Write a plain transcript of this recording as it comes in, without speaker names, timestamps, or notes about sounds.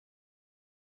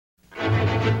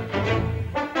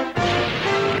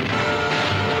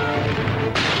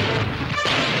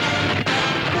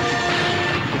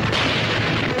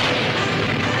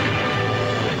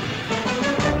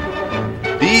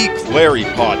Clary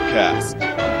Podcast,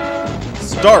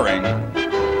 starring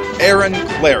Aaron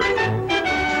Clary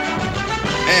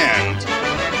and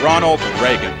Ronald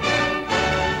Reagan.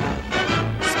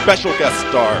 Special guest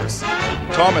stars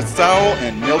Thomas Sowell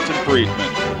and Milton Friedman.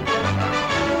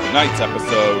 Tonight's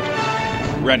episode,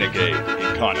 Renegade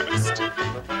Economist.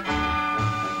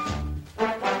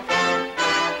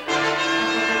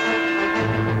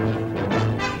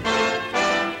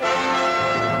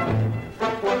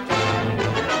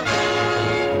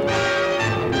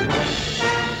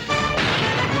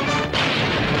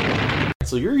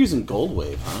 So you're using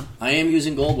Goldwave, huh? I am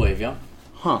using Goldwave, yeah.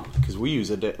 Huh? Because we use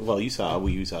you saw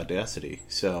we use Audacity.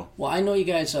 So well, I know you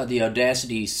guys saw the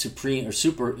Audacity Supreme or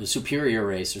Superior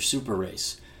race or Super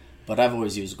race, but I've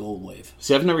always used Goldwave.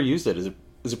 See, I've never used it. Is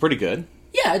it pretty good?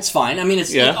 Yeah, it's fine. I mean,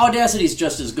 Audacity's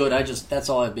just as good. That's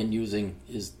all I've been using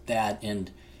is that,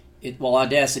 and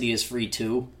Audacity is free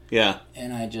too. Yeah.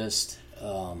 And I just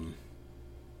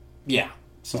yeah.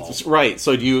 So. Right.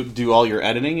 So do you do all your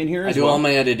editing in here? I do all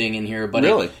my editing in here, but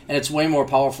really, it's way more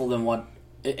powerful than what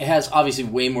it has. Obviously,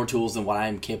 way more tools than what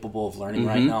I'm capable of learning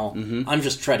right now. Mm-hmm. I'm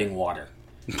just treading water,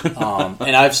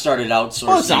 and I've started outsourcing.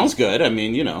 Oh, it sounds good. I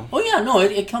mean, you know. Oh yeah, no,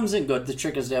 it comes in good. The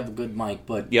trick is to have a good mic,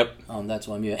 but yep, that's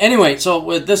what I'm using. Anyway,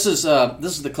 so this is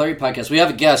the Clary Podcast. We have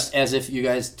a guest, as if you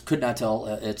guys could not tell.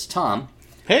 It's Tom.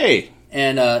 Hey.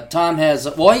 And Tom has...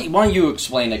 why don't you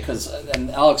explain it?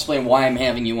 And I'll explain why I'm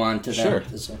having you on to Sure.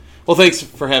 that. Well, thanks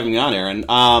for having me on, Aaron.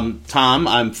 Tom,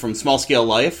 I'm from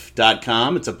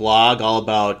smallscalelife.com. It's a blog all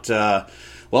about,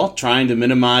 trying to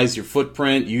minimize your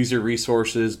footprint, use your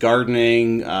resources,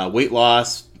 gardening, weight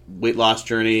loss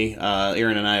journey.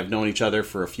 Aaron and I have known each other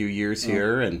for a few years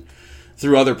here, and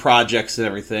through other projects and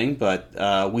everything, but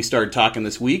we started talking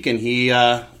this week, and we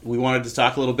wanted to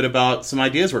talk a little bit about some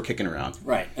ideas we're kicking around.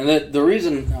 Right, and the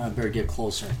reason... I better get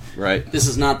closer. Right. This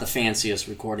is not the fanciest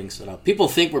recording setup. People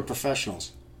think we're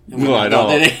professionals. No, I know.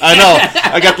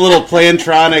 I got the little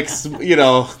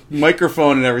Plantronics,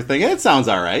 microphone and everything. It sounds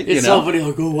all right. It's so funny.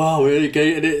 Like, oh wow!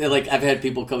 Like I've had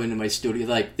people come into my studio.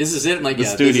 Like, this is it. I'm like, yeah,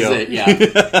 studio. This is it. Yeah.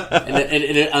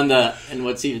 and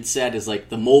what's even sad is like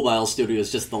the mobile studio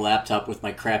is just the laptop with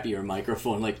my crappier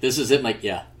microphone. Like, this is it. I'm like,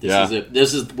 yeah, this is it.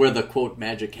 This is where the quote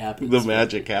magic happens. The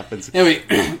magic happens. Anyway,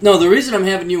 no. The reason I'm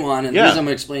having you on, and the reason I'm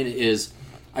going to explain it is,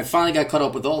 I finally got caught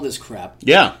up with all this crap.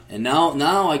 Yeah. And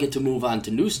now I get to move on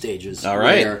to new stages. All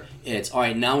right. Where it's, all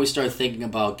right, now we start thinking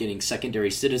about getting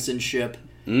secondary citizenship.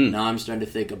 Now I'm starting to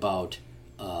think about,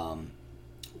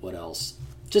 what else?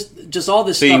 Just all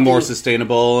this being stuff. More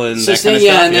sustainable and that kind of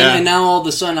yeah, stuff. And now all of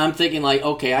a sudden I'm thinking like,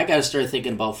 okay, I got to start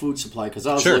thinking about food supply. Because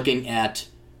I was looking at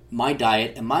my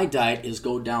diet, and my diet is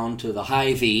go down to the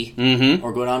Hy-Vee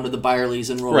or go down to the Byerly's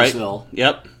in Roseville. Right.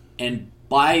 Yep. And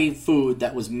buy food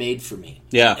that was made for me.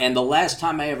 Yeah. And the last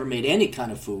time I ever made any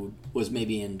kind of food was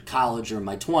maybe in college or in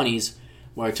my 20s,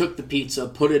 where I took the pizza,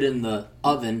 put it in the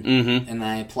oven, and then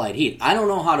I applied heat. I don't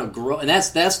know how to grow, and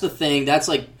that's the thing. That's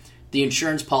like the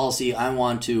insurance policy I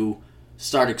want to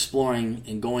start exploring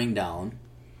and going down.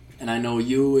 And I know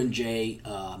you and Jay,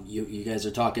 you guys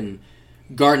are talking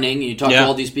gardening, and you talk to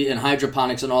all these people, and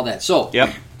hydroponics and all that. So,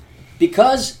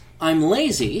 because I'm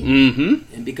lazy,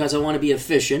 and because I want to be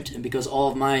efficient, and because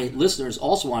all of my listeners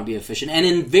also want to be efficient, and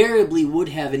invariably would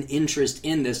have an interest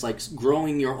in this, like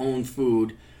growing your own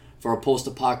food for a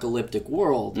post-apocalyptic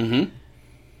world,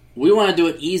 we want to do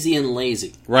it easy and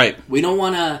lazy. Right. We don't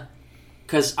want to,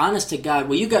 because honest to God,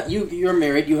 well, you're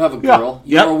married, you have a girl,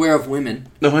 you're aware of women.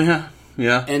 Oh, yeah.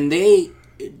 Yeah. And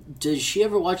does she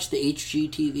ever watch the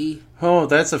HGTV? Oh,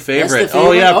 that's a favorite. That's the favorite?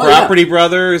 Oh, yeah, Property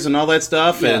Brothers and all that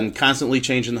stuff, and constantly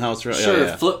changing the house. Sure,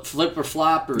 flip or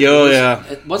flop. Or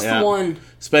What's the one?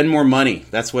 Spend more money.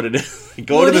 That's what it is.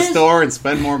 Go to the store and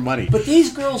spend more money. But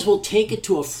these girls will take it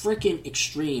to a freaking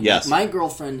extreme. Yes. Like my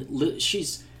girlfriend,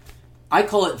 I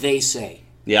call it they say.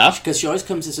 Yeah. Because she always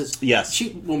comes and says, yes.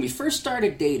 When we first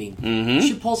started dating,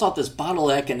 she pulls out this bottle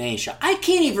of echinacea. I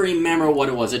can't even remember what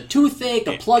it was. A toothache,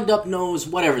 a plugged up nose,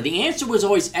 whatever. The answer was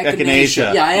always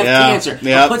echinacea. Yeah, I have cancer.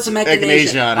 Yep. Put some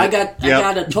echinacea. On it. I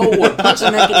got a toe wart. Put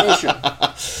some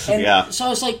echinacea. And so I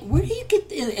was like, where do you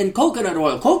get... And coconut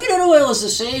oil. Coconut oil is the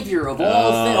savior of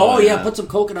all things. Oh, yeah, put some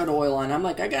coconut oil on. I'm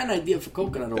like, I got an idea for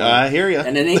coconut oil. I hear you.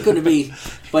 And it ain't going to be...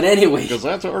 But anyway. Because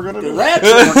that's what we're going to do. That's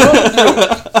what we're going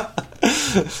to do.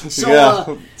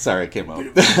 So, sorry, it came out.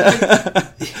 And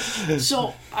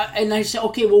I said,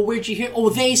 okay, well, where'd you hear? Oh,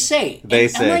 they say. They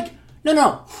say. I'm like,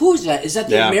 no, who's that? Is that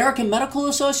the American Medical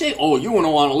Association? Oh, you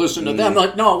wouldn't want to listen to them. I'm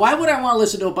like, no, why would I want to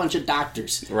listen to a bunch of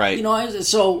doctors? Right.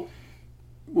 So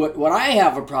what I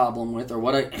have a problem with,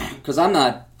 because I'm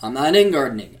not in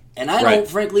gardening, and I don't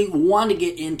frankly want to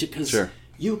get into, because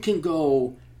you can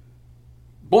go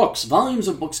volumes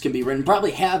of books can be written, probably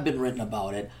have been written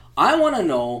about it. I want to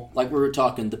know, like we were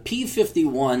talking, the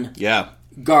P-51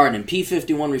 garden,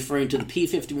 P-51 referring to the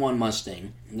P-51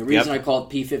 Mustang. And the reason I call it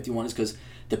P-51 is because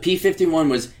the P-51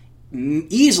 was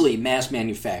easily mass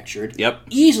manufactured,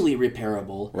 easily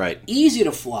repairable, easy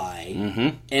to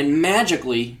fly, and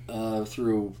magically,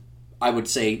 through, I would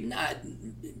say, not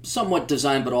somewhat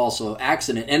design but also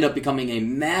accident, end up becoming a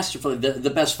masterful, the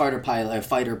best fighter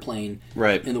plane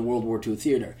in the World War II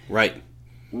theater.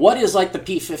 What is like the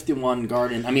P-51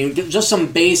 Garden? I mean, just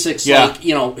some basics. Like,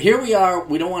 here we are.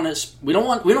 We don't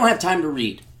have time to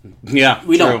read.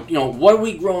 We don't. What are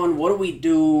we growing? What do we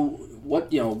do?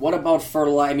 What about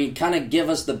fertilizer? I mean, kind of give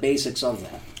us the basics of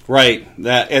that. Right.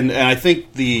 That and I think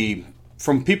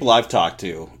from people I've talked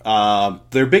to,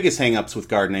 their biggest hang-ups with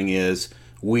gardening is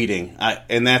weeding.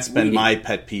 And that's been my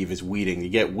pet peeve is weeding. You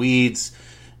get weeds.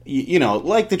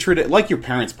 Like your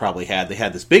parents probably had. They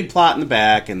had this big plot in the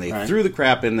back, and they threw the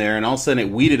crap in there, and all of a sudden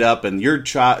it weeded up, and your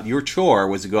chore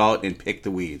was to go out and pick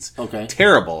the weeds.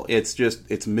 Terrible.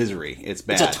 It's misery. It's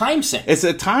bad. It's a time sink. It's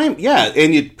a time,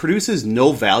 and it produces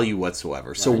no value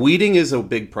whatsoever. So weeding is a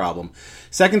big problem.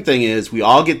 Second thing is we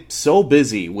all get so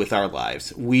busy with our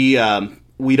lives. We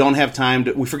don't have time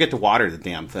we forget to water the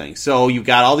damn thing. So you've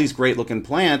got all these great looking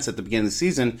plants at the beginning of the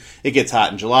season. It gets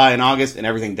hot in July and August and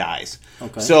everything dies.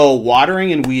 So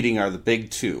watering and weeding are the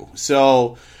big two.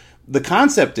 So the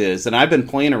concept is, and I've been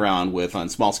playing around with on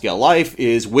Small Scale Life,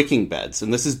 is wicking beds.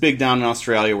 And this is big down in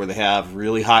Australia where they have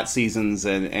really hot seasons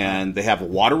and they have a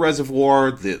water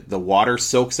reservoir. The water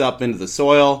soaks up into the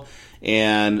soil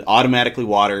and automatically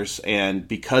waters, and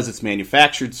because it's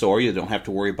manufactured soil, you don't have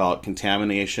to worry about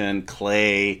contamination,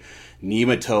 clay,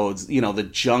 nematodes, the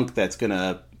junk that's going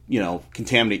to,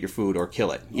 contaminate your food or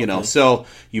kill it, So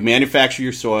you manufacture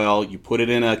your soil, you put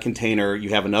it in a container, you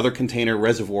have another container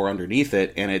reservoir underneath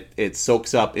it, and it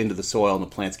soaks up into the soil and the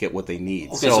plants get what they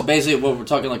need. So basically what we're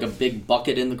talking like a big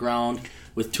bucket in the ground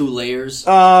with 2 layers?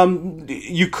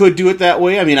 You could do it that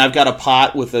way. I mean, I've got a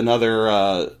pot with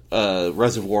another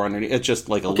reservoir underneath. It's just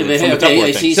like a lid from a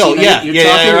Tupperware thing. So you're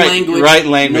talking language.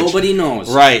 Language. Nobody knows.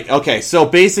 Right. Okay. So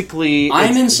basically,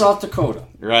 I'm in South Dakota.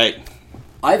 Right.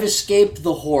 I've escaped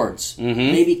the hordes,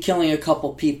 maybe killing a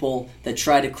couple people that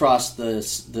try to cross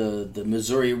the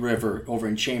Missouri River over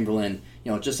in Chamberlain,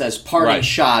 just as parting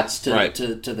shots to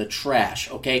the trash,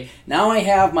 okay? Now I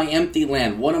have my empty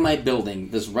land. What am I building,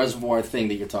 this reservoir thing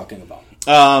that you're talking about?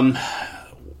 I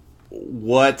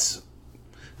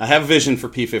have a vision for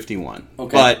P-51,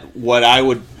 but I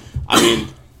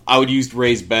would use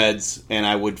raised beds, and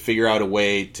I would figure out a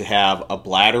way to have a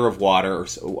bladder of water or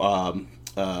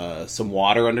some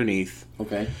water underneath.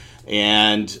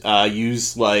 And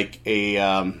use like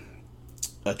a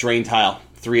drain tile,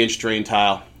 3-inch drain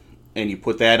tile, and you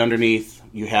put that underneath.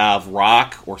 You have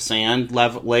rock or sand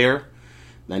layer.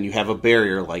 Then you have a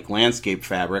barrier like landscape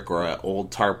fabric or an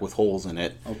old tarp with holes in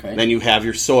it. Then you have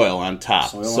your soil on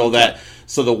top. And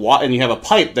you have a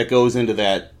pipe that goes into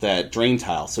that drain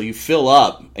tile. So you fill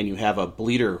up and you have a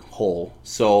bleeder hole.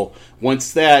 So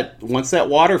once that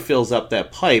water fills up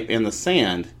that pipe and the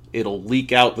sand, it'll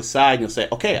leak out the side, and you'll say,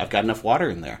 okay, I've got enough water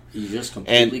in there. You just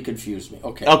completely confused me.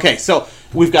 Okay, so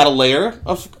we've got a layer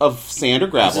of sand or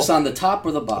gravel. Is this on the top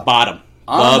or the bottom? Bottom.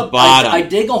 Bottom. I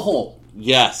dig a hole.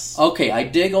 Yes. Okay, I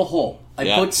dig a hole.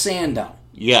 I put sand down.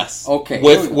 Yes. Okay.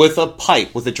 With a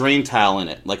pipe, with a drain tile in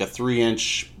it, like a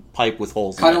 3-inch pipe with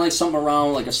holes in it. Kind of like something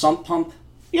around, like a sump pump?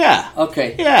 Yeah.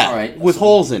 Okay. Yeah. All right. With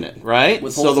holes in it,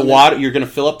 right? So the water, you're going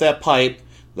to fill up that pipe,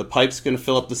 the pipe's going to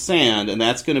fill up the sand, and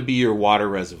that's going to be your water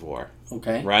reservoir.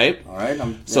 Okay. Right? All right.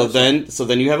 So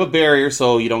then you have a barrier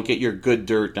so you don't get your good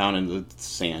dirt down into the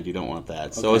sand. You don't want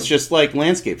that. So it's just like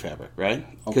landscape fabric, right?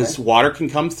 Because water can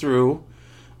come through,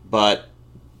 but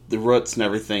the roots and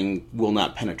everything will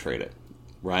not penetrate it,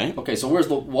 right? Okay, so where's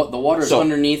the water is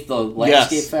underneath the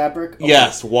landscape fabric? Okay.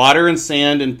 Yes, water and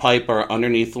sand and pipe are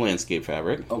underneath the landscape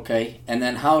fabric. Okay, and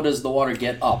then how does the water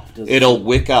get up? It'll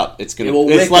wick up. It's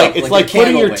like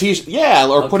putting your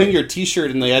t-shirt, putting your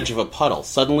t-shirt in the edge of a puddle.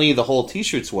 Suddenly the whole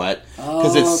t-shirt's wet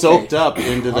because it's soaked up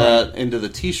into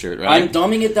the t-shirt, right? I'm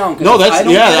dumbing it down. No,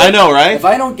 I know, right? If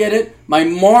I don't get it, my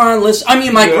moron list. I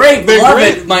mean, my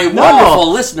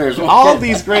wonderful listeners. All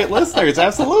these great listeners,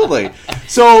 absolutely.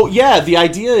 So the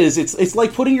idea is it's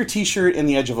like putting your t-shirt in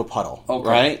the edge of a puddle,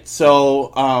 right?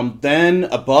 So then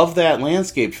above that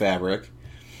landscape fabric,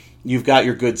 you've got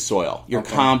your good soil, your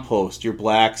compost, your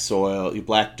black soil, your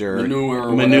black dirt,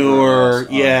 manure,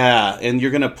 and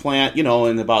you're going to plant,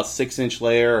 in about 6-inch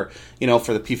layer.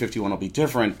 For the P-51 will be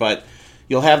different, but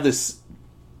you'll have this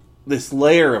this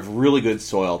layer of really good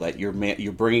soil that you're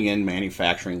bringing in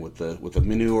manufacturing with the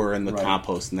manure and the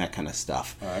compost and that kind of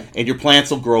stuff. Right. And your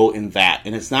plants will grow in that,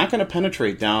 and it's not going to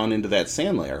penetrate down into that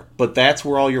sand layer, but that's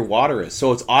where all your water is.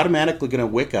 So it's automatically going to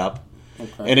wick up,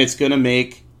 and it's going to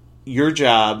make your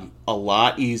job a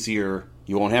lot easier.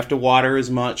 You won't have to water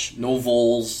as much. No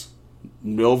voles.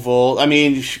 I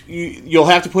mean, you'll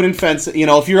have to put in fencing. You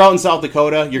know, if you're out in South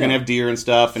Dakota, you're going to have deer and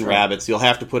stuff and rabbits. You'll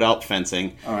have to put out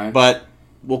fencing. All right. But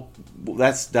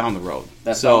that's down the road.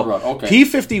 That's down the road. Okay.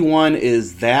 P51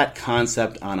 is that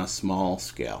concept on a small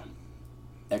scale.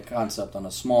 That concept on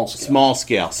a small scale. Small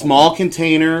scale. Okay. Small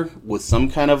container with some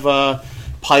kind of a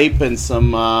pipe and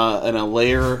some and a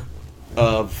layer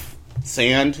of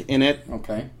sand in it.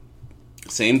 Okay.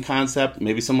 Same concept.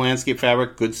 Maybe some landscape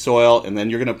fabric, good soil, and then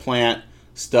you're going to plant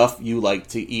stuff you like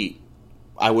to eat.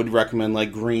 I would recommend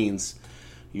like greens,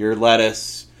 your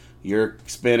lettuce, your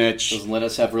spinach. Does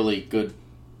lettuce have really good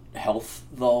health,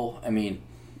 though? I mean,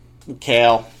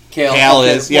 kale. Kale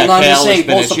okay. is, yeah, well, no, kale I'm just saying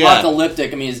spinach,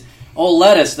 post-apocalyptic. Yeah. I mean,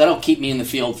 lettuce, that'll keep me in the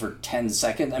field for 10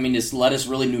 seconds. I mean, is lettuce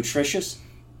really nutritious?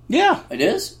 Yeah. It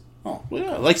is? Oh.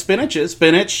 Yeah, like spinach is.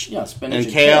 Spinach. Yeah, spinach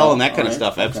and kale and that all kind right. of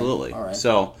stuff, absolutely. Okay. All right.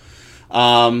 So,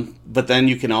 but then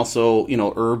you can also,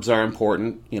 herbs are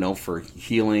important, for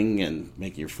healing and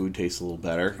making your food taste a little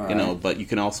better, all right. But you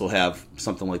can also have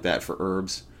something like that for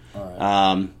herbs.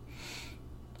 All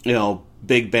right.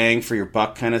 Big bang for your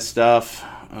buck kind of stuff.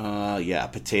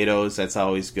 Potatoes, that's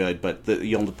always good, but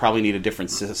you'll probably need a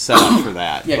different setup for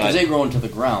that. Yeah, because they grow into the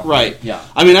ground. Right. Yeah.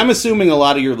 I mean, I'm assuming a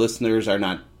lot of your listeners are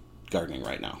not gardening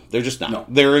right now. They're just not. No.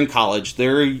 They're in college.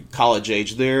 They're college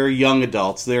age. They're young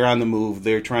adults. They're on the move.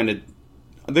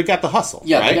 They've got the hustle.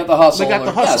 Yeah, right? they got the hustle. They got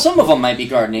the hustle. Yeah, some of them might be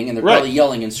gardening, and they're Right. probably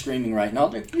yelling and screaming right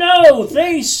now. No,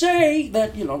 they say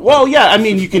that, Well, yeah, I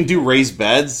mean, you can do raised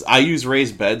beds. I use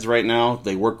raised beds right now.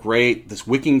 They work great. This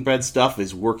wicking bed stuff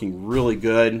is working really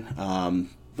good.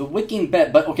 The wicking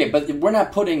bed, but we're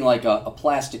not putting like a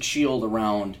plastic shield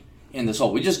around in this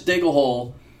hole. We just dig a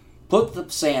hole, put the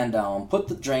sand down, put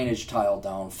the drainage tile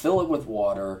down, fill it with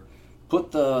water,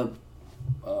 put the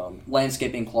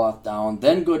landscaping cloth down,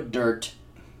 then good dirt,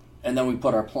 and then we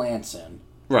put our plants in.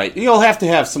 Right. You'll have to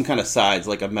have some kind of sides,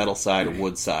 like a metal side or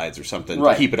wood sides or something,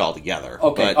 to keep it all together.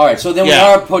 Okay, but, all right. So then we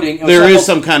are putting... There is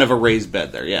some kind of a raised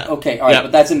bed there, yeah. Okay, all right,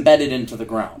 but that's embedded into the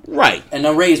ground. Right. And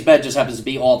a raised bed just happens to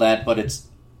be all that, but it's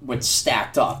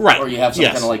stacked up. Right. Or you have some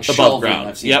kind of like above shelving. ground.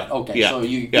 I've seen Yep. that. Okay, Yep. so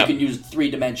you can use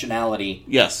three-dimensionality.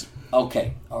 Yes.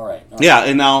 Okay, all right. Yeah,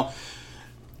 and now,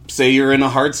 say you're in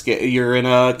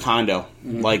a condo,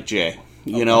 like Jay.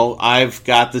 I've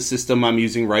got the system I'm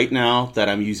using right now that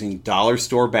I'm using dollar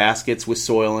store baskets with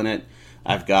soil in it.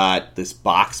 I've got this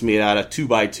box made out of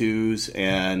 2x2s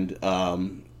and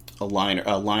a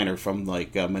liner from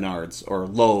like Menards or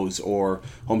Lowe's or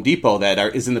Home Depot that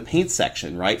is in the paint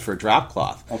section, right, for a drop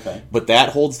cloth. Okay. But that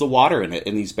holds the water in it,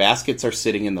 and these baskets are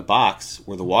sitting in the box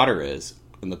where the water is,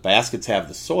 and the baskets have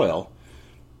the soil.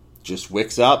 Just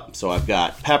wicks up. So I've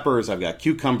got peppers, I've got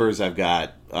cucumbers, I've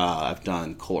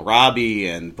done kohlrabi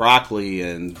and broccoli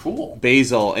and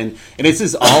basil, and this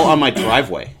is all on my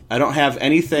driveway. I don't have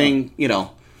anything,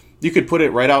 you could put it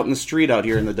right out in the street out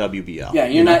here in the WBL. Yeah,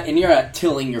 you're not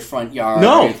tilling your front yard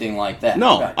or anything like that.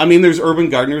 No. Right. I mean, there's urban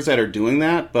gardeners that are doing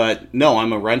that, but no,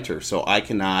 I'm a renter, so I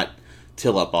cannot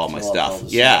till up all my stuff.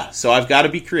 Yeah, so I've got to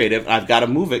be creative. I've got to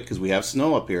move it because we have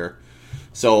snow up here.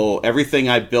 So everything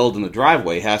I build in the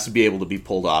driveway has to be able to be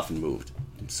pulled off and moved.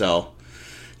 So,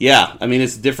 yeah, I mean,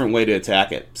 it's a different way to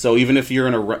attack it. So even if you're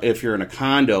in a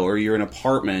condo or you're in an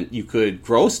apartment, you could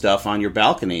grow stuff on your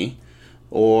balcony,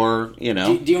 or Do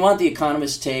you want the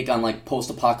economist's take on like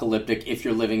post-apocalyptic if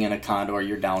you're living in a condo or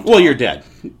you're downtown? Well, you're dead.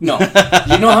 No,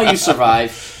 you know how you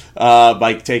survive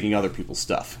by taking other people's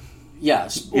stuff.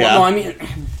 Yes. Well, yeah. No, I mean,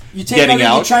 you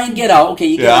try and get out. Okay,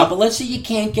 you get out, but let's say you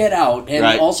can't get out, and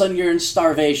all of a sudden you're in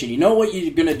starvation. You know what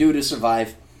you're going to do to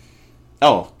survive?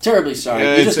 Oh. Terribly sorry.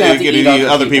 You're just going to have to eat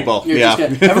other people.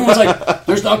 Everyone's like,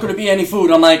 there's not going to be any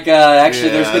food. I'm like, actually,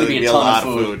 there's going to be a ton of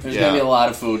food. There's going to be a lot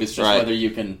of food. It's just whether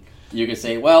you can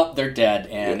say, well, they're dead,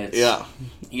 and it's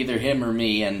either him or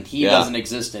me, and he doesn't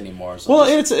exist anymore. So well,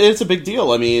 it's a big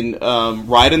deal. I mean,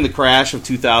 right in the crash of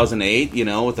 2008,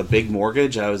 with a big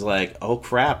mortgage, I was like, oh,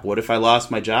 crap, what if I lost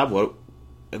my job?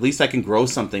 At least I can grow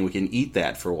something. We can eat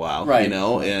that for a while, right.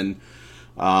 And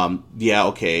I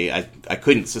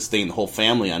couldn't sustain the whole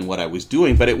family on what I was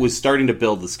doing, but it was starting to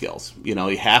build the skills. You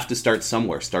have to start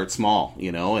somewhere, start small,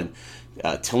 and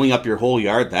tilling up your whole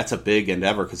yard, that's a big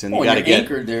endeavor because then you got to get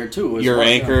anchored there too. You're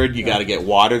anchored. You got to get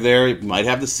water there. You might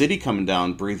have the city coming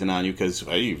down breathing on you because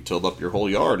you've tilled up your whole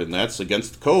yard, and that's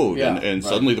against the code. And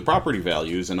suddenly the property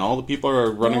values, and all the people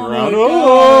are running around.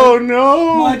 Oh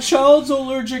no! My child's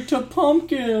allergic to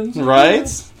pumpkins. Right?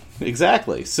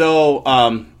 Exactly. So,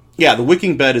 the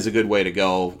wicking bed is a good way to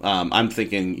go. I'm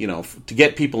thinking, to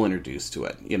get people introduced to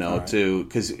it.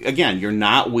 Because again, you're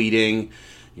not weeding.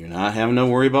 You're not having to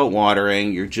worry about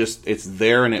watering. It's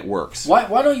there and it works. Why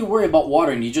don't you worry about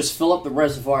watering? You just fill up the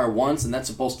reservoir once, and that's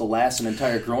supposed to last an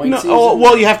entire growing season? Oh,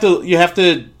 well, you have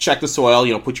to check the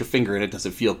soil. Put your finger in it. Does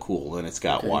it feel cool? And it's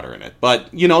got water in it.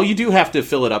 But you do have to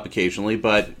fill it up occasionally.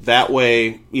 But that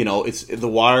way, it's the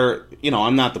water.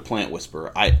 I'm not the plant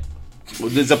whisperer.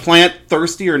 Is a plant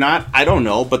thirsty or not? I don't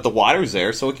know, but the water's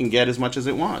there, so it can get as much as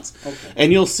it wants. Okay.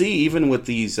 And you'll see even with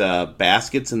these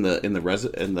baskets in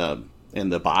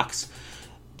the box,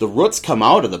 the roots come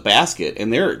out of the basket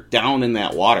and they're down in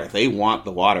that water. They want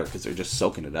the water because they're just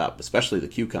soaking it up, especially the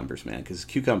cucumbers, man, because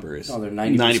cucumber is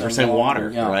 90% water,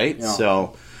 right? Yeah.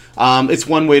 So it's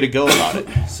one way to go about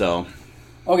it. So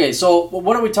okay, so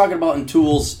what are we talking about in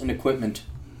tools and equipment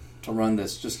to run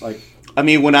this? Just like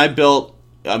when I built,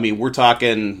 we're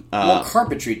talking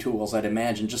carpentry tools, I'd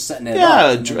imagine, just setting it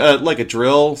up. Yeah, like a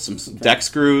drill, some deck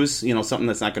screws, something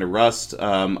that's not going to rust.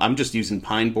 I'm just using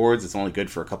pine boards. It's only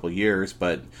good for a couple of years,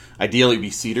 but ideally it'd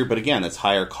be cedar. But again, it's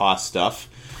higher cost stuff.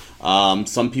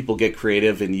 Some people get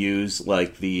creative and use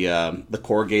like the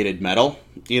corrugated metal,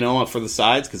 for the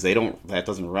sides because that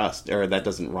doesn't rust or that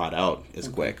doesn't rot out as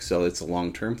quick. So it's a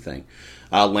long-term thing.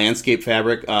 Landscape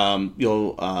fabric,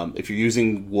 if you're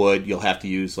using wood, you'll have to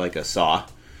use like a saw.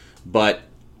 But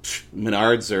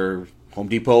Menards or Home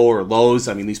Depot or Lowe's,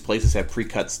 these places have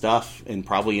pre-cut stuff, and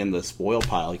probably in the spoil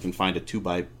pile you can find a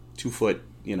 2x2 foot,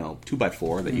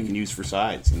 2x4 that you can use for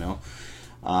sides. And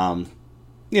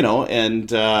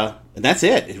that's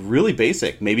it. It's really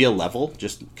basic. Maybe a level,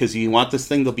 just because you want this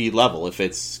thing to be level. If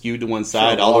it's skewed to one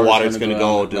side, all the water's going to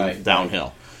go downhill.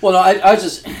 Right. Well, no, I was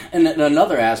just, and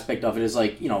another aspect of it is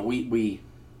like, we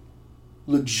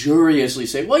luxuriously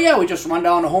say, well, yeah, we just run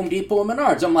down to Home Depot and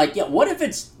Menards. I'm like, yeah, what if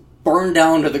it's burned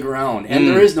down to the ground and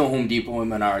there is no Home Depot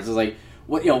and Menards? It's like,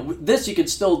 this you could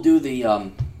still do the,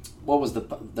 what was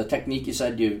the technique you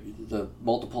said, the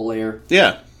multiple layer?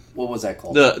 Yeah. What was that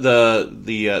called?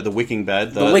 The wicking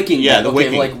bed. The wicking bed. Yeah,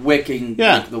 wicking. Like wicking.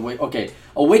 Yeah.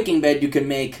 A wicking bed you can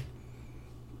make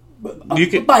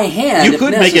by hand. You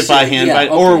could make it by hand,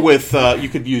 or with you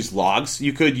could use logs.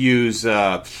 You could use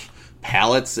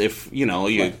pallets if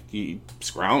you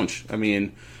scrounge.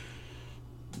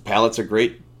 Pallets are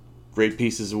great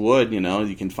pieces of wood.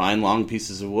 You can find long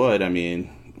pieces of wood.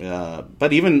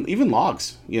 But even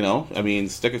logs.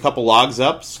 Stick a couple logs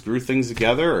up, screw things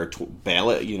together, or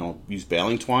bale it. Use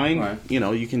baling twine. Right.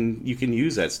 You can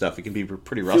use that stuff. It can be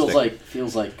pretty rustic.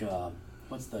 Feels like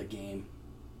what's the game?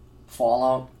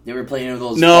 Fallout. You ever play any of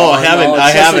those? No, I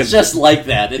haven't. It's just like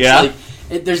that. It's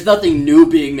like there's nothing new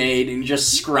being made, and you're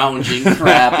just scrounging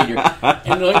crap, and you're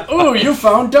like, oh, you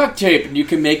found duct tape, and you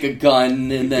can make a gun,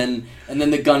 and then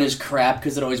the gun is crap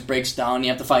because it always breaks down. You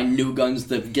have to find new guns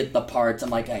to get the parts. I'm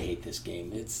like, I hate this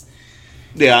game. It's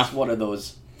one of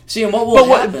those. See, and what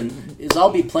will happen is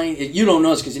I'll be playing. You don't know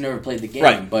this because you never played the game,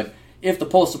 right. But if the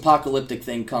post-apocalyptic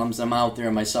thing comes, I'm out there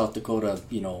in my South Dakota,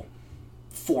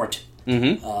 fort.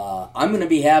 Mm-hmm. I'm going to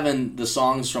be having the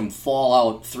songs from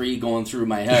Fallout 3 going through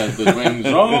my head. The wings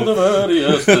of the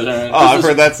various. I've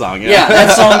heard that song. Yeah,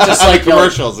 that song just like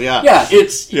commercials. You're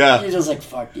just like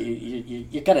fuck.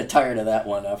 You're kind of tired of that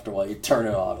one after a while. You turn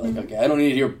it off. Like, okay, I don't need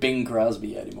to hear Bing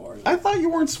Crosby anymore. I thought you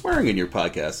weren't swearing in your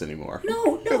podcast anymore.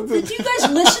 No. Did you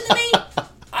guys listen to me?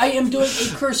 I am doing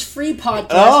a curse-free podcast.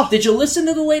 Oh. Did you listen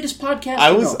to the latest podcast?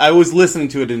 I was listening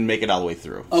to it and make it all the way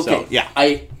through. Okay, so, yeah.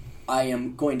 I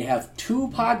am going to have 2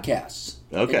 podcasts.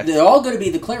 Okay. They're all going to be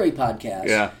the Clary podcast.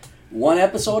 Yeah. One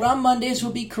episode on Mondays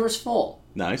will be Curseful.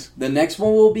 Nice. The next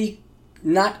one will be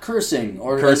not cursing.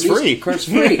 Or curse-free.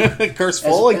 Curse-free.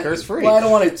 Curse-full and curse-free. Well, I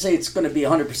don't want to say it's going to be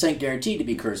 100% guaranteed to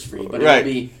be curse-free, but it'll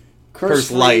be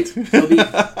curse-free.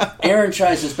 Curse-light. Aaron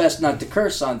tries his best not to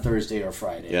curse on Thursday or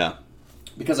Friday. Yeah.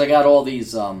 Because I got all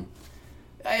these,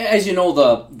 as you know,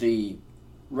 the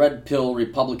red pill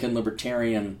Republican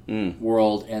libertarian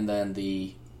world, and then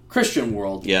the Christian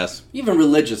world. Yes. Even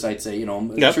religious, I'd say,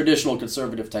 traditional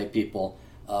conservative type people.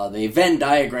 They Venn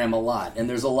diagram a lot, and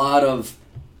there's a lot of,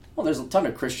 there's a ton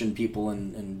of Christian people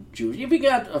and Jews. You've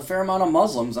got a fair amount of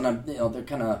Muslims, and they're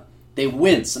kind of they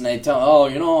wince and they tell,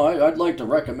 oh, I'd like to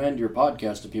recommend your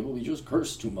podcast to people. You just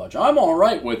curse too much. I'm all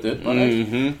right with it, but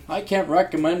I can't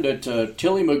recommend it to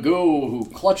Tilly Magoo, who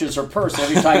clutches her purse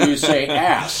every time you say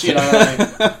ass. You know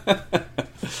what I mean?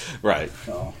 Right.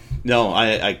 So. No,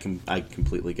 I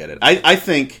completely get it. I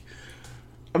think,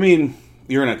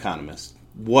 you're an economist.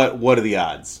 What are the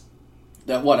odds?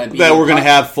 That we're going to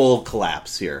have full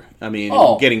collapse here.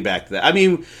 Getting back to that.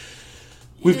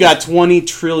 We've got $20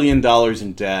 trillion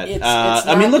in debt.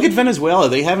 Look at Venezuela.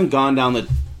 They haven't gone down the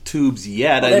tubes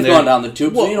yet. Well, they've gone down the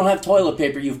tubes. Well, you don't have toilet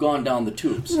paper. You've gone down the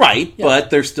tubes. Right, yeah.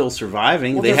 But they're still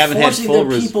surviving. Well, they haven't had full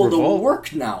people revolt. To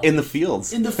work now. In the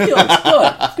fields. Good.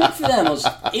 Good for them. Those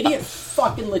idiot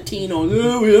fucking Latinos.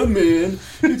 Oh, yeah, man.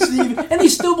 And they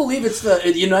still believe it's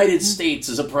the United States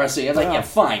is oppressing. I'm like, yeah,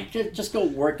 fine. Just go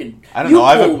work and I don't know.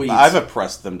 I've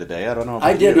oppressed them today. I don't know if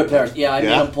I did oppress. Yeah, I made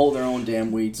them pull their own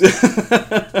damn weeds.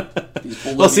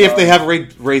 Well, see, if they have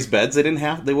raised beds, they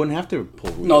wouldn't have to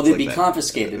pull weeds. No, they'd be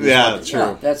confiscated. Yeah,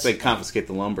 true. Yeah, they confiscate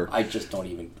the lumber. I just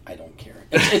I don't care.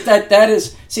 That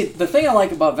is... See, the thing I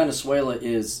like about Venezuela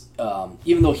is,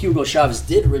 even though Hugo Chavez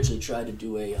did originally try to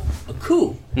do a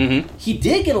coup, he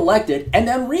did get elected and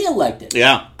then re-elected.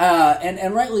 Yeah.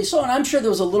 And rightly so. And I'm sure there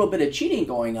was a little bit of cheating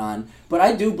going on, but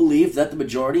I do believe that the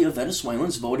majority of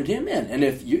Venezuelans voted him in. And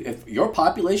if your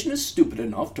population is stupid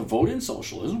enough to vote in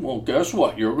socialism, well, guess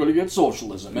what? You're going to get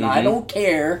socialism. And I don't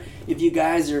care if you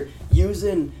guys are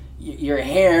using your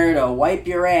hair to wipe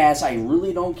your ass. I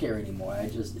really don't care anymore.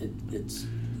 It's...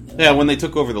 Yeah, when they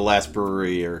took over the last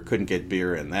brewery or couldn't get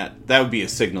beer in, that would be a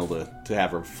signal to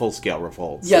have a full scale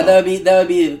revolt. Yeah, so. that would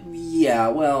be yeah.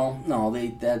 Well, no,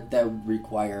 that would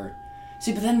require.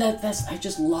 See, but then that's I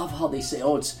just love how they say,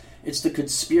 oh, it's the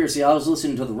conspiracy. I was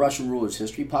listening to the Russian Rulers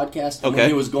History podcast, and when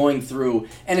he was going through,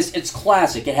 and it's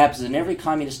classic. It happens in every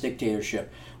communist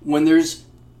dictatorship when there's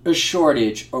a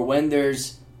shortage or when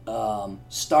there's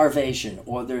starvation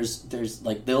or there's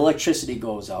like the electricity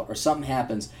goes out or something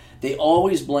happens. They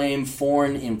always blame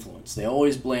foreign influence. They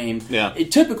always blame... Yeah.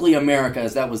 Typically America,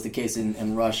 as that was the case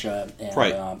in Russia and,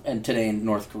 right. And today in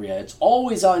North Korea. It's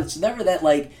always out. It's never that,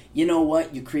 like, you know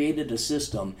what? You created a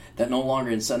system that no longer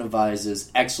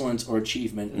incentivizes excellence or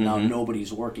achievement, and now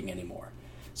nobody's working anymore.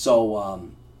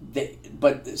 So,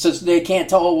 but since they can't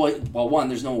tell... Well, one,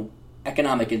 there's no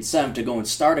economic incentive to go and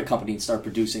start a company and start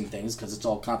producing things because it's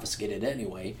all confiscated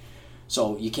anyway.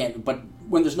 So you can't, but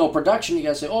when there's no production, you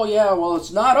gotta say, oh yeah, well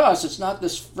it's not us, it's not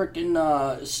this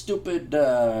frickin' stupid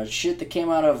shit that came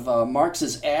out of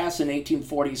Marx's ass in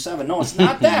 1847. No, it's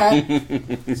not that.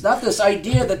 It's not this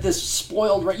idea that this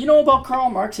spoiled, you know about Karl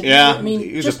Marx? Yeah,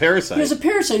 he was a parasite. He was a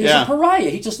parasite, he was a pariah,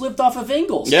 he just lived off of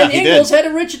Engels. Yeah, and Engels had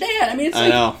a rich dad. I mean, it's I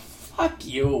know. Fuck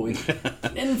you.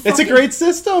 And it's a great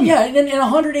system. Yeah, and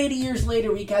 180 years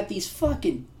later, we got these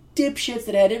fucking dipshits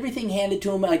that had everything handed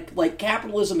to them, like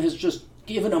capitalism has just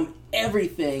given them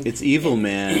everything. It's evil,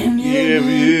 man.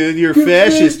 You're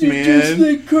fascist, man. Just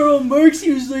like Karl Marx,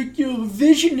 he was like,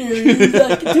 visionary. He was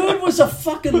like, dude was a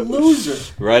fucking loser.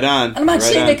 Right on. And I'm not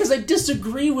saying that because I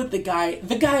disagree with the guy.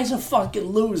 The guy's a fucking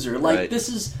loser. Like, this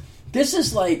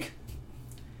is like,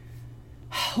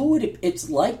 who would it? It's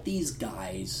like these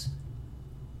guys.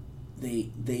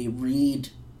 They read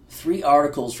 3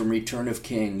 articles from Return of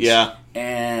Kings. Yeah.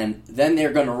 And then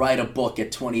they're going to write a book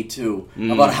at 22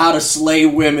 about how to slay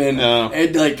women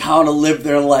and like how to live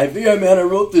their life. Yeah, man, I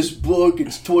wrote this book.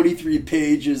 It's 23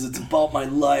 pages. It's about my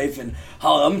life and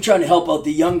how I'm trying to help out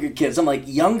the younger kids. I'm like,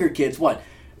 younger kids? What?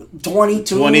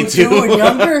 22 and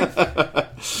younger?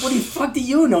 What the fuck do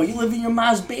you know? You live in your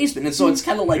mom's basement. And so it's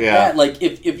kind of like that. Like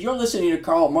if you're listening to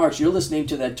Karl Marx, you're listening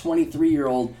to that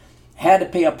 23-year-old had to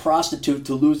pay a prostitute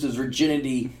to lose his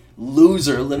virginity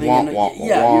loser living you're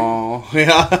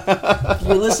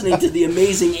listening to the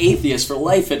Amazing Atheist for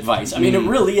life advice. I mean, it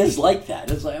really is like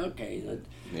that. It's like, okay.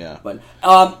 Yeah. But,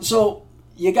 so,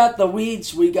 you got the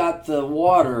weeds, we got the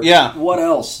water. Yeah. What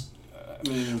else?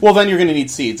 Well, then you're going to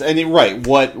need seeds. And right,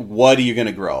 what are you going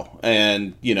to grow?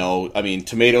 And,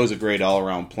 tomatoes a great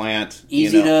all-around plant.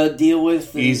 Easy to deal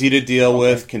with. Easy to deal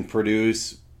with, can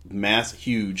produce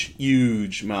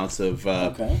huge amounts of...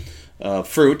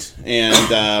 fruit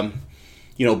and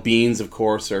beans, of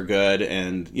course, are good,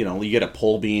 and you get a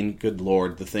pole bean. Good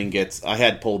Lord, the thing gets. I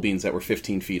had pole beans that were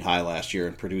 15 feet high last year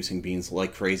and producing beans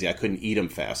like crazy. I couldn't eat them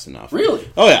fast enough. Really?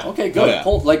 Oh yeah. Okay, good.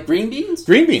 Oh, yeah. Like green beans?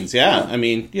 Green beans, yeah. I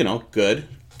mean, good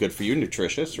for you,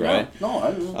 nutritious, right? Yeah. No,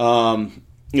 I don't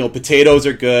know. Potatoes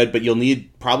are good, but you'll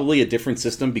need probably a different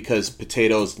system because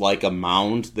potatoes like a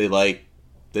mound. They like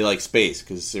space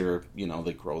because they're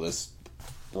they grow this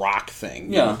rock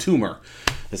thing, tumor,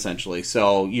 essentially.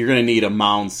 So you're going to need a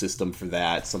mound system for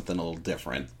that, something a little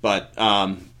different. But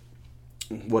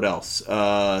What else?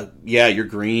 Your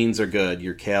greens are good.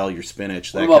 Your kale, your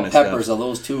spinach, that what kind of about peppers? stuff. Are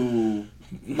those too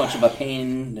much of a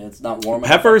pain? It's not warm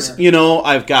enough Peppers, up here?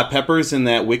 I've got peppers in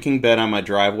that wicking bed on my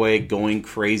driveway going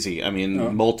crazy. I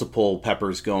mean, multiple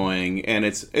peppers going, and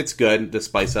it's good to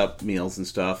spice up meals and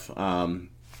stuff.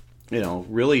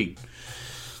 Really,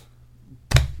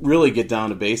 really get down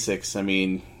to basics. I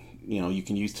mean, you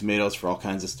can use tomatoes for all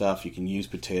kinds of stuff. You can use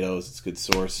potatoes. It's a good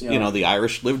source. Yeah. The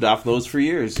Irish lived off those for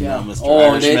years. Mr. They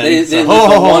Irishman.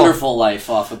 lived a wonderful life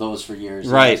off of those for years.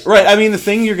 Right, yes. right. I mean, the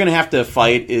thing you're going to have to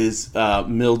fight is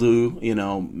mildew.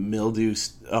 Mildew.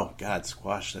 Oh God,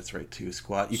 squash. That's right too.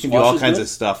 Squash. You can do all kinds of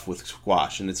stuff with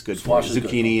squash, and it's good for you.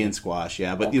 Zucchini and squash.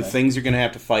 Yeah, but the things you're going to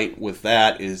have to fight with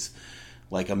that is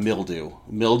like a mildew.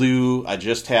 Mildew. I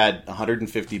just had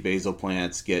 150 basil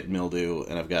plants get mildew,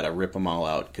 and I've got to rip them all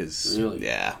out because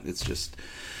it's just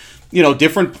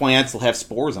different plants will have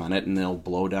spores on it, and they'll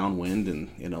blow downwind, and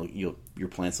your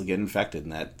plants will get infected,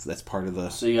 and that's part of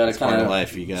the you got to kind of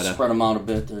life. You got to spread them out a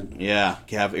bit.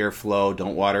 Have airflow.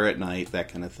 Don't water at night. That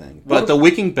kind of thing. But the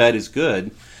wicking bed is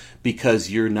good because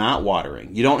you're not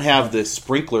watering. You don't have this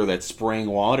sprinkler that's spraying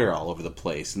water all over the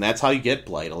place, and that's how you get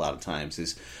blight a lot of times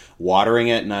is watering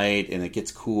at night, and it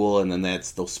gets cool, and then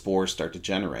those spores start to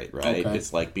generate, right? Okay.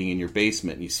 It's like being in your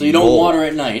basement, and you see so you don't mold. Water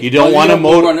at night. You don't want to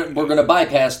mold. We're going to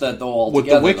bypass that, though,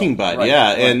 altogether. With the wicking bed, right.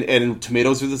 yeah. Right. And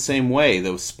tomatoes are the same way.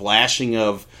 Those splashing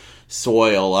of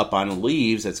soil up on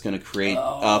leaves, that's going to create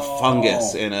a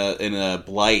fungus and a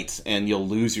blight, and you'll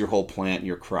lose your whole plant and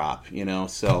your crop,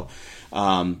 So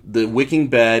the wicking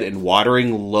bed and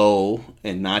watering low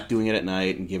and not doing it at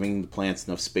night and giving the plants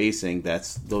enough spacing,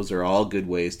 those are all good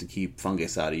ways to keep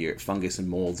fungus and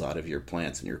molds out of your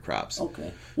plants and your crops.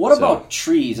 Okay. What about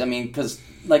trees? I mean, because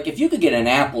if you could get an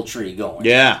apple tree going.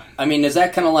 Yeah. I mean, is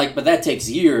that kind of but that takes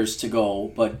years to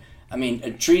go, but I mean,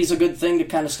 a tree's a good thing to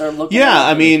kind of start looking at. Yeah,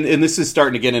 I mean, and this is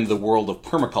starting to get into the world of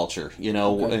permaculture,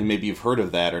 and maybe you've heard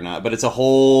of that or not, but it's a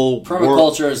whole...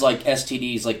 Permaculture is like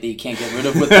STDs, that you can't get rid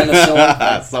of with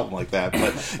penicillin. Something like that,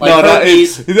 but...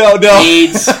 herpes,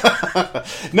 AIDS.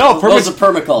 No, those are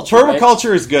permaculture.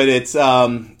 Permaculture is good.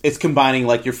 It's combining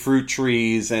your fruit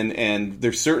trees, and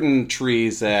there's certain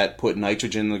trees that put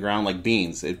nitrogen in the ground, like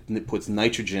beans. It puts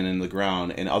nitrogen in the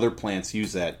ground, and other plants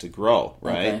use that to grow,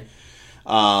 right? Okay.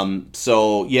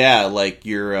 Your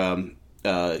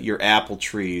apple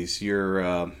trees,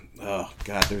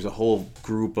 there's a whole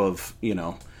group of,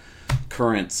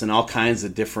 currants and all kinds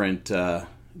of different apple,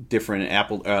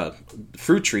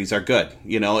 fruit trees are good.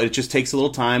 It just takes a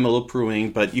little time, a little pruning,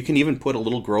 but you can even put a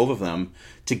little grove of them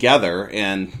together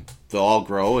and they'll all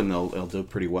grow and they'll do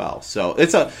pretty well. So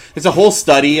it's a whole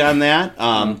study on that,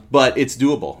 but it's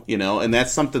doable, and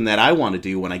that's something that I want to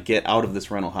do when I get out of this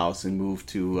rental house and move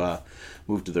to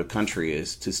the country,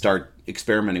 is to start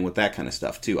experimenting with that kind of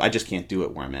stuff too. I just can't do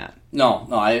it where I'm at. No,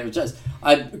 because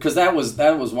that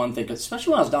was one thing,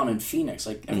 especially when I was down in Phoenix,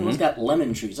 everyone's got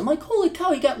lemon trees. I'm like, holy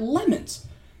cow, you got lemons.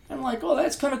 I'm like, oh,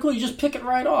 that's kind of cool. You just pick it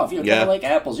right off. Kind of like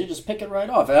apples. You just pick it right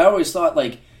off. And I always thought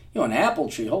an apple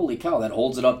tree, holy cow, that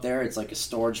holds it up there. It's like a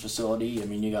storage facility. I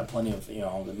mean, you got plenty of,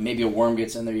 maybe a worm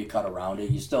gets in there, you cut around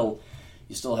it. You still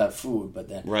have food, but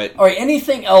then... Right. All right,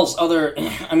 anything else other...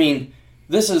 I mean,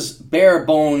 this is bare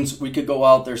bones. We could go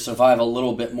out there, survive a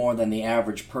little bit more than the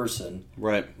average person.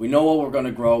 Right. We know what we're going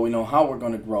to grow. We know how we're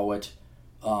going to grow it.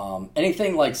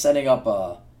 Anything like setting up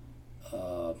a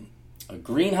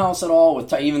greenhouse at all,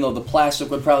 even though the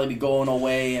plastic would probably be going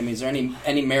away? I mean, is there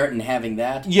any merit in having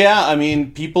that? Yeah, I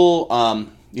mean, people,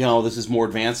 this is more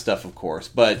advanced stuff, of course,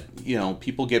 but,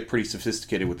 people get pretty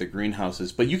sophisticated with their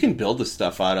greenhouses, but you can build this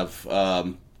stuff out of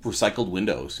recycled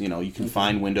windows. You can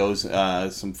find windows.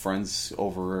 Some friends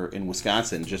over in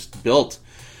Wisconsin just built,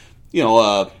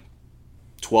 a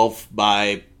 12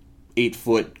 by 8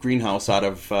 foot greenhouse out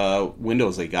of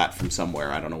windows they got from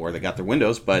somewhere. I don't know where they got their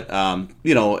windows, but and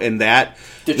that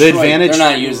Detroit, the advantage, they're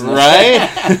not using this.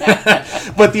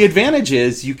 Right? But the advantage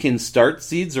is you can start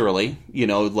seeds early.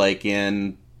 Like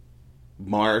in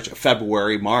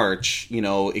February, March.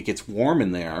 It gets warm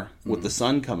in there with the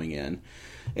sun coming in.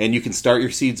 And you can start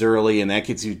your seeds early, and that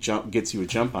gets you a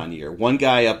jump on year. One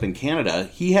guy up in Canada,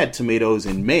 he had tomatoes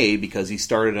in May because he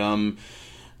started them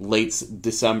late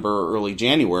December, early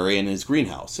January in his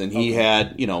greenhouse. And he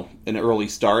had, an early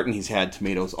start, and he's had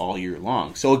tomatoes all year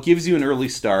long. So it gives you an early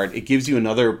start. It gives you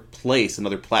another place,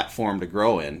 another platform to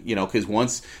grow in, because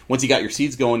once you got your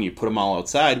seeds going, you put them all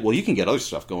outside, well, you can get other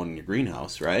stuff going in your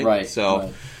greenhouse, right? Right. So,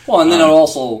 right. Well, and then it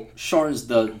also shortens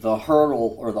the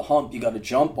hurdle or the hump you got to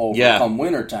jump over come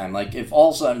wintertime. Like if all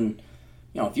of a sudden,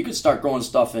 if you could start growing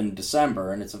stuff in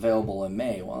December and it's available in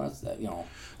May, well, that's that.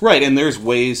 Right, and there's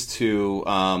ways to,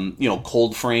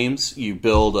 cold frames. You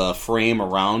build a frame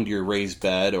around your raised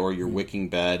bed or your wicking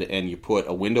bed, and you put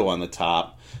a window on the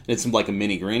top. It's like a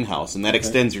mini greenhouse, and that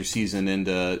extends your season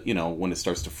into, when it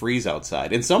starts to freeze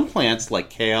outside. And some plants, like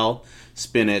kale,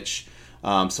 spinach,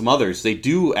 some others, they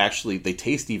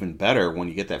taste even better when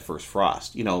you get that first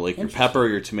frost. Like your pepper or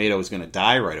your tomato is going to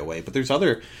die right away, but there's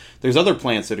other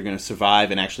plants that are going to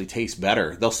survive and actually taste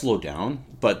better. They'll slow down,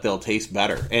 but they'll taste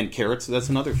better. And carrots, that's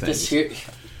another thing.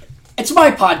 It's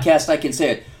my podcast, I can say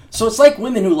it. So it's like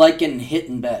women who like getting hit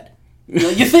in bed.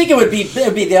 You think it would be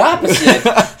the opposite,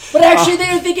 but actually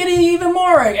they would get even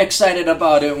more excited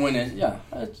about it when it.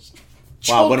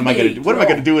 Wow, what am I going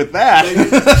to do with that?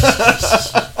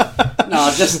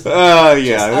 No, just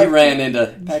I ran into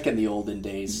back in the olden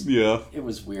days. Yeah, it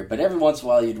was weird, but every once in a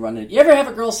while you'd run into. You ever have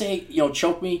a girl say,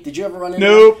 choke me? Did you ever run into?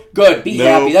 Nope. Good, be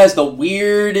happy. That's the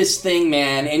weirdest thing,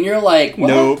 man. And you're like, what?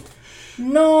 Nope.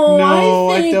 No,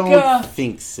 I don't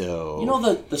think so. You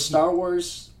know the Star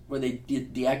Wars where they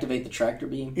deactivate the tractor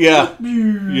beam? Yeah.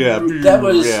 Yeah. That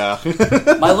was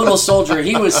my little soldier.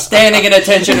 He was standing at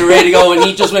attention and ready to go, and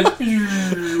he just went,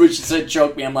 which said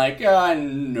choke me. I'm like,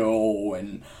 no,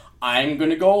 and I'm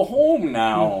going to go home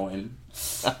now. And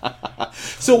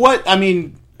so what,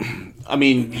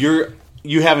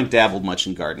 you haven't dabbled much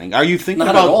in gardening. Are you thinking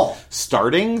Not about at all.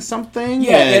 Starting something?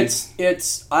 Yeah,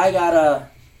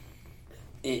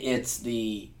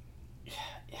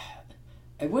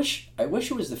 I wish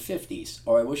it was the 50s,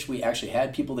 or I wish we actually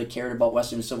had people that cared about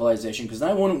Western civilization, because then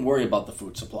I wouldn't worry about the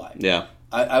food supply. Yeah.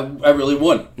 I really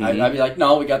wouldn't. Mm-hmm. I'd be like,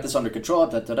 no, we got this under control,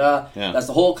 da-da-da. Yeah. That's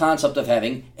the whole concept of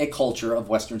having a culture of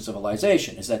Western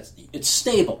civilization, is that it's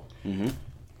stable. Mm-hmm.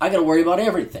 I got to worry about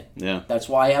everything. Yeah. That's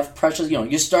why I have precious,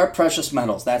 you start precious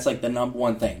metals. That's like the number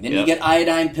one thing. Then you get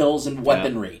iodine pills and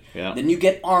weaponry. Yeah. Then you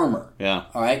get armor. Yeah.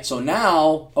 All right. So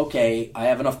now, okay, I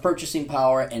have enough purchasing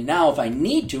power, and now if I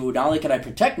need to, not only can I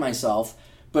protect myself,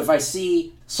 but if I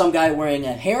see some guy wearing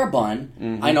a hair bun,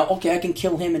 mm-hmm. I know, okay, I can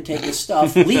kill him and take his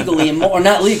stuff legally, or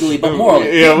not legally, but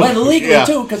morally. Yeah. But legally,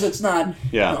 too, because it's not...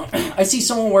 Yeah. I see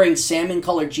someone wearing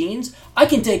salmon-colored jeans, I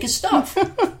can take his stuff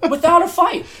without a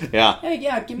fight. Yeah. Hey,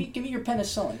 give me your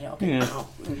penicillin. Yeah, okay. Yeah.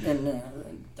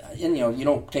 And you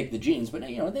don't take the jeans, but,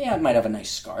 they might have a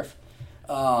nice scarf.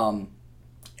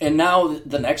 And now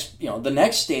the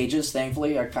next stages,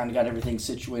 thankfully, I kind of got everything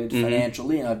situated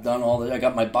financially, and I've done I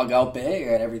got my bug out bag,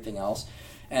 I got everything else.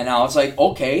 And now it's like,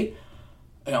 okay,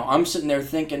 I'm sitting there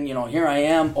thinking, here I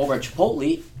am over at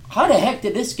Chipotle. How the heck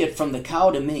did this get from the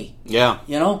cow to me? Yeah.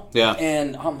 Yeah.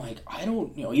 And I'm like, I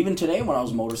don't, even today when I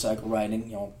was motorcycle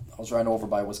riding, I was riding over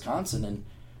by Wisconsin, and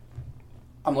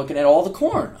I'm looking at all the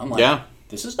corn. I'm like,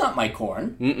 this is not my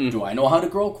corn. Mm-mm. Do I know how to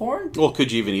grow corn? Well,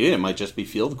 could you even eat it? It might just be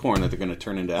field corn that they're going to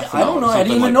turn into ethanol. I don't know. I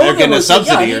didn't even know they're getting a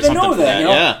subsidy I didn't even know that.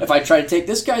 Yeah. If I try to take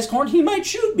this guy's corn, he might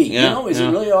shoot me. Is it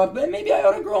really? Maybe I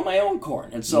ought to grow my own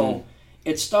corn. And so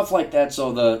it's stuff like that.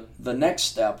 So the next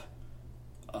step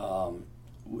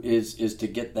is to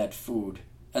get that food,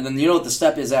 and then what the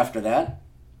step is after that.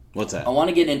 What's that? I want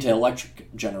to get into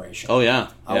electric generation. Oh, yeah.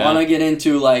 I want to get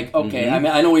into, okay,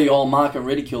 I know we all mock and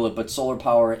ridicule it, but solar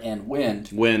power and wind.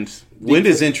 Wind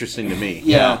is interesting to me.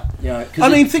 Yeah.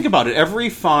 Think about it. Every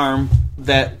farm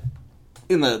that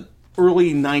in the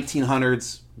early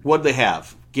 1900s, what'd they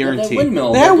have? Guaranteed. They had a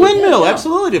windmill. They had a windmill,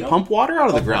 absolutely, to pump water out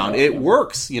of the ground. It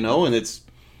works, and it's...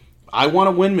 I want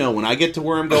a windmill. When I get to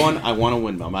where I'm going, I want a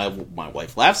windmill. My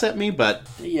wife laughs at me, but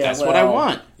that's what I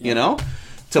want,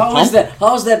 How is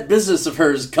that business of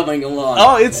hers coming along?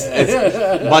 Oh, it's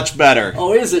much better.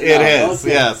 Oh, is it? It is,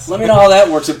 okay. Yes. Let me know how that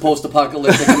works in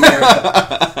post-apocalyptic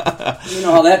America. Let me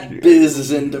know how that biz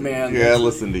is in demand. Yeah,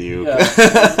 listen to you.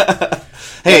 Yeah.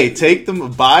 Hey,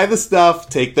 buy the stuff,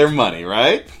 take their money,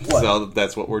 right? What? So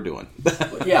that's what we're doing.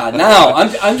 Now,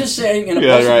 I'm just saying, in a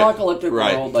post-apocalyptic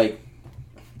world,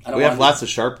 we have lots of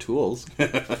sharp tools.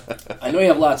 I know you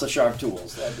have lots of sharp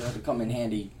tools that come in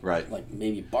handy, right? Like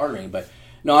maybe bartering, but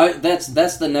no,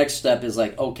 that's the next step. Is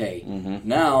okay. Mm-hmm.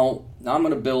 Now I'm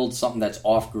going to build something that's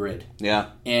off grid.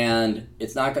 Yeah, and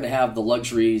it's not going to have the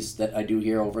luxuries that I do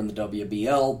here over in the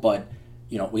WBL, but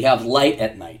we have light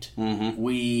at night. Mm-hmm.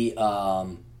 We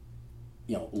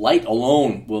light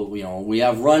alone will, we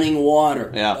have running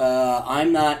water. Yeah.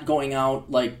 I'm not going out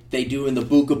like they do in the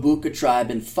Buka Buka tribe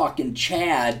in fucking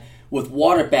Chad with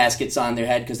water baskets on their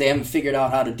head because they haven't figured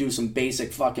out how to do some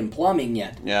basic fucking plumbing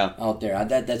yet. Yeah. Out there.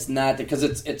 That's not, because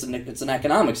it's an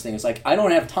economics thing. It's like, I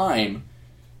don't have time,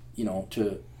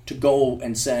 to go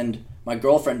and send my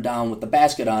girlfriend down with the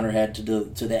basket on her head to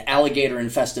the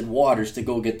alligator-infested waters to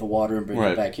go get the water and bring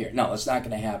it back here. No, it's not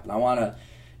going to happen. I want to...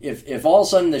 If all of a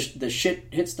sudden the shit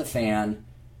hits the fan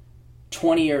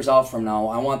 20 years out from now,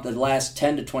 I want the last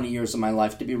 10 to 20 years of my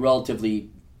life to be relatively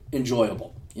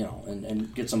enjoyable,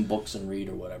 and get some books and read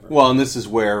or whatever. Well, and this is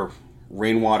where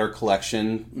rainwater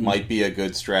collection might be a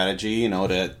good strategy,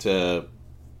 to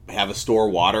have a store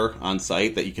water on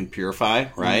site that you can purify,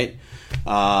 right?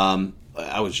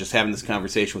 I was just having this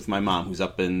conversation with my mom, who's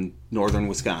up in northern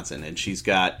Wisconsin, and she's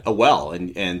got a well,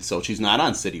 and so she's not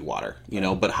on city water,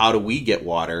 but how do we get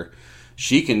water?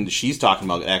 She's talking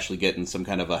about actually getting some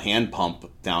kind of a hand pump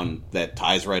down that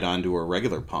ties right onto her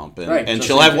regular pump, and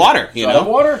she'll have water. She'll have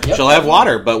water. Yep. She'll have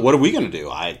water. But what are we going to do?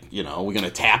 We're going to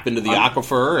tap into the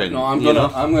aquifer, and I'm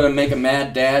gonna make a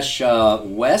mad dash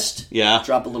west. Yeah.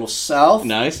 Drop a little south.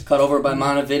 Nice. Cut over by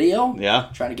Montevideo. Yeah.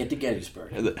 Try to get to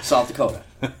Gettysburg, South Dakota,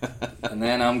 and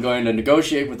then I'm going to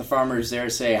negotiate with the farmers there.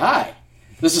 Say hi.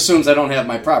 This assumes I don't have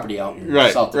my property out in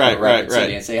South Dakota, right.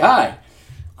 And say hi.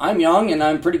 I'm young and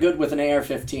I'm pretty good with an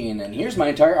AR-15, and here's my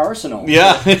entire arsenal.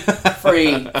 Yeah, for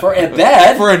a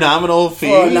bed, for a nominal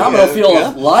fee,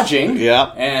 of lodging,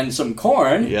 and some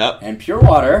corn, and pure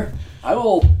water. I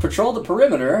will patrol the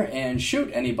perimeter and shoot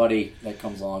anybody that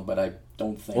comes along, but I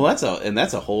don't think. Well,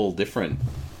 that's a whole different.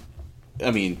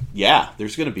 I mean,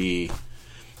 there's going to be.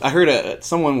 I heard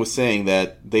someone was saying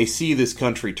that they see this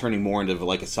country turning more into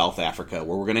like a South Africa,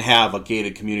 where we're going to have a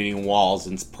gated community and walls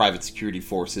and private security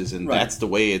forces, and that's the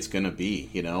way it's going to be,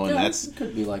 and it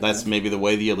could be like that's that. Maybe the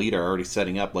way the elite are already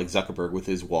setting up, like Zuckerberg with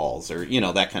his walls, or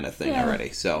that kind of thing already.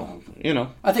 So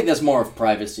I think that's more of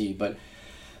privacy, but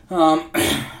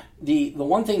the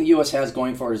one thing the U.S. has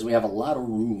going for it is we have a lot of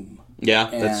room. Yeah,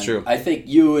 that's true. I think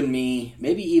you and me,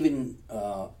 maybe even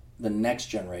the next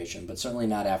generation, but certainly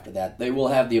not after that, they will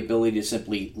have the ability to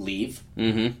simply leave,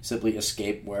 simply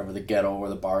escape wherever the ghetto or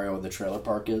the barrio or the trailer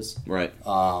park is. Right.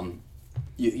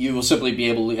 You will simply be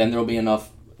able to, and there will be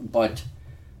enough, but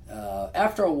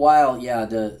after a while,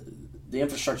 the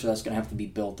infrastructure that's going to have to be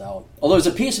built out. Although there's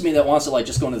a piece of me that wants to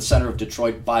just go into the center of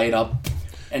Detroit, buy it up,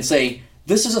 and say,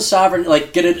 this is a sovereign,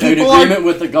 get an agreement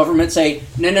with the government, say,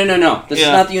 no, this is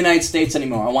not the United States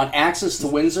anymore. I want access to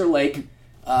Windsor Lake.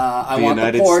 I want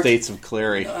United the port. States of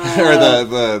Clary, or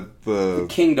the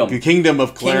kingdom, the kingdom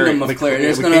of Clary. Kingdom of Clary.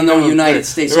 There's no United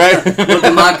States. Right? No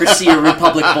democracy or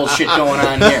republic bullshit going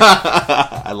on here.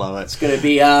 I love it. It's going to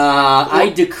be. I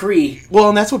decree. Well,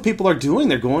 and that's what people are doing.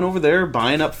 They're going over there,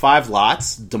 buying up 5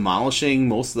 lots, demolishing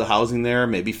most of the housing there,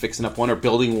 maybe fixing up one or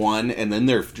building one, and then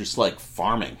they're just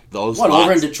farming those. What, lots.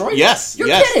 over in Detroit? Yes. You're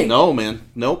kidding? No, man.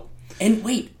 Nope. And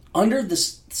wait, under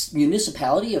the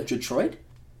municipality of Detroit.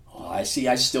 I see.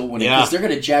 I still wouldn't, because they're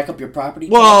going to jack up your property.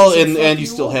 Well, and you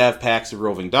still have packs of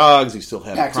roving dogs. You still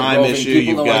have a crime issue.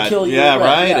 You've got kill you.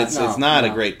 right. Yeah, it's not a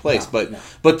great place, but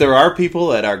there are people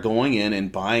that are going in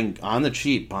and buying on the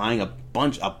cheap, buying a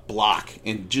block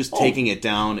and just taking it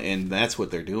down, and that's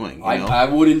what they're doing. I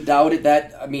wouldn't doubt it.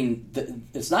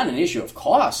 It's not an issue of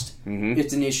cost.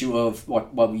 It's an issue of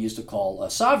what we used to call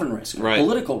a sovereign risk, or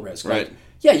political risk, right?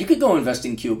 Yeah, you could go invest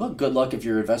in Cuba. Good luck if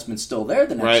your investment's still there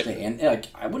the next day. And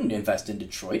I wouldn't invest in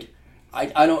Detroit.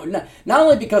 I don't. Not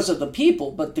only because of the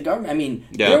people, but the government. I mean,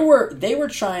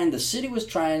 the city was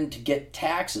trying to get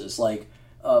taxes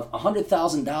of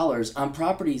 $100,000 on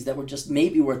properties that were just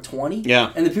maybe worth $20.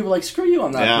 Yeah. And the people were like, screw you,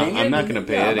 I'm not paying it. I'm not going to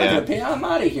pay it. I'm not going to pay it. I'm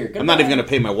out of here. Goodbye. I'm not even going to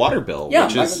pay my water bill,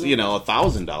 which is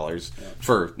 $1,000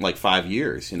 for 5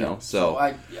 years. So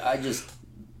I just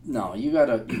no. You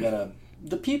gotta.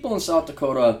 The people in South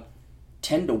Dakota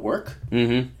tend to work,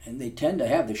 and they tend to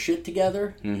have the shit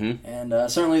together. And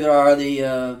certainly there are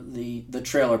the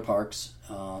trailer parks,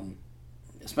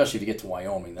 especially if you get to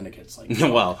Wyoming. Then it gets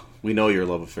well, we know your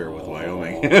love affair with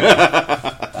Wyoming.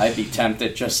 I'd be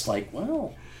tempted,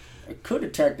 I could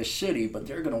attack the city, but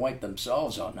they're going to wipe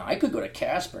themselves out. Now I could go to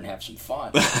Casper and have some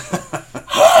fun.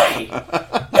 Hi,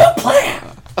 new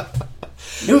plan,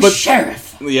 new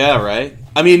sheriff. Yeah, right.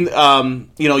 I mean,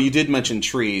 you did mention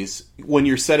trees. When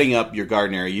you're setting up your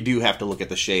garden area, you do have to look at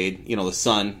the shade, the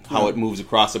sun, how it moves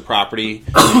across the property.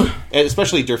 And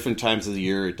especially different times of the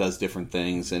year, it does different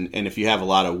things. And if you have a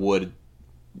lot of wooded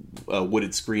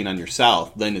screen on your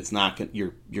south, then it's not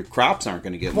your crops aren't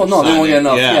going to get much sun. They won't get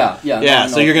enough. Yeah.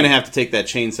 So you're going to have to take that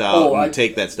chainsaw and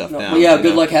take that stuff down.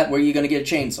 Good luck. Where are you going to get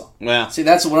a chainsaw? Yeah. See,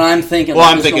 that's what I'm thinking. Well,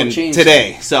 I'm thinking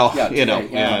today. So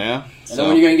yeah. And then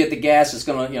when you're going to get the gas, it's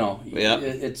going to,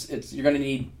 it's you're going to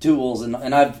need tools,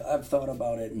 and I've thought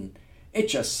about it, and it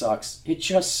just sucks. It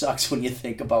just sucks when you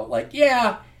think about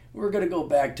we're going to go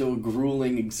back to a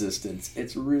grueling existence.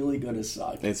 It's really going to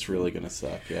suck. It's really going to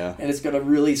suck, yeah. And it's going to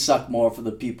really suck more for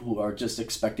the people who are just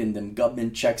expecting them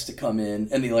government checks to come in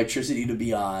and the electricity to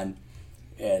be on.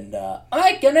 And, oh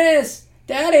my goodness,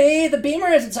 Daddy, the beamer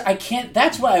isn't... I can't...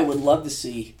 That's what I would love to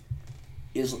see.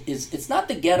 Is it's not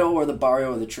the ghetto or the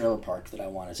barrio or the trailer park that I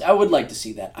want to see. I would like to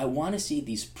see that. I want to see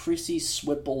these prissy,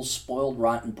 swipple, spoiled,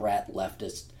 rotten brat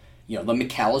leftists. The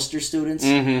McAllister students.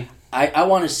 Mm-hmm. I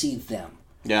want to see them.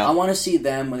 Yeah. I want to see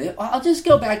them. I'll just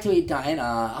go back to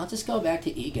Edina. I'll just go back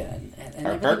to Egan.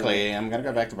 Or Berkeley. I'm going to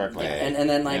go back to Berkeley. Yeah, and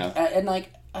then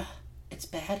it's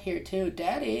bad here too,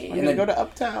 Daddy. I'm going to go to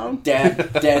Uptown.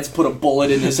 Dad's put a bullet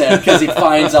in his head because he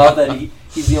finds out that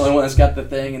he's the only one that's got the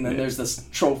thing, and then there's this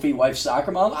trophy wife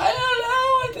soccer mom. I don't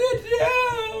know what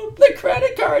to do. The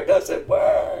credit card doesn't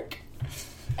work.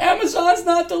 Amazon's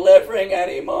not delivering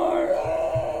anymore.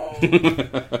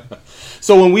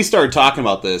 So when we started talking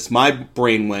about this, my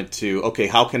brain went to, okay,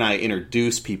 how can I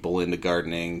introduce people into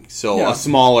gardening? So a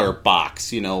smaller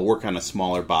box, work on a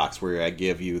smaller box where I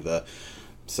give you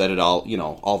set it all,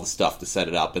 all the stuff to set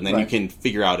it up. And then you can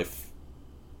figure out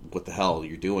what the hell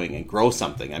you're doing and grow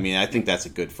something. I mean, I think that's a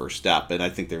good first step. And I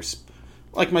think there's,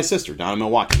 like my sister down in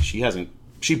Milwaukee,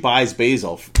 she buys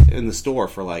basil in the store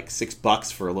for like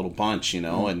 $6 for a little bunch,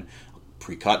 and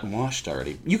pre-cut and washed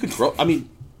already. You could grow,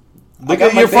 look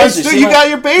at your front stoop. You got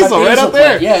your basil right up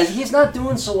there. Yeah, he's not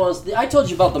doing so well. I told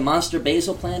you about the monster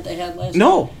basil plant I had last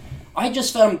No. year. I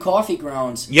just fed him coffee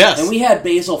grounds. Yes. And we had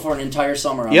basil for an entire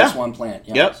summer on this one plant.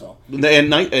 Yeah, yep. So.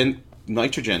 And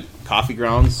nitrogen. Coffee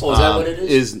grounds. Oh, is that what it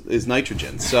is? Is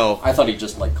nitrogen. So I thought he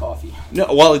just liked coffee. No,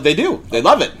 well, they do. They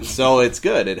love it. So it's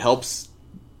good. It helps.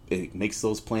 It makes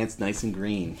those plants nice and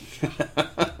green.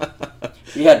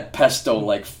 We had pesto,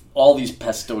 like all these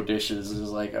pesto dishes. It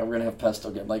was like, oh, we're gonna have pesto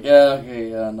again. Like,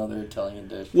 another Italian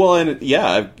dish. Well, and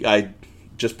I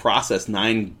just processed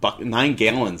 9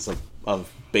 gallons of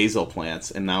basil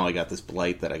plants, and now I got this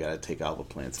blight that I got to take all the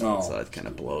plants out. So it kind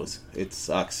of blows. It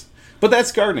sucks. But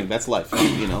that's gardening. That's life.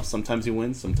 Sometimes you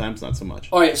win, sometimes not so much.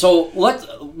 All right. So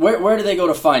where do they go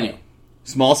to find you?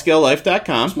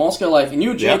 Smallscalelife.com. Small Scale Life, and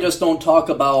you, Jay, just don't talk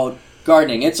about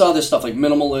gardening. It's other stuff like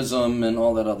minimalism and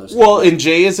all that other stuff. Well, and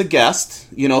Jay is a guest,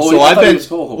 so I've been.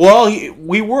 Well,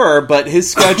 we were, but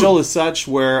his schedule is such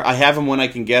where I have him when I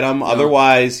can get him.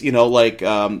 Otherwise,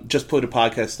 just put a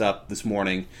podcast up this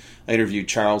morning. I interviewed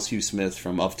Charles Hugh Smith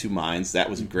from Of Two Minds. That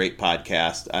was a great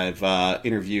podcast. I've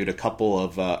interviewed a couple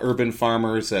of urban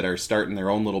farmers that are starting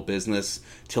their own little business,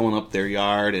 tilling up their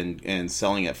yard and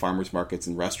selling at farmers markets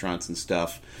and restaurants and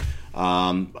stuff.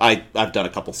 I've done a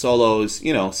couple solos,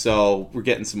 so we're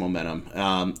getting some momentum.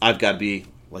 I've got to be,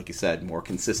 like you said, more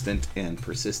consistent and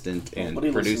persistent and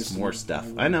produce more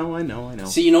stuff. I know.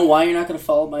 See, you know why you're not going to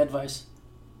follow my advice?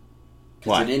 Because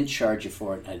Why? I didn't charge you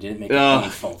for it. I didn't make it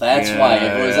painful. That's why.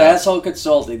 If it was asshole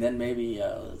consulting, then maybe...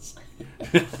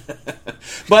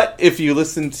 But if you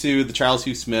listen to the Charles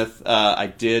Hugh Smith, I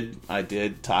did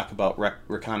talk about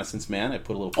Reconnaissance Man. I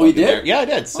put a little plug you did? in there. Yeah, I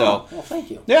did. So, well,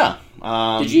 thank you. Yeah.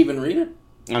 Did you even read it?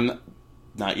 I'm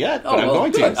not yet, but I'm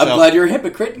going good. to. I'm glad you're a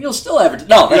hypocrite and you'll still advertise.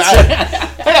 No, that's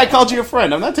hey, I called you a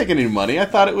friend. I'm not taking any money. I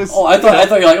thought it was... I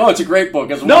thought you were like, it's a great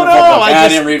book. It's a wonderful book. I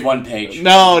didn't read one page.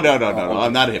 No.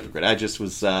 I'm not a hypocrite. I just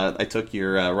was... I took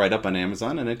your write-up on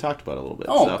Amazon and I talked about it a little bit.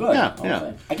 Good.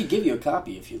 Yeah. I could give you a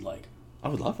copy if you'd like. I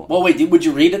would love one. Well, wait, would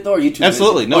you read it, though? Or are you too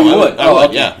Absolutely. busy? No, you would. I would.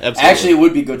 Okay. Yeah, absolutely. Actually, it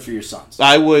would be good for your sons.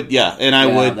 I would, yeah. And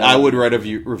I would write a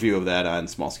review of that on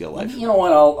Small Scale Life. You know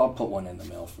what? I'll put one in the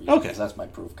mail for you. Okay. Because that's my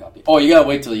proof copy. Oh, you got to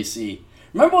wait till you see.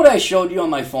 Remember what I showed you on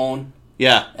my phone?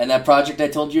 Yeah. And that project I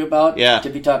told you about? Yeah.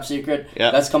 Tippy Top Secret? Yeah.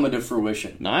 That's coming to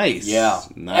fruition. Nice. Yeah.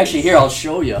 Nice. Actually, here, I'll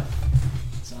show you.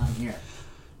 It's on here.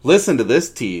 Listen to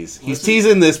this tease. He's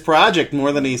teasing this project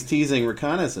more than he's teasing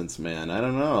Reconnaissance Man. I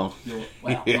don't know.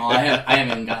 Well, no, I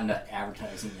haven't even gotten to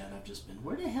advertising yet. I've just been,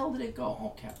 where the hell did it go?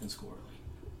 Oh, Captain Squirrely.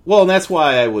 Well, and that's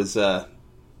why I was... Oh,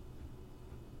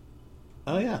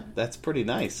 yeah. That's pretty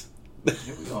nice.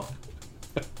 Here we go.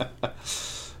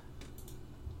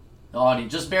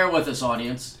 Audience, just bear with us,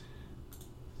 audience.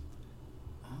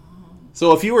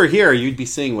 So if you were here, you'd be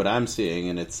seeing what I'm seeing,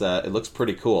 and it looks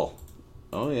pretty cool.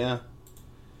 Oh, yeah.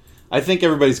 I think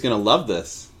everybody's going to love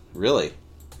this. Really.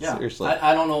 Yeah. Seriously.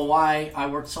 I don't know why I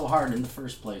worked so hard in the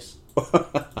first place.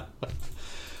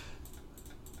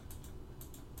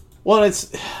 Well,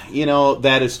 it's,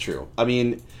 that is true. I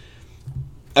mean,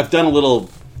 I've done a little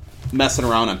messing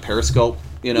around on Periscope,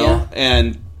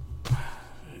 and...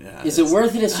 Is it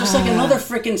worth it? It's just like another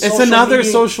freaking social media. It's another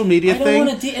social media thing. I don't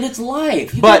want to... And it's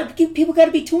live. People got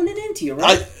to be tuning into you,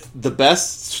 right? The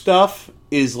best stuff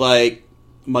is like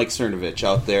Mike Cernovich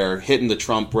out there hitting the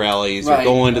Trump rallies Right, or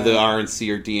going to right. the RNC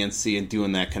or DNC and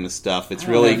doing that kind of stuff. It's I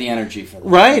don't really have the energy for that.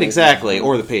 right, exactly,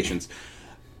 or the patience.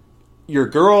 Your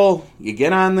girl, you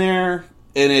get on there,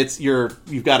 and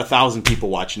you've got 1,000 people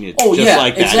watching you. Oh, just yeah,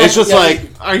 like that. exactly, It's just yeah. like,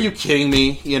 are you kidding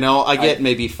me? You know, I get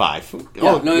maybe 5.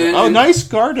 Nice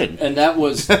garden. And that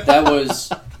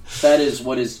is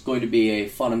what is going to be a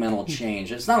fundamental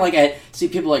change. It's not like I see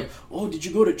people like, oh, did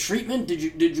you go to treatment? Did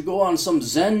you go on some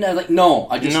Zen? I'm like, no,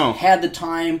 I just had the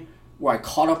time where I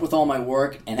caught up with all my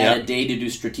work and had a day to do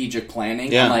strategic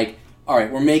planning. Yeah. I'm like, all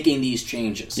right, we're making these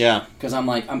changes. Yeah. Because I'm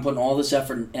putting all this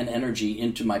effort and energy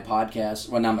into my podcast.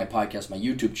 Well, not my podcast, my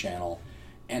YouTube channel.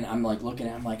 And I'm like looking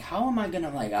at it, I'm like, how am I going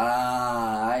to,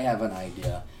 I have an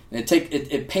idea. And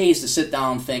it pays to sit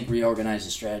down, think, reorganize,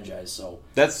 and strategize. So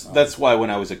that's why when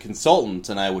I was a consultant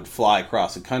and I would fly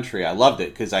across the country, I loved it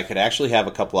because I could actually have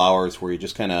a couple hours where you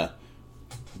just kind of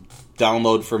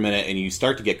download for a minute and you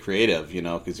start to get creative, you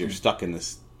know, because you're stuck in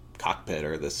this cockpit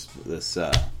or this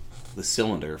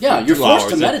cylinder. For you're 2 forced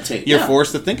hours. to meditate. You're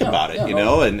forced to think about it, you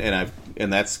know, right.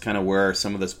 and that's kind of where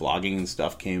some of this blogging and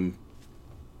stuff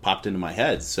popped into my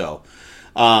head. So.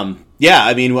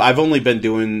 I mean, I've only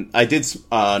been I did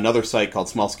another site called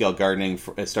Small Scale Gardening.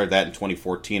 I started that in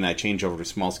 2014. I changed over to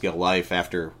Small Scale Life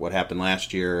after what happened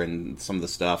last year and some of the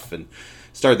stuff, and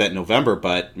started that in November.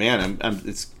 But man,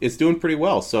 it's doing pretty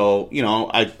well. So you know,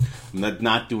 I'm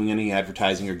not doing any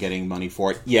advertising or getting money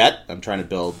for it yet. I'm trying to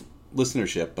build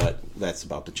listenership, but that's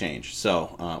about to change.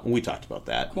 So we talked about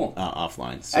that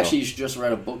offline. So. Actually, you should just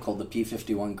read a book called The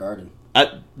P51 Garden.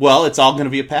 Well, it's all going to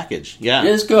be a package. Yeah,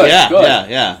 it is good. Yeah, good.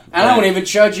 yeah. And I won't even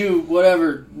charge you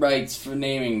whatever rights for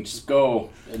naming. Just go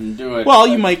and do it. Well,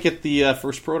 you might get the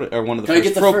first prototype, or one of the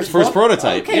first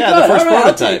prototype. Okay, yeah, good. the first All right,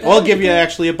 prototype. We'll give you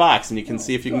actually a box, and you can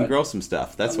see if you can grow some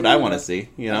stuff. That's what I want to see.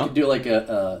 You know, I could do like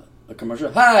a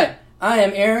commercial. Hi, I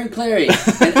am Aaron Clary,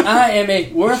 and I am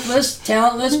a worthless,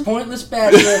 talentless, pointless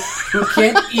bachelor who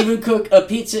can't even cook a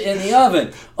pizza in the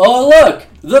oven. Oh, look,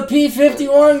 the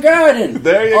P51 garden.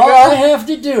 There you All go. I have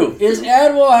to do is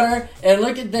add water, and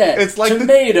look at that. It's like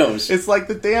tomatoes. It's like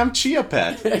the damn Chia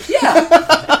Pet.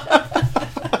 Yeah.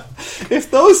 If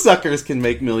those suckers can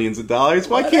make millions of dollars,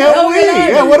 why What can't the hell we? can I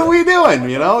Yeah, do? what are we doing?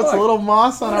 You know, it's a little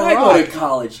moss on When a I rock. go to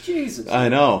college, Jesus. I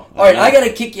know. All right, I got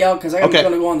to kick you out because I'm Okay.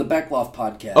 going to go on the Backloft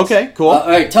podcast. Okay, cool. All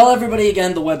right, tell everybody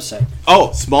again the website.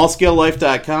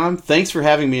 smallscalelife.com. Thanks for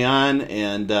having me on,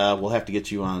 and we'll have to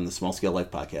get you on the Small Scale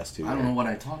Life podcast too. I don't know what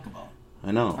I talk about.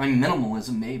 I know. I mean,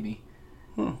 minimalism, maybe.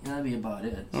 That'd be about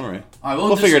it. All right.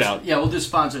 We'll figure it out. Yeah, we'll do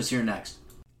sponsors here next.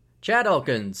 Chad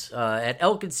Elkins at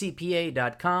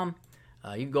elkincpa.com.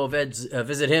 You can go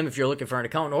visit him if you're looking for an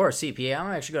accountant or a CPA.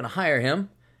 I'm actually going to hire him,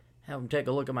 have him take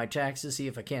a look at my taxes, see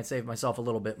if I can't save myself a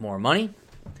little bit more money.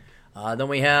 Then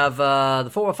we have the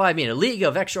 405 Media, League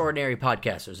of Extraordinary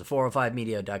Podcasters, the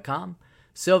 405media.com.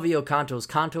 Silvio Canto's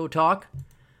Canto Talk.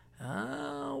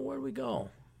 Where'd we go?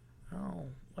 Oh,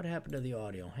 what happened to the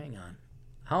audio? Hang on.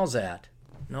 How's that?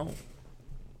 No.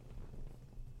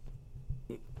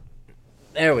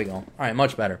 There we go. All right,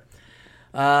 much better.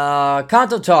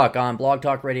 Canto Talk on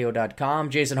blogtalkradio.com.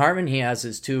 Jason Hartman, he has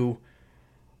his 2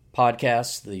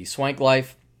 podcasts, The Swank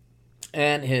Life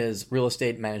and his real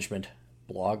estate management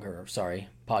podcast.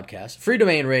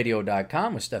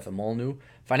 freedomainradio.com with Stefan Molyneux.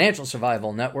 Financial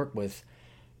Survival Network with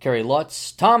Kerry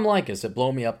Lutz. Tom Likas at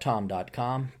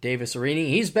blowmeuptom.com. Davis Arini,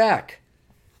 he's back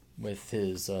with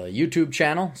his YouTube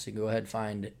channel, so you can go ahead and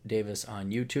find Davis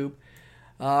on YouTube.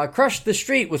 Crush the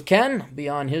Street with Ken, be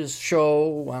on his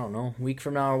show, I don't know, a week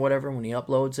from now or whatever when he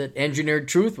uploads it. Engineered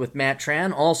Truth with Matt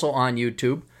Tran, also on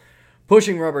YouTube.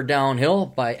 Pushing Rubber Downhill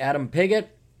by Adam Piggott.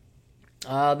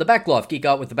 The Beckloff, Geek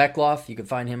Out with the Beckloff, you can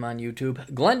find him on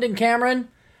YouTube. Glendon Cameron,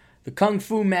 the Kung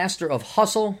Fu Master of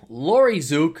Hustle. Lori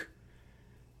Zook,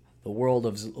 the world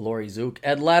of Lori Zook.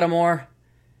 Ed Lattimore.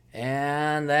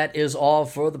 And that is all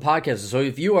for the podcast. So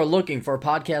if you are looking for a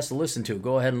podcast to listen to,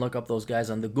 go ahead and look up those guys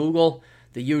on the Google,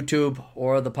 the YouTube,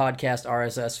 or the podcast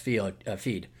RSS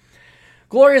feed.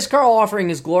 Glorious Carl offering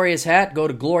his glorious hat. Go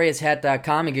to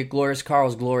glorioushat.com and get Glorious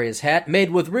Carl's glorious hat,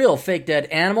 made with real fake dead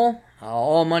animal.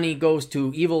 All money goes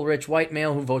to evil rich white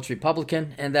male who votes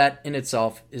Republican, and that in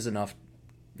itself is enough,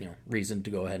 reason to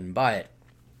go ahead and buy it.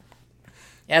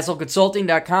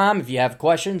 AssholeConsulting.com. If you have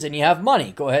questions and you have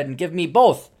money, go ahead and give me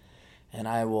both, and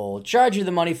I will charge you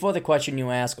the money for the question you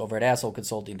ask over at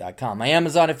AssholeConsulting.com. My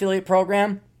Amazon affiliate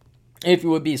program, if you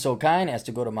would be so kind as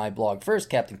to go to my blog first,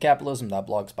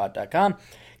 CaptainCapitalism.blogspot.com.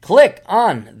 Click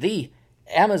on the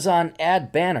Amazon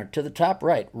ad banner to the top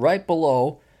right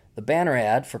below the banner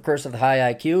ad for Curse of the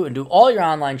High IQ, and do all your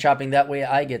online shopping. That way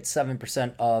I get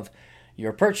 7% of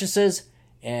your purchases.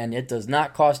 and it does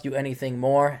not cost you anything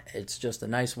more. It's just a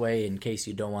nice way in case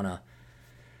you don't want to,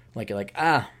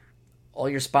 all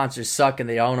your sponsors suck and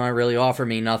they don't really offer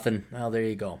me nothing. Well, there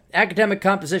you go.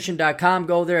 AcademicComposition.com.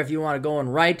 Go there if you want to go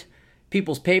and write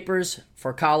people's papers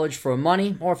for college for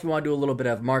money, or if you want to do a little bit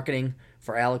of marketing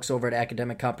for Alex over at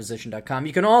AcademicComposition.com.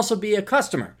 You can also be a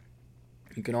customer.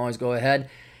 You can always go ahead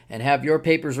and have your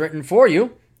papers written for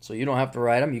you, so you don't have to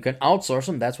write them. You can outsource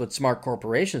them. That's what smart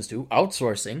corporations do,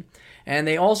 outsourcing. And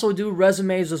they also do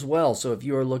resumes as well. So if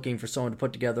you are looking for someone to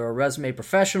put together a resume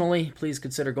professionally, please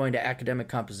consider going to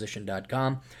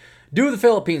academiccomposition.com. Do the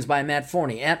Philippines by Matt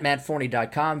Forney at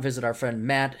mattforney.com. Visit our friend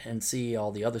Matt and see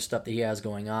all the other stuff that he has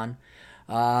going on.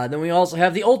 Then we also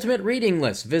have the Ultimate Reading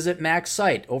List. Visit Mac's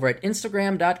site over at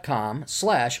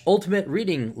instagram.com/ultimate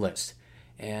reading list.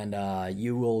 And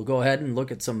you will go ahead and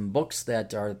look at some books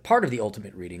that are part of the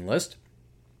Ultimate Reading List.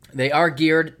 They are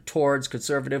geared towards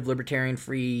conservative, libertarian,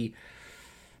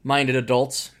 free-minded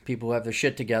adults, people who have their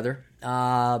shit together.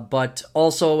 But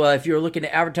also, if you're looking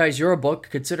to advertise your book,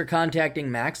 consider contacting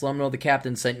Max. Let him know the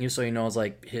captain sent you so he knows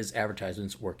like his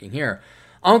advertisement's working here.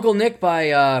 Uncle Nick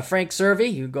by Frank Servey.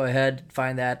 You can go ahead and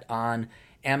find that on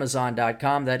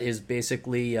Amazon.com. That is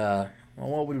basically,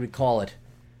 what would we call it?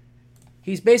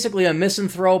 He's basically a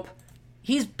misanthrope.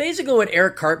 He's basically what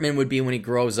Eric Cartman would be when he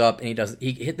grows up, and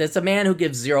that's a man who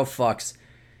gives zero fucks.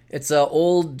 It's a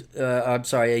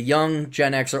young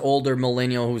Gen X or older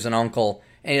millennial who's an uncle,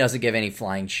 and he doesn't give any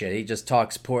flying shit. He just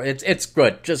talks poor. It's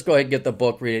good. Just go ahead and get the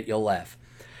book, read it, you'll laugh.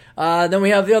 Then we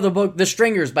have the other book, The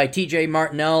Stringers by T.J.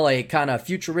 Martinell, a kind of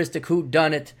futuristic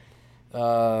whodunit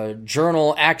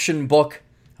journal action book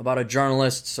about a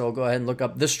journalist, so go ahead and look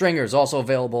up The Stringers, also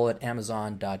available at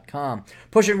Amazon.com.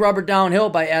 Pushing Rubber Downhill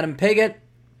by Adam Piggott.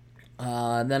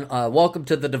 Then Welcome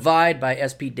to the Divide by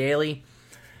S.P. Daly.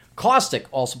 Caustic,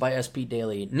 also by S.P.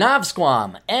 Daly.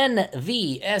 Novsquam,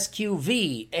 N-V-S-Q-V-A-M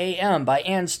by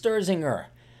Ann Sterzinger.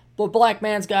 The Black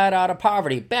Man's Guide Out of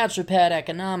Poverty. Bachelor Pad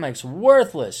Economics.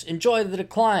 Worthless. Enjoy the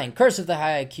Decline. Curse of the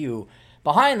High IQ.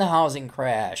 Behind the Housing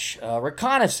Crash,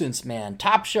 Reconnaissance Man,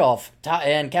 Top Shelf,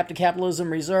 and Captain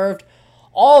Capitalism Reserved.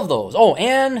 All of those. Oh,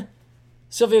 and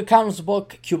Sylvia Connell's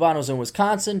book, Cubanos in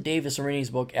Wisconsin, Davis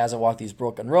Arini's book, As I Walk These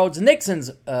Broken Roads,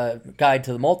 Nixon's Guide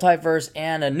to the Multiverse,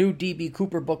 and a new D.B.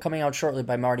 Cooper book coming out shortly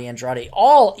by Marty Andrade.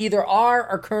 All either are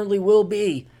or currently will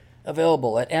be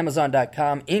available at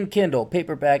Amazon.com in Kindle,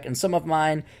 paperback, and some of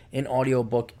mine in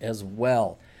audiobook as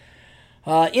well.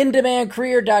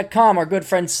 InDemandCareer.com, our good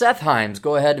friend Seth Himes.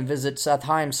 Go ahead and visit Seth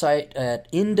Himes' site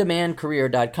at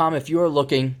InDemandCareer.com if you're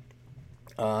looking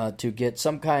to get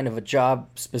some kind of a job,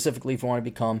 specifically if you want to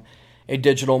become a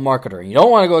digital marketer. You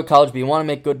don't want to go to college, but you want to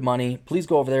make good money. Please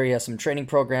go over there. He has some training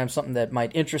programs, something that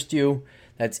might interest you.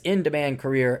 That's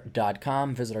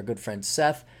InDemandCareer.com. Visit our good friend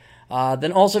Seth.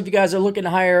 Then also, if you guys are looking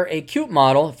to hire a cute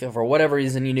model, if for whatever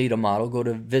reason you need a model, go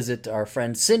to visit our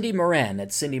friend Cindy Moran at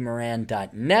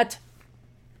cindymoran.net.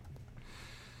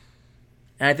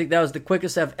 And I think that was the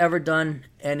quickest I've ever done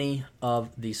any of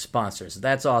the sponsors.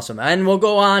 That's awesome. And we'll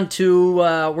go on to,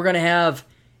 we're going to have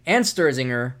Ann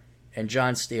Sterzinger and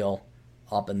John Steele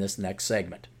up in this next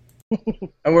segment.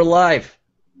 And we're live.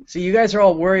 See, you guys are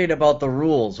all worried about the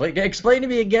rules. Wait, explain to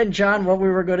me again, John, what we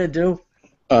were going to do.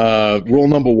 Rule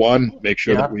number 1, make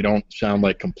sure that we don't sound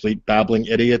like complete babbling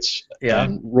idiots. Yeah.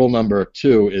 And rule number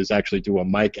 2 is actually do a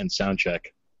mic and sound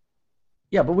check.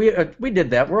 Yeah, but we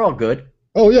did that. We're all good.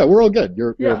 Oh yeah, we're all good.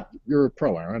 You're a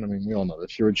pro, Aaron. I mean, we all know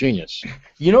this. You're a genius.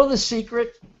 You know the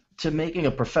secret to making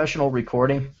a professional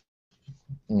recording?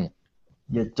 You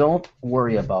don't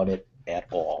worry about it at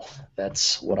all.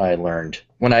 That's what I learned.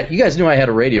 You guys knew I had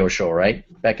a radio show, right?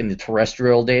 Back in the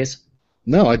terrestrial days?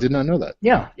 No, I did not know that.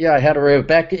 Yeah, I had a radio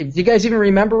back. Do you guys even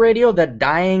remember radio? That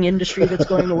dying industry that's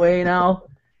going away now?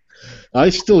 I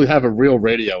still have a real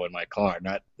radio in my car,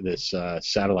 not this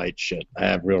satellite shit. I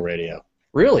have real radio.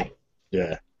 Really?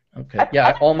 Yeah. Okay.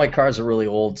 Yeah, all my cars are really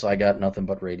old, so I got nothing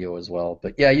but radio as well.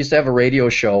 But yeah, I used to have a radio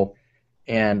show,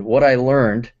 and what I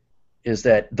learned is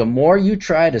that the more you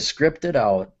try to script it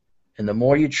out, and the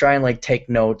more you try and like take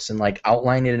notes and like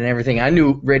outline it and everything, I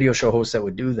knew radio show hosts that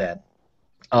would do that.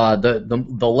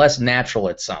 The less natural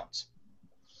it sounds.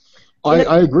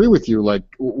 I agree with you. Like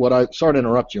sorry to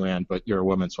interrupt you, Ann, but you're a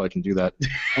woman, so I can do that.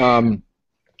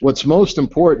 What's most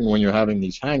important when you're having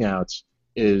these hangouts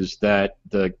is that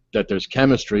there's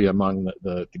chemistry among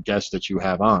the guests that you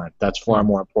have on. That's far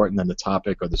more important than the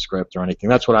topic or the script or anything.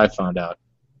 That's what I found out.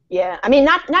 Yeah, I mean,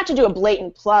 not to do a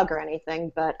blatant plug or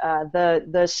anything, but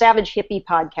the Savage Hippie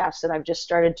podcast that I've just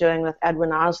started doing with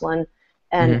Edwin Oslin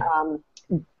and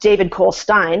David Cole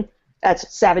Stein,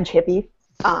 that's Savage Hippie.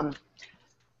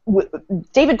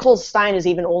 David Cole Stein is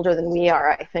even older than we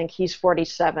are. I think he's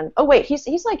 47. Oh wait,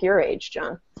 he's like your age,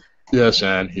 John. Yes,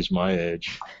 Ann, he's my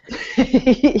age.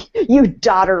 You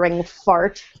doddering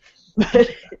fart. But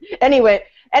anyway,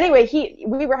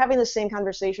 we were having the same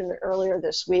conversation earlier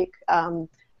this week.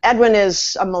 Edwin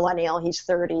is a millennial. He's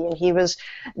 30, and he was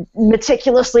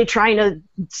meticulously trying to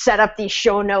set up these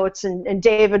show notes, and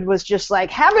David was just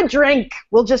like, have a drink.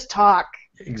 We'll just talk.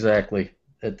 Exactly.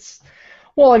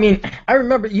 Well, I mean, I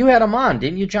remember you had him on,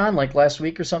 didn't you, John? Like last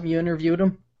week or something, you interviewed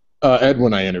him?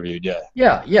 Edwin I interviewed, yeah.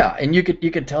 Yeah, and you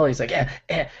could tell he's like,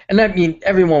 and I mean,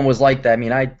 everyone was like that. I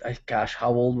mean, gosh,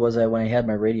 how old was I when I had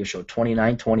my radio show?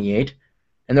 29, 28?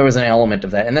 And there was an element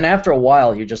of that. And then after a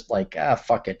while, you're just like,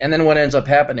 fuck it. And then what ends up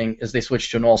happening is they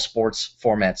switched to an all-sports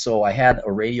format. So I had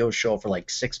a radio show for like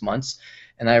 6 months,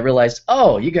 and I realized,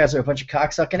 oh, you guys are a bunch of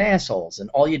cocksucking assholes. And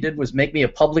all you did was make me a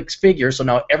public figure, so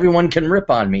now everyone can rip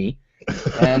on me.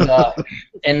 And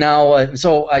now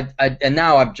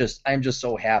I'm just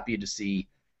so happy to see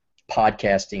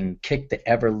podcasting kick the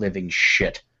ever-living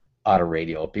shit out of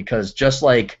radio, because just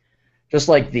like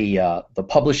the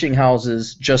publishing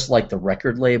houses, just like the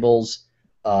record labels,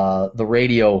 the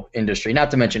radio industry, not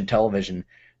to mention television,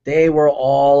 they were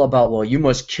all about, well, you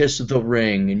must kiss the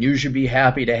ring and you should be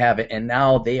happy to have it. And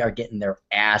now they are getting their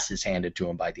asses handed to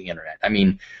them by the internet. I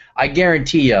mean, I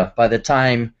guarantee you, by the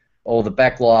time the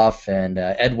Beckloff and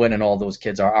Edwin and all those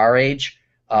kids are our age,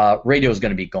 radio is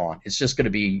going to be gone. It's going to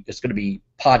be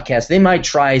podcasts. They might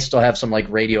still have some like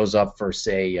radios up for,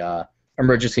 say,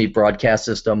 emergency broadcast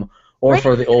system, or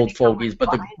for the old fogies, but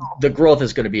the growth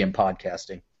is going to be in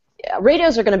podcasting. Yeah,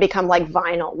 radios are going to become like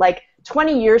vinyl. Like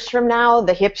 20 years from now,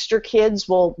 the hipster kids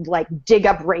will like dig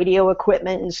up radio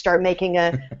equipment and start making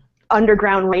a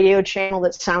underground radio channel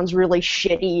that sounds really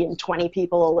shitty, and 20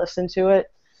 people will listen to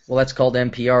it. Well, that's called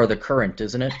NPR, The Current,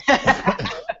 isn't it?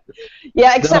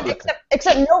 Yeah,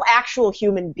 except no actual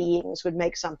human beings would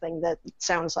make something that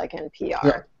sounds like NPR.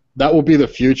 Yeah. That will be the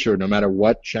future. No matter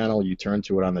what channel you turn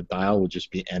to it on the dial, will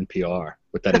just be NPR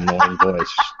with that annoying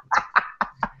voice.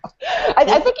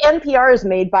 I think NPR is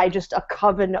made by just a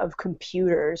coven of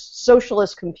computers,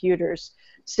 socialist computers,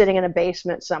 sitting in a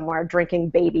basement somewhere drinking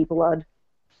baby blood.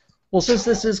 Well, since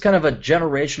this is kind of a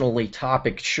generationally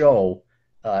topic show,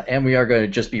 and we are going to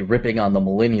just be ripping on the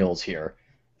millennials here,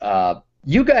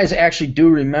 you guys actually do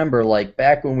remember, like,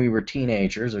 back when we were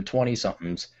teenagers or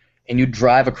 20-somethings, and you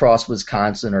drive across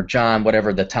Wisconsin or John,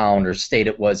 whatever the town or state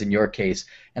it was in your case,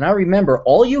 and I remember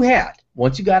all you had,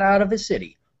 once you got out of the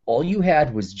city, all you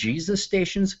had was Jesus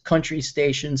stations, country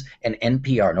stations, and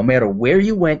NPR. No matter where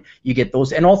you went, you get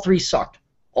those, and all three sucked.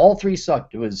 All three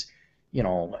sucked. It was,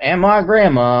 and my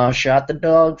grandma shot the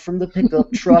dog from the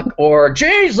pickup truck, or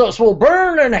Jesus will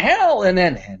burn in hell, and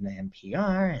then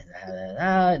NPR,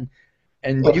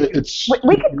 and well, you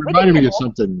reminded me of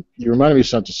something.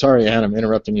 Sorry, Ann, I'm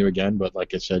interrupting you again, but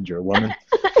like I said, you're a woman.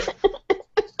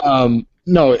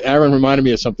 No, Aaron reminded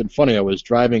me of something funny. I was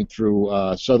driving through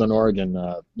southern Oregon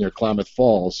near Klamath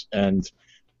Falls, and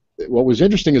what was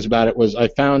interesting about it was I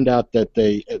found out that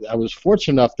I was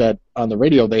fortunate enough that on the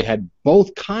radio they had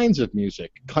both kinds of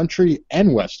music, country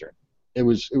and western. It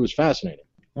was fascinating.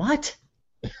 What?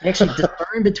 They actually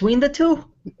discern between the two?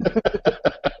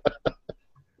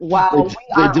 Wow,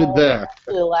 they did there.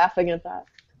 Really laughing at that.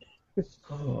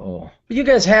 Oh, but you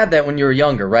guys had that when you were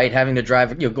younger, right? Having to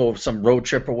drive, go some road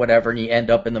trip or whatever, and you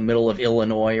end up in the middle of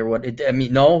Illinois or what? I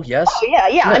mean, no, yes. Oh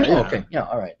yeah. I mean, okay, yeah,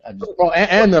 all right. Well,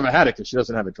 Ann never had it because she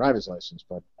doesn't have a driver's license,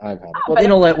 but I've had it. Well, they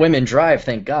don't let women drive,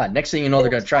 thank God. Next thing you know,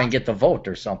 they're going to try and get the vote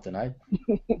or something.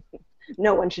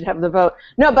 No one should have the vote.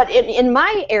 No, but in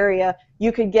my area,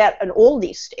 you could get an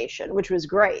oldies station, which was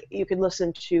great. You could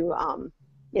listen to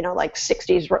like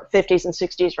 50s and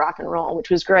 60s rock and roll, which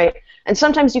was great. And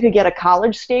sometimes you could get a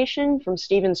college station from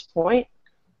Stevens Point,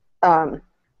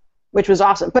 which was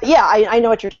awesome. But yeah, I know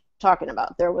what you're talking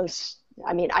about.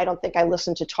 I don't think I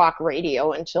listened to talk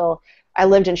radio until I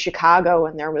lived in Chicago,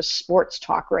 and there was sports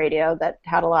talk radio that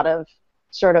had a lot of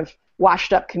sort of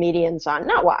washed up comedians on.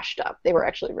 Not washed up, they were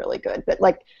actually really good, but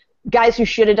like guys who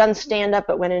should have done stand-up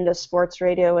but went into sports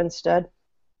radio instead.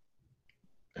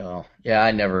 Oh, yeah,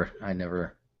 I never.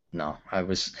 No, I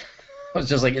was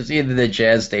just like, it's either the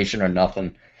jazz station or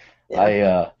nothing.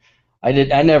 Yeah. I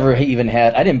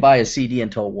didn't buy a CD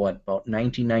until about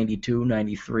 1992,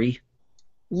 93.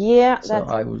 Yeah, so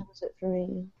that was it for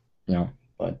me.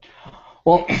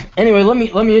 Well, anyway,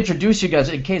 let me introduce you guys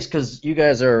in case, because you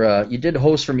guys are you did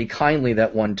host for me kindly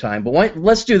that one time. But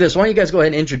let's do this. Why don't you guys go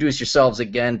ahead and introduce yourselves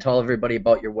again? Tell everybody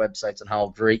about your websites and how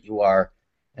great you are,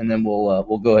 and then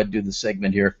we'll go ahead and do the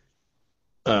segment here.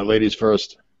 Ladies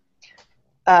first.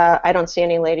 I don't see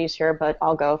any ladies here, but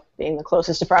I'll go, being the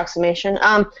closest approximation.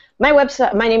 My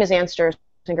website. My name is Ann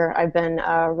Sterzinger. I've been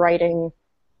writing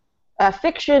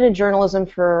fiction and journalism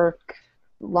for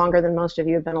longer than most of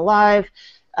you have been alive.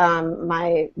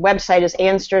 My website is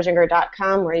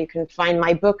annsterzinger.com, where you can find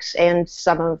my books and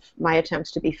some of my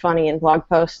attempts to be funny in blog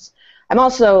posts. I'm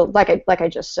also, like I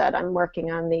just said, I'm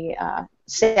working on the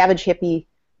Savage Hippie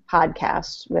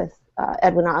podcast with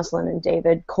Edwin Oslin and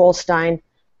David Kolstein,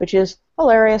 which is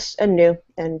hilarious and new,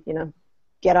 and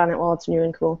get on it while it's new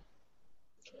and cool.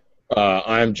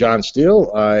 I'm John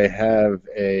Steele. I have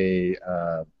a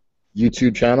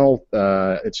YouTube channel.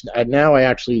 It's now I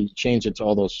actually changed it to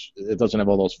all those. It doesn't have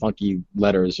all those funky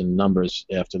letters and numbers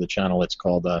after the channel. It's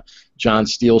called John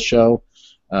Steele Show.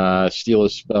 Steele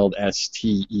is spelled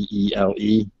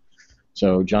Steele.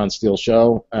 So John Steele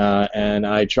Show, and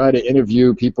I try to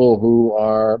interview people who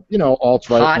are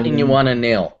alt-right. Hot and you want to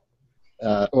nail.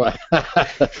 Well,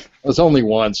 it was only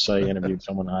once I interviewed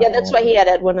someone. Yeah, that's why he had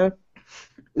Edwin on.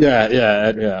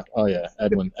 Yeah. Oh yeah,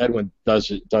 Edwin. Edwin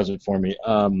does it for me.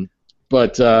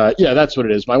 But that's what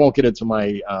it is. I won't get into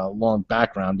my long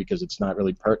background because it's not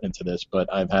really pertinent to this. But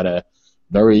I've had a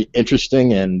very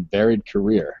interesting and varied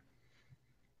career.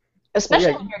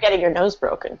 Especially when you're getting your nose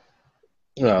broken.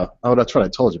 Oh, that's what I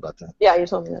told you about that. Yeah, you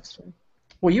told me that's true.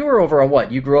 Well, you were over on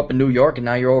what? You grew up in New York, and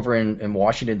now you're over in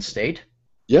Washington State?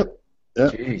 Yep.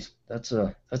 Jeez, that's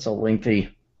a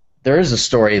lengthy. There is a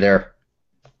story there.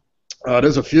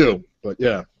 There's a few, but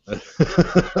yeah.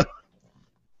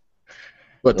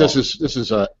 But this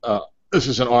is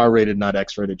an R-rated, not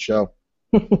X-rated show.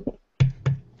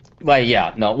 Well,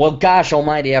 yeah, no. Well, gosh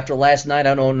almighty, after last night,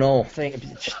 I don't know.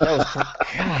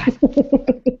 God.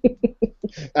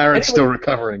 Aaron's still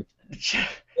recovering.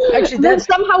 Actually, then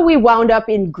somehow we wound up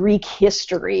in Greek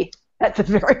history at the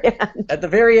very end. At the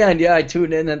very end, yeah, I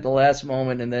tuned in at the last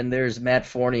moment, and then there's Matt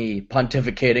Forney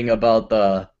pontificating about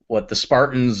the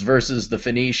Spartans versus the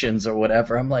Phoenicians or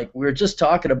whatever. I'm like, we were just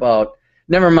talking about.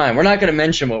 Never mind, we're not going to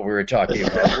mention what we were talking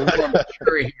about. We're going to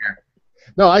hurry here.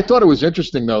 No, I thought it was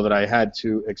interesting though that I had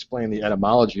to explain the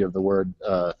etymology of the word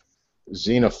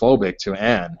xenophobic to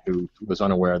Anne, who was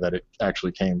unaware that it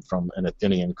actually came from an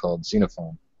Athenian called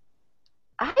Xenophon.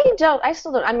 I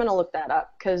still don't. I'm going to look that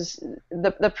up because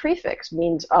the prefix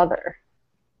means other.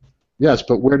 Yes,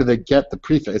 but where do they get the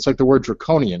prefix? It's like the word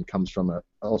draconian comes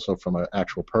also from an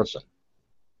actual person.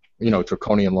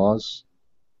 Draconian laws.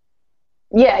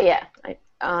 Yeah.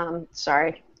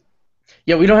 Sorry.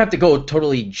 Yeah, we don't have to go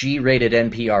totally G-rated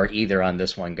NPR either on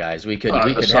this one, guys. We could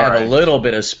have a little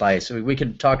bit of spice. We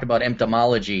could talk about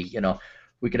entomology.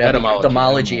 We could have an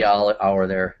entomology hour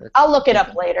there. I'll look it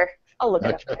up later.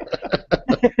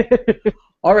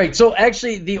 All right, so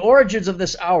actually the origins of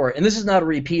this hour, and this is not a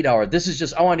repeat hour. This is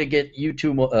just I want to get you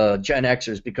two Gen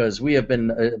Xers because we have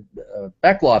been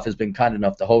Beckloff has been kind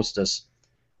enough to host us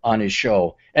on his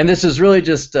show, and this is really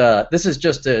just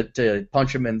to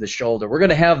punch him in the shoulder. We're going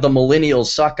to have the Millennial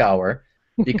Suck Hour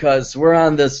because we're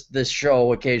on this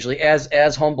show occasionally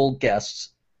as humble guests,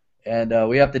 and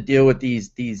we have to deal with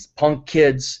these punk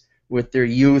kids with their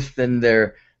youth and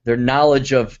their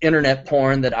knowledge of internet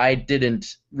porn that I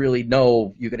didn't really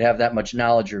know you could have that much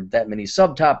knowledge or that many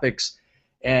subtopics,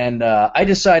 and I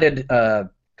decided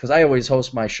because I always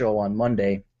host my show on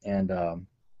Monday and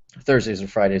Thursdays or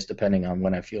Fridays, depending on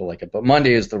when I feel like it. But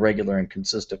Monday is the regular and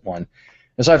consistent one.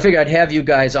 And so I figured I'd have you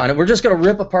guys on. And we're just going to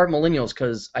rip apart millennials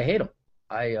because I hate them.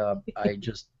 I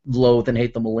just loathe and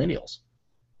hate the millennials.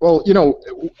 Well,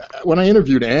 when I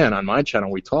interviewed Ann on my channel,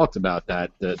 we talked about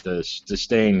that, the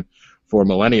disdain for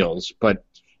millennials. But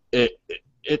the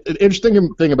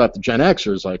interesting thing about the Gen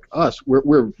Xers, like us,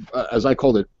 we're as I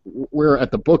called it, we're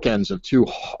at the bookends of two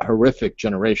horrific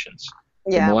generations,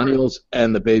 the millennials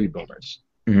and the baby boomers.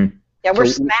 Mm-hmm. Yeah, we're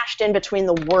smashed in between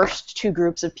the worst two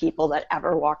groups of people that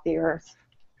ever walked the earth.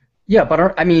 Yeah,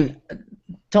 but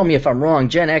tell me if I'm wrong.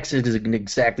 Gen X isn't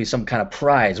exactly some kind of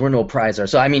prize. We're no prize.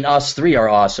 So us three are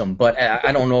awesome, but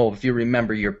I don't know if you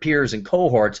remember your peers and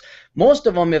cohorts. Most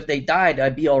of them, if they died,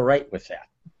 I'd be all right with that.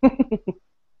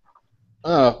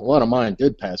 A lot of mine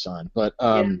did pass on, but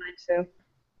mine too.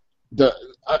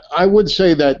 I would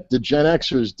say that the Gen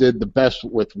Xers did the best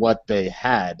with what they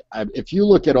had. If you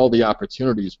look at all the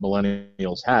opportunities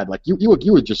millennials had, like you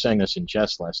were just saying this in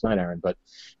jest last night, Aaron, but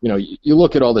you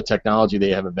look at all the technology they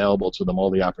have available to them, all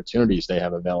the opportunities they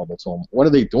have available to them. What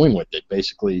are they doing with it?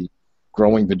 Basically,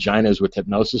 growing vaginas with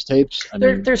hypnosis tapes.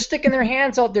 They're sticking their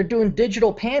hands out. They're doing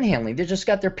digital panhandling. They just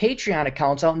got their Patreon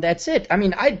accounts out, and that's it.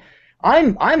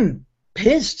 I'm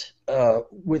pissed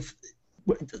with.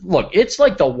 Look, it's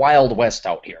like the Wild West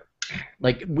out here.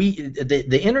 Like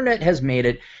the internet has made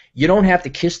it. You don't have to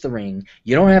kiss the ring.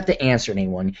 You don't have to answer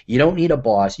anyone. You don't need a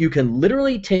boss. You can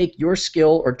literally take your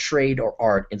skill or trade or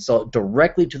art and sell it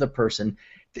directly to the person.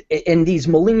 And these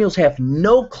millennials have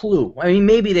no clue. I mean,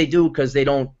 maybe they do because they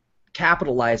don't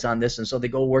capitalize on this, and so they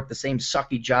go work the same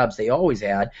sucky jobs they always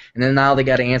had, and then now they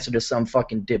got to answer to some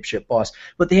fucking dipshit boss.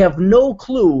 But they have no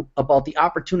clue about the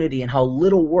opportunity and how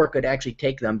little work it actually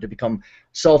take them to become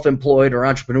self-employed or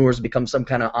entrepreneurs, become some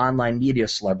kind of online media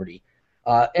celebrity.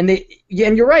 And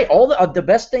you're right. All the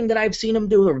best thing that I've seen them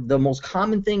do, or the most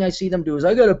common thing I see them do, is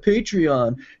I got a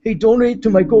Patreon. Hey, donate to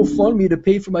my GoFundMe to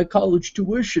pay for my college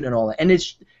tuition and all that. And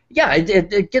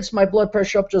it gets my blood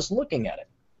pressure up just looking at it.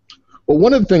 Well,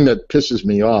 one of the things that pisses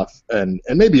me off, and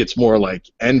maybe it's more like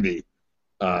envy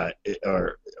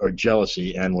or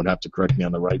jealousy, and would have to correct me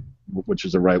on which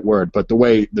is the right word, but the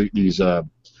way these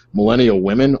millennial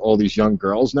women, all these young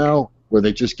girls now, where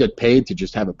they just get paid to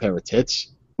just have a pair of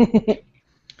tits,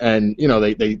 and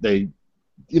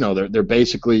they're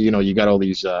basically, you got all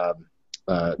these.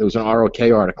 There was an ROK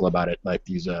article about it, like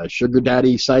these sugar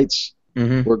daddy sites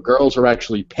where girls are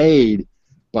actually paid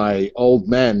by old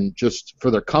men just for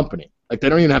their company. Like, they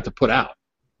don't even have to put out.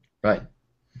 Right.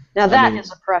 Now that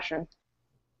is oppression.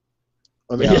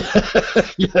 I mean,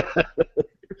 yeah.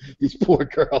 These poor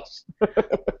girls.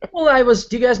 Well,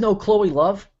 do you guys know Chloe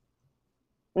Love?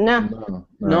 No.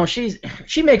 No, she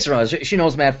makes her own. She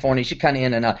knows Matt Forney. She's kind of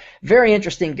in and out. Very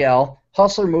interesting gal.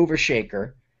 Hustler, mover,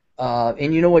 shaker.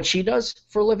 And you know what she does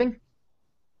for a living?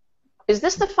 Is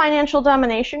this the financial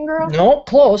domination girl? No,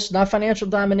 close. Not financial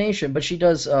domination, but she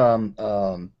does,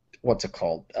 what's it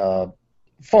called?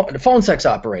 Phone sex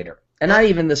operator. And not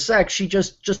even the sex. She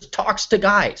just talks to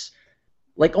guys.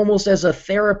 Like, almost as a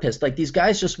therapist. Like, these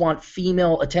guys just want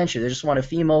female attention. They just want a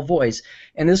female voice.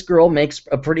 And this girl makes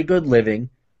a pretty good living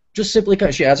just simply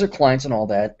because she has her clients and all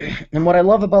that. And what I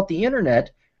love about the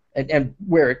internet, and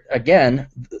where, again,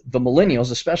 the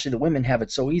millennials, especially the women, have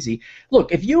it so easy.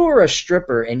 Look, if you were a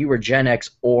stripper and you were Gen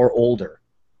X or older,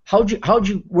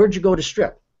 where'd you go to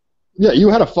strip? Yeah, you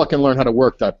had to fucking learn how to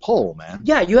work that pole, man.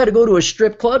 Yeah, you had to go to a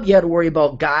strip club. You had to worry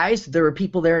about guys. There were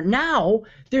people there. Now,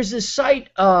 there's this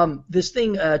site,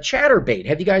 Chatterbait.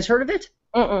 Have you guys heard of it?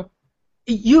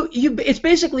 It's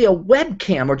basically a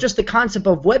webcam, or just the concept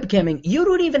of webcamming. You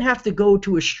don't even have to go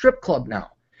to a strip club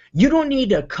now. You don't need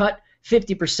to cut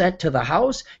 50% to the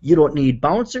house. You don't need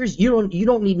bouncers. You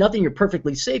don't need nothing. You're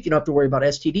perfectly safe. You don't have to worry about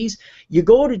STDs. You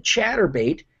go to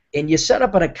Chatterbait and you set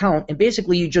up an account, and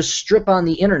basically you just strip on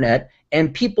the internet,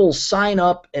 and people sign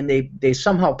up and they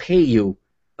somehow pay you.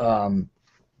 Now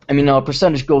a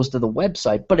percentage goes to the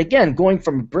website, but again, going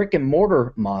from a brick and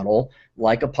mortar model,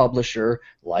 like a publisher,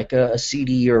 like a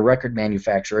CD or a record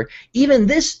manufacturer, even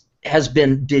this has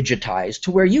been digitized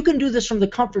to where you can do this from the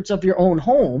comforts of your own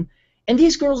home. And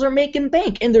these girls are making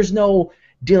bank, and there's no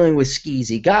dealing with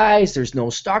skeezy guys, there's no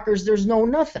stalkers, there's no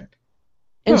nothing.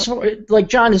 And so, like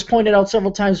John has pointed out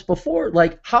several times before,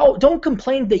 don't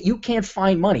complain that you can't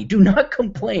find money. Do not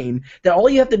complain that all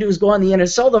you have to do is go on the internet,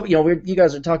 sell them. You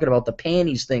guys are talking about the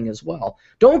panties thing as well.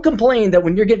 Don't complain that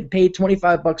when you're getting paid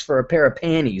 $25 for a pair of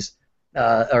panties,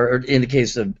 or in the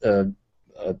case of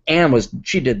Anne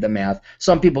she did the math.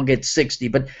 Some people get 60,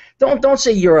 but don't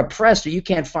say you're oppressed or you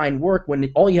can't find work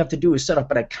when all you have to do is set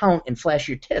up an account and flash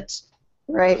your tits.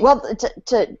 Right. Well,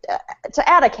 to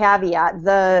add a caveat,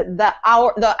 the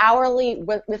hourly,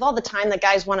 with all the time that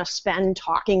guys want to spend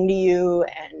talking to you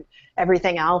and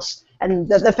everything else, and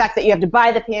the fact that you have to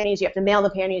buy the panties, you have to mail the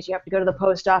panties, you have to go to the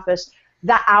post office,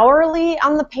 the hourly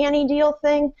on the panty deal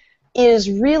thing is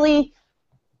really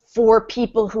for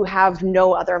people who have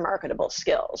no other marketable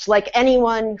skills. Like,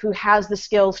 anyone who has the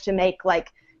skills to make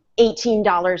like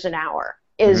 $18 an hour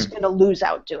is going to lose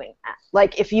out doing that.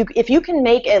 Like, if you can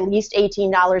make at least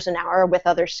 $18 an hour with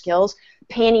other skills,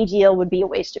 panty deal would be a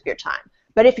waste of your time.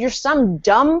 But if you're some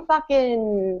dumb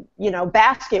fucking,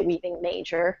 basket weaving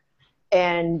major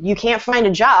and you can't find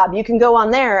a job, you can go on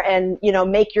there and,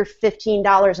 make your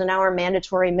 $15 an hour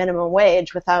mandatory minimum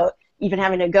wage without even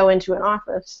having to go into an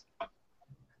office.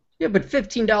 Yeah, but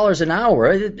 $15 an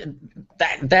hour,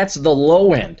 that's the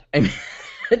low end. I mean,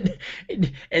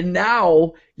 and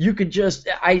now you could just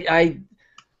I'm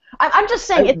just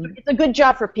saying it's a good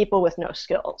job for people with no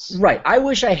skills. Right. I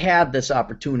wish I had this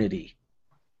opportunity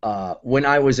when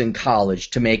I was in college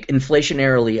to make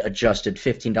inflationarily adjusted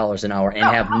 $15 an hour and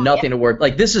have nothing to work.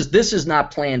 Like, this is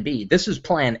not Plan B. This is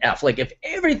Plan F. Like, if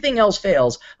everything else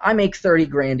fails, I make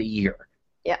 $30,000 a year.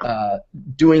 Yeah.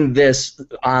 Doing this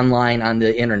online on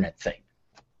the internet thing.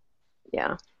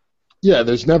 Yeah. Yeah,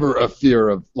 there's never a fear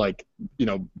of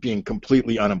being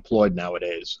completely unemployed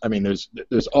nowadays. I mean,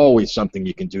 there's always something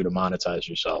you can do to monetize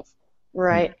yourself.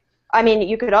 Right. I mean,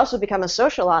 you could also become a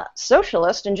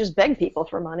socialist and just beg people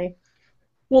for money.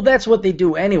 Well, that's what they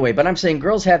do anyway, but I'm saying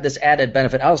girls have this added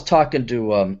benefit. I was talking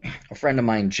to a friend of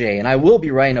mine, Jay, and I will be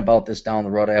writing about this down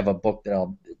the road. I have a book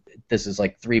this is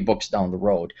like 3 books down the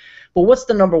road. But what's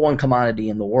the number one commodity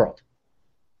in the world?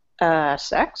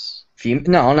 Sex?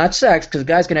 No, not sex, because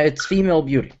guys it's female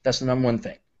beauty. That's the number one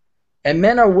thing. And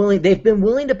men they've been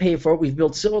willing to pay for it. We've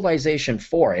built civilization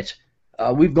for it.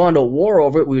 We've gone to war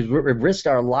over it. We've risked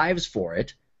our lives for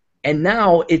it. And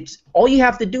now all you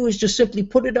have to do is just simply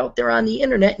put it out there on the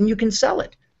internet and you can sell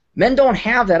it. Men don't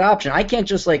have that option. I can't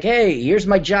just hey, here's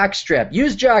my jock strap.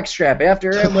 Use jock strap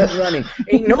after I went running.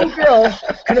 Ain't no girl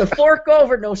gonna fork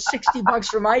over no $60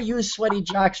 for my used sweaty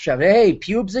jock strap. Hey,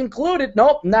 pubes included.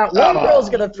 Nope, not one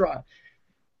girl's gonna throw.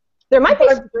 There might be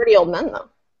some dirty old men though.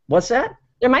 What's that?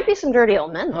 There might be some dirty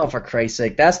old men though. Oh, for Christ's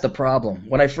sake, that's the problem.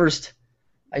 When I first,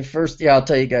 I'll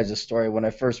tell you guys a story. When I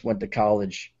first went to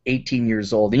college, 18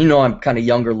 years old, and I'm kind of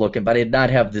younger looking, but I did not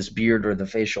have this beard or the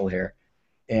facial hair.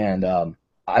 And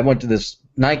I went to this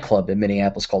nightclub in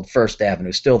Minneapolis called First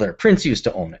Avenue, still there. Prince used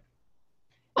to own it.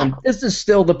 And this is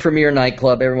still the premier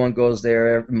nightclub. Everyone goes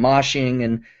there, moshing,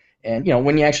 and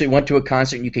when you actually went to a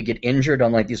concert, you could get injured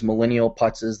on these millennial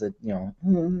putzes that,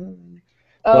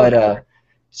 But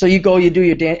so you go, you do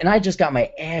your dance, and I just got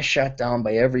my ass shot down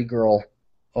by every girl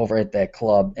over at that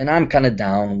club, and I'm kind of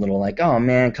down a little, oh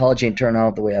man, college ain't turned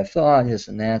out the way I thought, this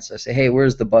and that. So I say, hey,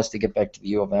 where's the bus to get back to the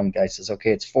U of M? Guy says,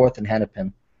 okay, it's 4th and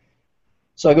Hennepin.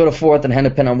 So I go to 4th and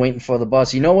Hennepin. I'm waiting for the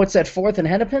bus. You know what's at 4th and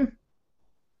Hennepin?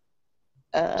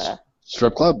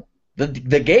 Strip club. The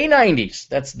gay 90s.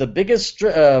 That's the biggest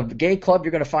gay club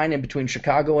you're going to find in between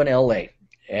Chicago and L.A.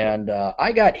 And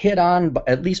I got hit on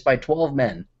at least by 12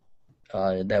 men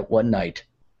that one night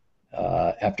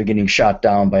after getting shot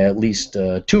down by at least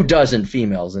 24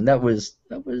 females. And that was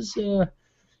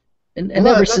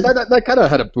that kind of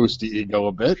had to boost the ego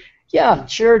a bit. Yeah,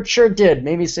 sure did.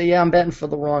 Made me say, yeah, I'm betting for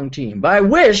the wrong team. But I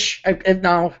wish,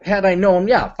 now, had I known,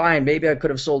 yeah, fine, maybe I could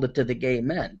have sold it to the gay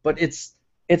men. But it's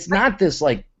not this,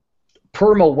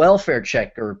 perma welfare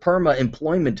check or perma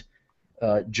employment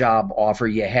job offer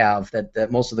you have that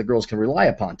most of the girls can rely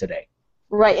upon today.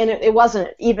 Right, and it wasn't,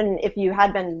 even if you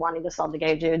had been wanting to sell to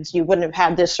gay dudes, you wouldn't have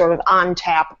had this sort of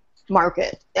on-tap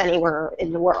market anywhere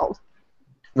in the world.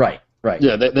 Right.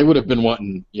 Yeah, they would have been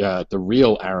wanting, the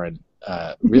real Aaron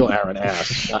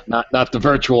ass, not the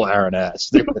virtual Aaron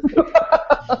ass.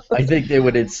 I think they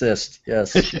would insist,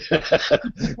 yes.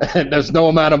 And there's no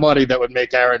amount of money that would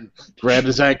make Aaron grab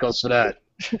his ankles for that.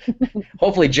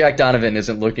 Hopefully Jack Donovan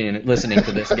isn't listening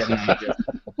to this.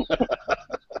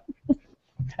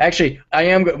 Actually, I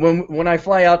am. When I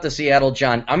fly out to Seattle,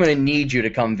 John, I'm going to need you to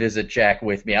come visit Jack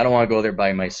with me. I don't want to go there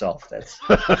by myself. That's.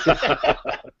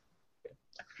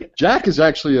 Jack is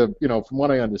actually from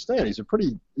what I understand, he's a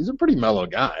pretty mellow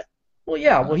guy. Well,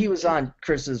 yeah. Well, he was on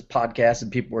Chris's podcast,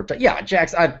 and people were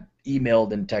Jack's. I've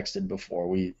emailed and texted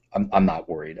before. I'm not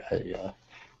worried.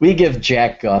 We give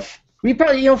Jack guff. We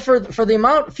probably, for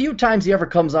the few times he ever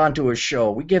comes onto a show,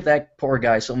 we give that poor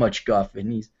guy so much guff,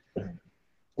 and he's.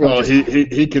 Well,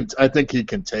 he can. I think he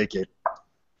can take it.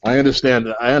 I understand.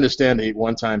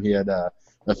 One time he had a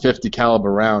 50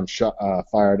 caliber round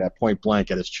fired at point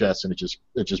blank at his chest, and it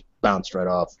just bounced right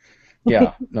off.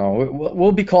 Yeah, no,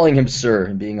 we'll be calling him sir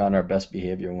and being on our best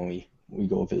behavior when we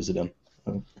go visit him.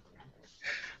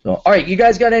 So, all right, you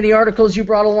guys got any articles you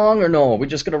brought along, or no? We're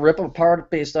just gonna rip them apart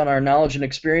based on our knowledge and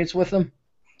experience with them.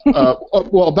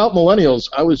 Well, about millennials,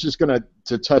 I was just gonna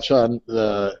touch on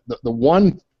the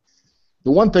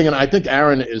one thing, and I think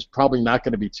Aaron is probably not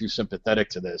going to be too sympathetic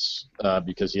to this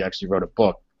because he actually wrote a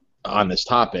book on this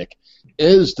topic,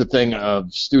 is the thing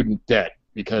of student debt.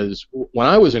 Because when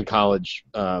I was in college,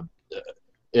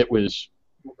 it was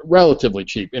relatively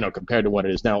cheap, compared to what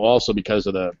it is now. Also because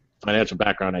of the financial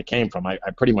background I came from, I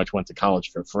pretty much went to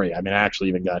college for free. I mean, I actually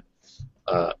even got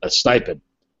a stipend.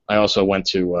 I also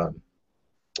went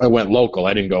local.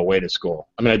 I didn't go away to school.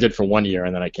 I mean, I did for 1 year,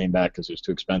 and then I came back because it was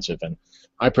too expensive. And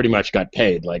I pretty much got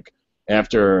paid.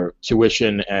 After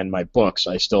tuition and my books,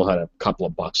 I still had a couple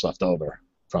of bucks left over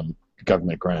from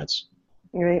government grants.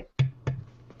 Right.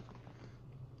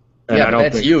 And yeah,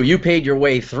 that's you. You paid your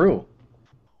way through.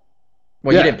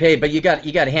 Well, yeah. You didn't pay, but you got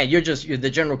a hand. The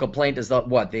general complaint is that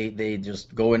what they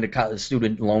just go into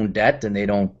student loan debt and they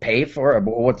don't pay for it.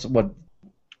 What?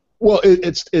 Well,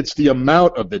 it's the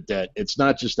amount of the debt. It's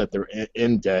not just that they're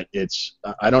in debt. It's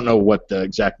I don't know what the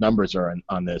exact numbers are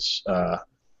on this.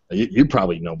 You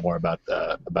probably know more about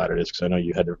it because I know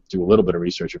you had to do a little bit of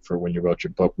research for when you wrote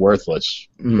your book, Worthless.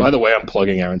 By the way, I'm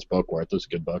plugging Aaron's book, Worthless,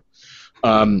 good book.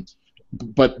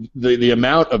 But the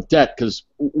amount of debt, because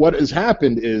what has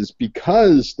happened is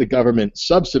because the government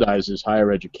subsidizes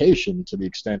higher education to the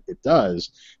extent it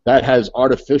does, that has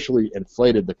artificially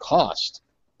inflated the cost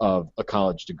of a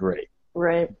college degree.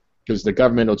 Right. Because the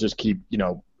government will just keep,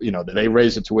 they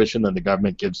raise the tuition, then the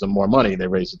government gives them more money. They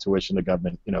raise the tuition, the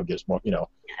government, gives more,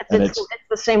 It's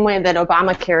the same way that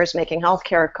Obamacare is making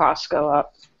healthcare costs go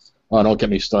up. Oh, don't get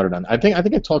me started on. I think I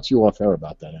talked to you off air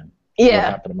about that. Aaron. Yeah.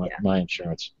 What happened to my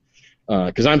insurance?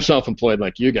 Because I'm self-employed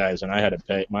like you guys, and I had to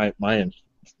pay my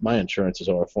insurance is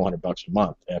over $400 a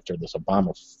month after this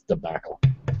Obama debacle.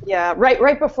 Yeah.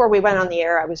 Right before we went on the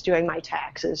air, I was doing my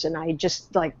taxes, and I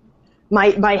just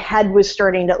my head was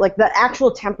starting to, the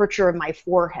actual temperature of my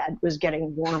forehead was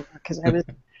getting warmer because I was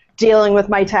dealing with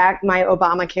my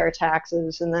Obamacare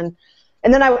taxes, and then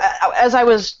I, as I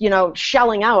was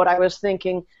shelling out, I was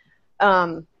thinking,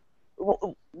 of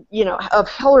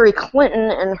Hillary Clinton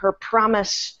and her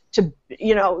promise to,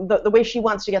 the way she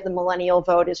wants to get the millennial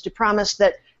vote is to promise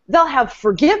that they'll have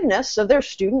forgiveness of their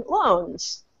student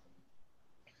loans.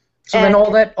 So then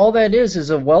all that is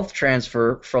a wealth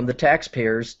transfer from the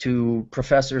taxpayers to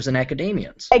professors and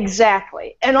academians.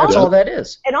 Exactly. And that's also, all that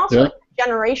is. And also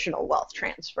generational wealth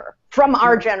transfer from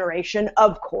our generation,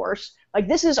 of course.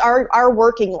 This is our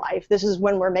working life. This is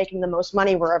when we're making the most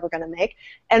money we're ever going to make.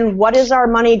 And what is our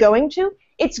money going to?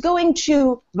 It's going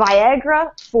to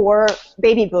Viagra for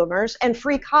baby boomers and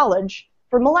free college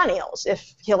for millennials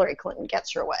if Hillary Clinton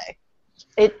gets her way.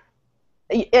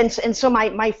 And so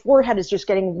my forehead is just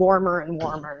getting warmer and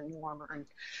warmer and warmer.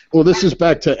 Well, this is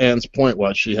back to Anne's point.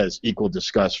 While she has equal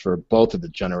disgust for both of the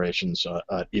generations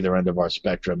at either end of our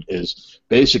spectrum, is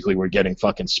basically we're getting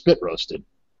fucking spit roasted.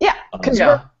 Yeah, because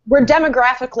we're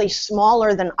demographically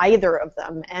smaller than either of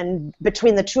them, and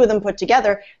between the two of them put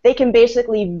together, they can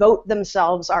basically vote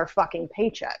themselves our fucking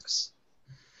paychecks.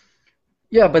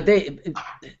 Yeah, but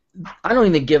I don't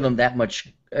even give them that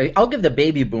much. I'll give the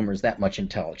baby boomers that much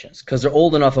intelligence because they're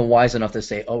old enough and wise enough to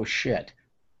say, oh shit,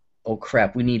 oh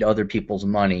crap, we need other people's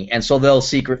money, and so they'll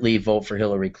secretly vote for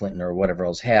Hillary Clinton or whatever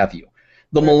else have you.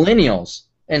 The millennials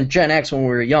and Gen X, when we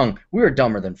were young, we were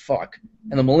dumber than fuck.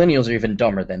 And the millennials are even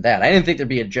dumber than that. I didn't think there'd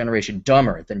be a generation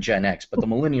dumber than Gen X, but the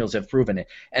millennials have proven it.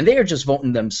 And they are just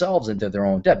voting themselves into their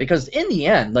own debt. Because in the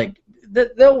end,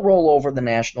 they'll roll over the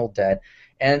national debt.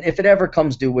 And if it ever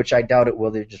comes due, which I doubt it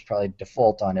will, they just probably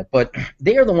default on it. But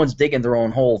they are the ones digging their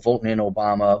own hole, voting in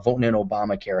Obama, voting in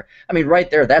Obamacare. I mean, right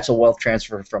there, that's a wealth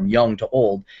transfer from young to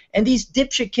old. And these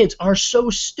dipshit kids are so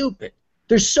stupid.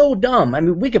 They're so dumb. I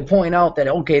mean, we could point out that,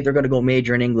 okay, they're going to go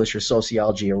major in English or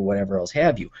sociology or whatever else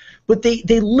have you. But they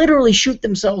literally shoot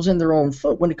themselves in their own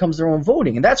foot when it comes to their own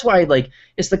voting. And that's why,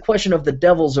 it's the question of the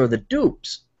devils or the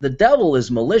dupes. The devil is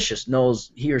malicious,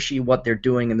 knows he or she what they're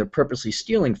doing, and they're purposely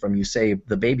stealing from you, say,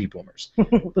 the baby boomers.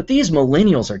 But these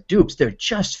millennials are dupes. They're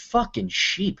just fucking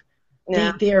sheep.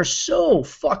 Yeah. They are so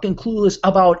fucking clueless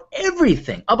about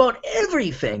everything,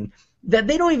 that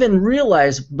they don't even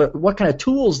realize what kind of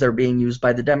tools they're being used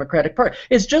by the Democratic Party.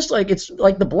 It's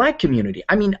like the black community.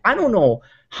 I mean, I don't know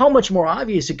how much more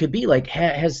obvious it could be.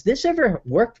 Has this ever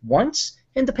worked once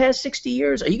in the past 60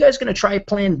 years? Are you guys going to try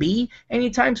Plan B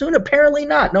anytime soon? Apparently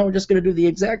not. No, we're just going to do the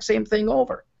exact same thing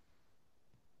over.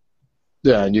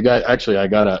 Yeah, and you guys, actually,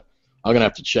 I'm going to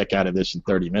have to check out of this in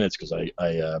 30 minutes because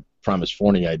I promised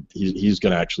Forney he's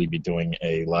going to actually be doing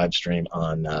a live stream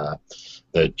on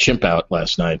the chimp out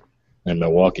last night in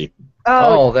Milwaukee.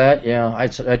 Oh, that, yeah. I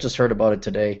just heard about it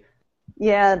today.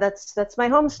 Yeah, that's my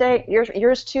home state.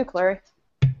 Yours too, Clary.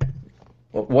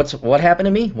 What happened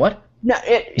to me? What? No,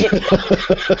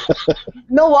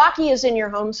 Milwaukee is in your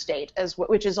home state,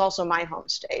 which is also my home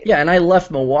state. Yeah, and I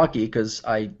left Milwaukee because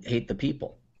I hate the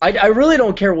people. I really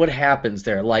don't care what happens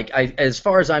there. As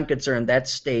far as I'm concerned, that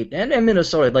state and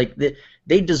Minnesota,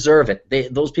 they deserve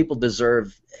it. Those people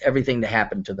deserve everything to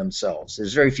happen to themselves.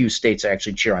 There's very few states I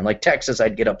actually cheer on. Like Texas,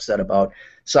 I'd get upset about.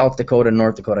 South Dakota,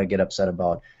 North Dakota, I'd get upset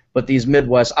about. But these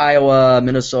Midwest, Iowa,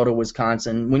 Minnesota,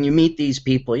 Wisconsin, when you meet these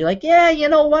people, you're like, yeah, you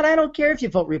know what? I don't care if you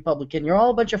vote Republican. You're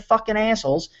all a bunch of fucking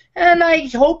assholes. And I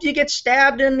hope you get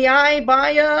stabbed in the eye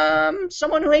by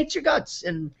someone who hates your guts.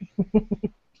 And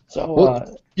so,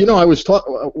 I was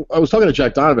talking to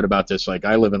Jack Donovan about this.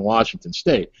 I live in Washington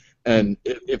State, and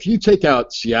if you take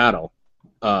out Seattle,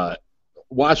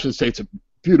 Washington State's a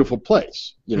beautiful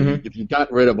place. If you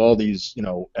got rid of all these,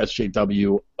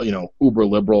 SJW, uber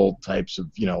liberal types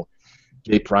of,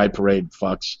 gay pride parade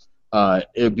fucks,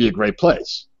 it would be a great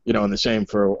place. And the same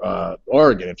for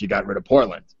Oregon if you got rid of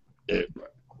Portland.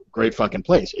 great fucking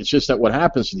place. It's just that what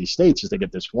happens to these states is they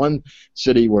get this one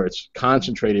city where it's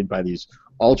concentrated by these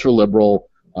ultra-liberal,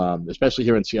 especially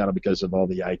here in Seattle because of all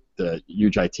the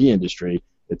huge IT industry.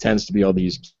 It tends to be all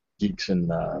these geeks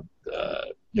and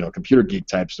computer geek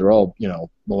types. They're all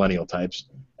millennial types,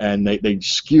 and they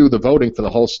skew the voting for the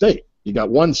whole state. You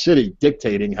got one city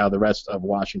dictating how the rest of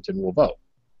Washington will vote.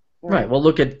 Right. Well,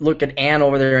 look at Ann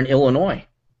over there in Illinois.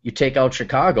 You take out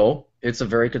Chicago, it's a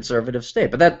very conservative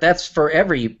state. But that's for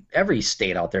every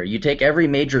state out there. You take every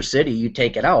major city, you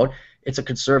take it out, it's a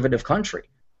conservative country.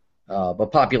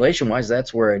 But population-wise,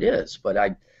 that's where it is. But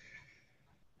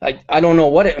I don't know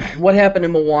what happened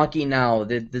in Milwaukee now.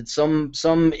 Did some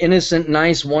innocent,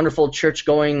 nice, wonderful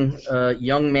church-going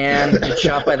young man get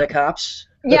shot by the cops?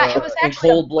 Yeah, it was actually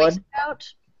in cold a blood. Boy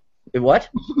Scout. What?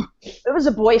 It was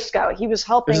a Boy Scout. He was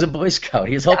helping. It was a Boy Scout.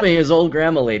 He was helping his old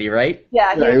grandma lady, right?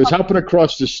 Yeah, he was helping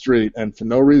across the street, and for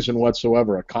no reason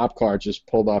whatsoever, a cop car just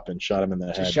pulled up and shot him in the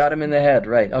head. Just shot him in the head,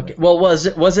 right? Okay. Well, was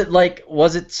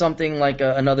it something like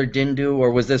another Dindu,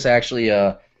 or was this actually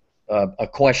a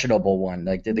questionable one?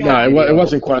 Like, did the guy? No, it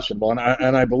wasn't questionable,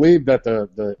 and I believe that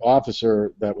the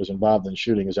officer that was involved in the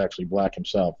shooting is actually black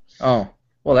himself. Oh,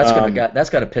 well, that's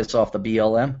got to piss off the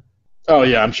BLM. Oh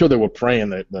yeah, I'm sure they were praying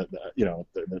that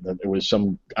it was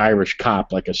some Irish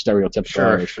cop, like a stereotypical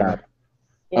Irish cop.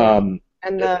 Yeah.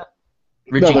 And the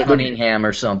Richie Cunningham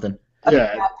or something.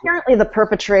 Yeah. Apparently, the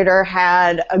perpetrator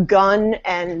had a gun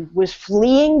and was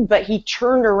fleeing, but he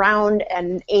turned around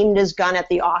and aimed his gun at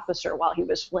the officer while he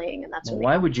was fleeing, and that's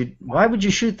why would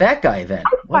you shoot that guy then?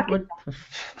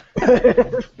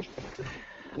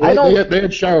 They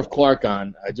had Sheriff Clark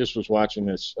on. I just was watching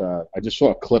this. I just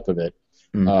saw a clip of it.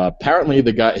 Apparently,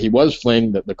 the guy, he was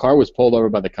fleeing. The car was pulled over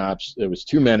by the cops. There was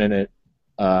two men in it.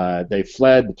 They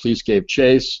fled. The police gave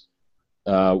chase.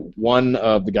 One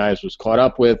of the guys was caught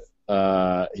up with.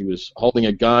 He was holding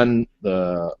a gun.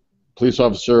 The police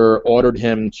officer ordered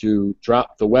him to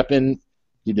drop the weapon.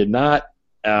 He did not.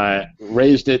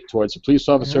 Raised it towards the police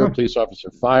officer. Mm-hmm. Police officer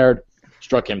fired.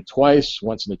 Struck him twice,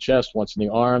 once in the chest, once in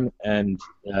the arm, and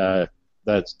the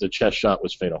chest shot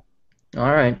was fatal.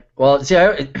 All right. Well, see,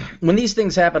 when these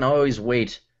things happen, I always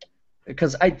wait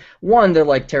because they're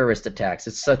like terrorist attacks.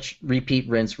 It's such repeat,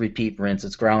 rinse.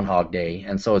 It's Groundhog Day,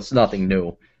 and so it's nothing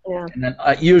new. Yeah. And then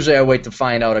usually I wait to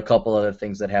find out a couple other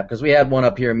things that happen because we had one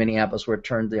up here in Minneapolis where it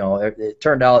turned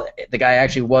out the guy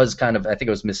actually was kind of, I think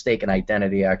it was mistaken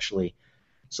identity actually.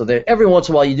 So every once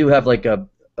in a while you do have like a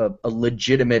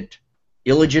illegitimate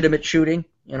shooting,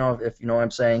 if you know what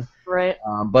I'm saying. Right.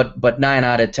 But 9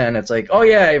 out of 10, it's like, oh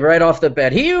yeah, right off the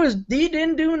bat, he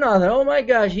didn't do nothing. Oh my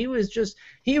gosh, he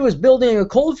was building a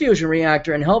cold fusion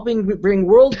reactor and helping bring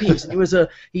world peace. He was a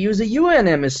UN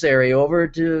emissary over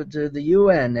to the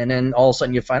UN, and then all of a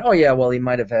sudden you find, oh yeah, well he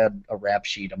might have had a rap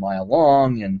sheet a mile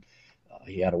long, and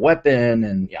he had a weapon,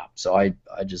 and yeah. So I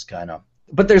just kind of.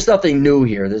 But there's nothing new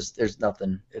here. There's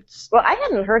nothing. Well, I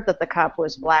hadn't heard that the cop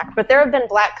was black, but there have been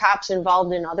black cops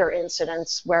involved in other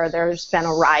incidents where there's been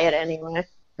a riot anyway.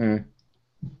 Well,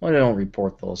 they don't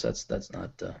report those. That's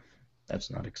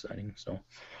not exciting. So,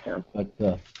 yeah. But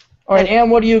all right, Ann,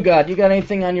 what do you got? You got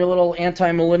anything on your little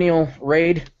anti-millennial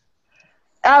raid?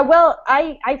 Well,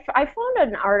 I found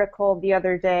an article the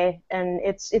other day, and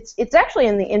it's actually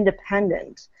in the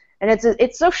Independent. And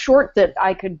it's so short that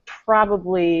I could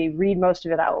probably read most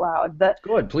of it out loud.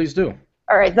 Good, please do.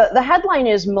 All right, the headline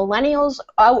is Millennials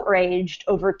Outraged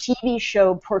Over TV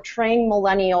Show Portraying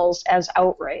Millennials as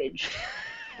Outraged.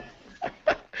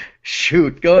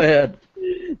 Shoot, go ahead.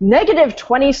 Negative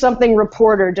 20-something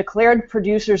reporter declared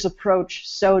producer's approach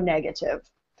so negative.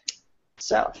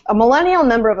 So, a millennial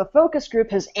member of a focus group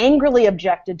has angrily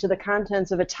objected to the contents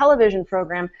of a television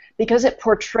program because it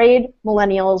portrayed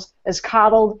millennials as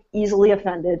coddled, easily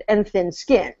offended, and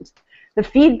thin-skinned. The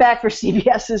feedback for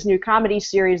CBS's new comedy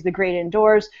series, The Great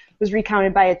Indoors, was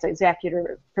recounted by its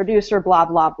executive producer, blah,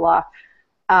 blah, blah.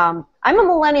 I'm a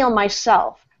millennial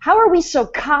myself. How are we so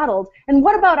coddled? And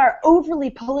what about our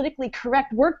overly politically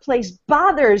correct workplace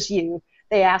bothers you?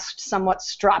 They asked somewhat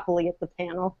stroppily at the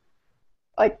panel.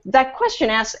 Like, that question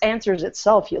answers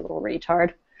itself, you little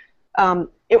retard.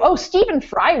 Stephen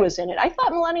Fry was in it. I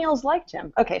thought millennials liked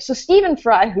him. Okay, so Stephen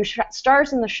Fry, who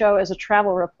stars in the show as a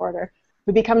travel reporter,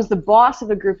 who becomes the boss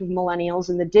of a group of millennials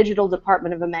in the digital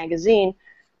department of a magazine,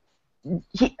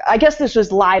 I guess this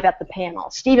was live at the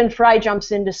panel. Stephen Fry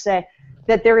jumps in to say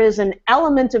that there is an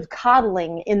element of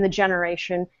coddling in the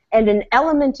generation and an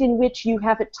element in which you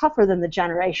have it tougher than the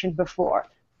generation before.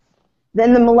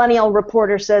 Then the millennial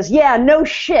reporter says, yeah, no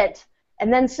shit,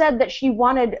 and then said that she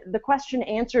wanted the question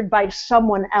answered by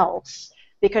someone else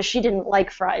because she didn't like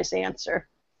Fry's answer.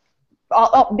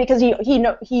 because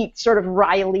he sort of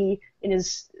wryly, in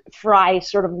his Fry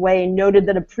sort of way, noted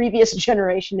that a previous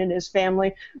generation in his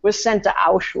family was sent to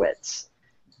Auschwitz.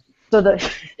 So the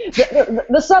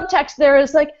subtext there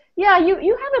is like, yeah, you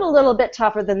have it a little bit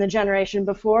tougher than the generation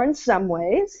before in some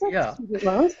ways. Yeah.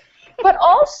 Loans, but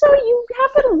also you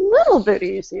have it a little bit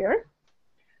easier.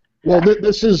 Well,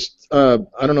 this is, I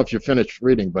don't know if you're finished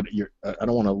reading, but I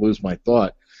don't want to lose my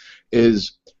thought,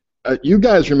 is you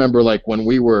guys remember, like, when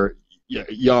we were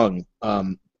young,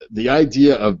 the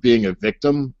idea of being a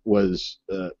victim was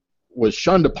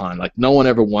shunned upon. Like, no one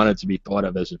ever wanted to be thought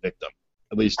of as a victim.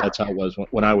 At least that's how it was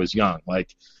when I was young.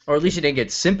 Like, or at least you didn't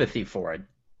get sympathy for it.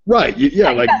 Right. You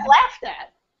got laughed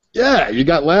at. Yeah, you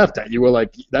got laughed at. You were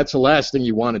like, that's the last thing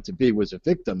you wanted to be, was a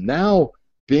victim. Now,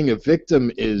 being a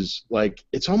victim is like,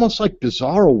 it's almost like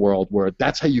Bizarro World, where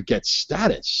that's how you get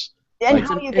status. And like,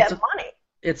 how you get money.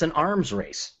 It's an arms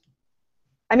race.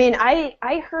 I mean,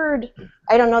 I heard,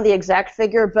 I don't know the exact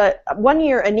figure, but one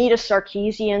year Anita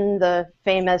Sarkeesian, the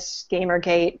famous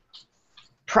Gamergate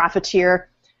profiteer,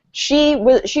 she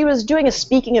was doing a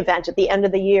speaking event at the end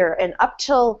of the year, and up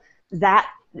till that,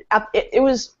 it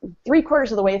was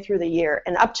 3/4 of the way through the year,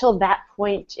 and up till that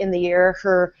point in the year,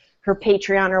 her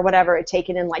Patreon or whatever had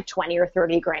taken in like 20 or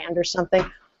 30 grand or something.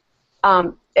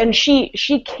 And she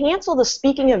canceled the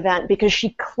speaking event because she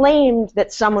claimed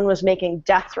that someone was making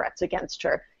death threats against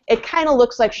her. It kind of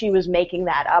looks like she was making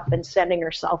that up and sending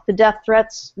herself the death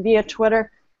threats via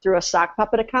Twitter through a sock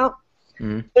puppet account.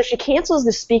 Mm-hmm. So she cancels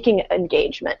the speaking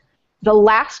engagement. The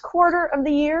last quarter of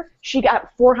the year, she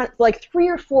got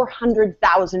 $300,000 or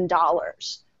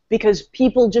 $400,000 because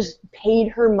people just paid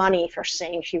her money for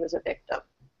saying she was a victim.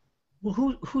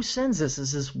 Well, who sends this?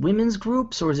 Is this women's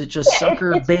groups, or is it just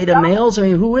sucker beta males? I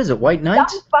mean, who is it? White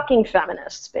knights? Dumb fucking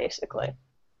feminists, basically.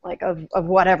 Like, of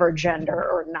whatever gender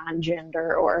or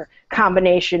non-gender or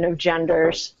combination of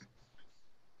genders.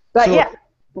 But so, yeah,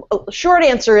 short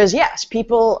answer is yes.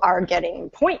 People are getting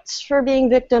points for being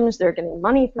victims. They're getting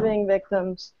money for being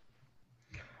victims.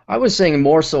 I was saying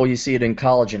more so you see it in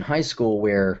college and high school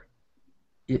where,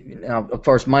 now, of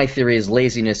course, my theory is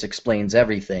laziness explains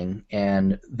everything,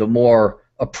 and the more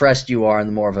oppressed you are and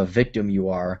the more of a victim you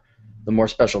are, the more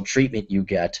special treatment you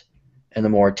get and the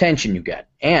more attention you get.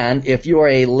 And if you are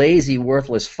a lazy,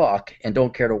 worthless fuck and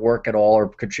don't care to work at all or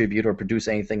contribute or produce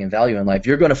anything in value in life,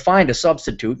 you're going to find a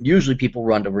substitute. Usually people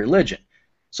run to religion.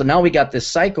 So now we got this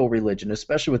psycho-religion,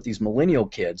 especially with these millennial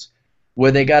kids,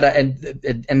 where they got to,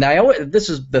 and I always, this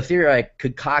is the theory I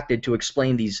concocted to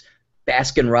explain these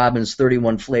Baskin-Robbins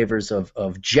 31 flavors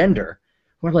of gender.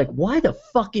 We're like, why the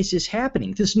fuck is this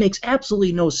happening? This makes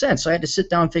absolutely no sense. So I had to sit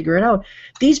down and figure it out.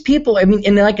 These people, I mean,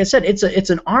 and like I said, it's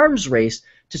an arms race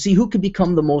to see who can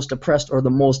become the most oppressed or the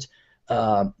most,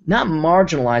 not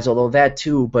marginalized, although that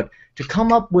too, but to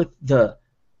come up with their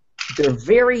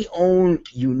very own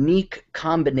unique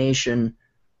combination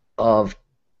of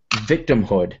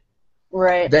victimhood,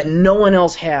 right, that no one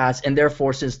else has, and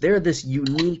therefore, since they're this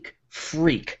unique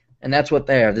freak, and that's what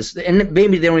they are. And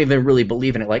maybe they don't even really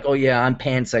believe in it. Like, oh yeah, I'm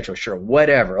pansexual. Sure,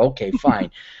 whatever. Okay,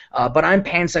 fine. But I'm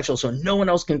pansexual, so no one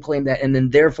else can claim that. And then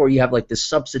therefore you have like this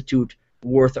substitute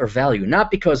worth or value,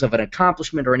 not because of an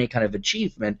accomplishment or any kind of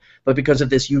achievement, but because of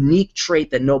this unique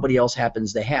trait that nobody else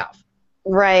happens to have.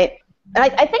 Right. And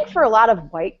I think for a lot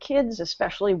of white kids,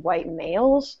 especially white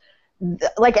males,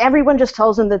 like everyone just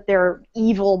tells them that they're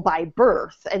evil by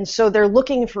birth, and so they're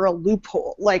looking for a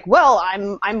loophole. Like, well,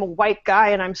 I'm a white guy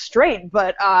and I'm straight,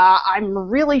 but I'm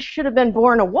really should have been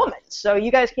born a woman, so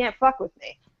you guys can't fuck with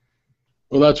me.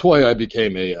 Well, that's why I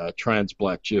became a trans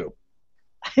black Jew.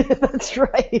 That's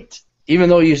right. Even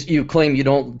though you claim you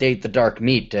don't date the dark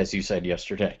meat, as you said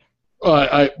yesterday.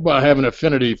 I have an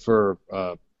affinity for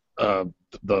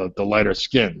the lighter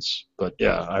skins, but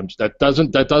yeah, that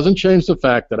doesn't change the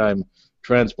fact that I'm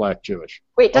trans black Jewish.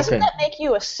 Wait, doesn't that make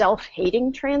you a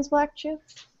self-hating trans black Jew?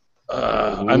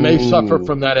 I may suffer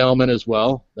from that element as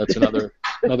well. That's another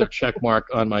check mark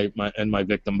on my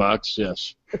victim box.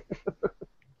 Yes.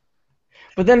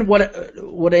 But then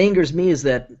what angers me is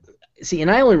that, see, and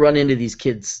I only run into these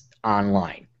kids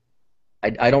online.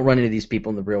 I don't run into these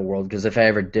people in the real world, because if I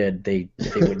ever did, they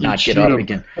would not get up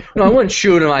again. No, I wouldn't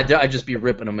shoot them. I'd just be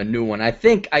ripping them a new one. I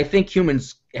think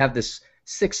humans have this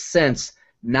sixth sense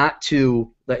not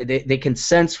to. They can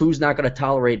sense who's not going to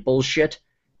tolerate bullshit,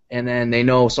 and then they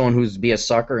know someone who's be a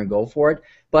sucker and go for it.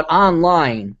 But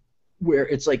online, where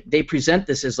it's like they present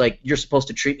this as like you're supposed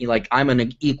to treat me like I'm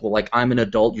an equal, like I'm an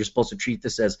adult. You're supposed to treat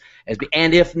this as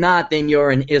and if not, then you're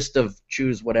an ist of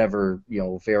choose whatever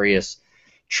various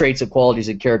traits and qualities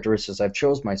and characteristics I've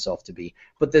chose myself to be.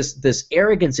 But this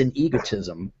arrogance and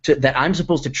egotism that I'm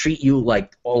supposed to treat you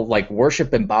like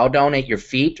worship and bow down at your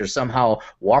feet, or somehow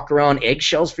walk around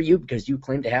eggshells for you because you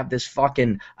claim to have this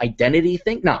fucking identity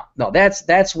thing. No,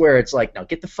 that's where it's like, no,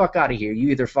 get the fuck out of here. You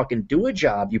either fucking do a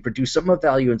job, you produce some of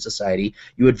value in society,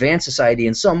 you advance society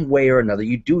in some way or another,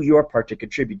 you do your part to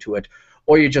contribute to it,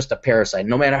 or you're just a parasite.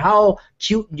 No matter how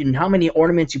cute and how many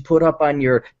ornaments you put up on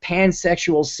your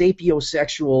pansexual,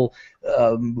 sapiosexual,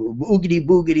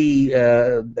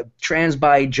 oogity-boogity,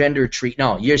 trans-bi gender tree,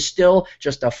 no, you're still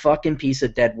just a fucking piece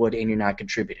of dead wood and you're not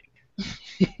contributing.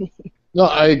 No,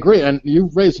 I agree, and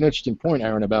you've raised an interesting point,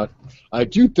 Aaron, about I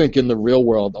do think in the real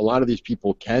world a lot of these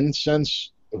people can sense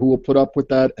who will put up with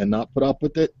that and not put up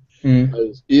with it.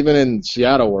 Because even in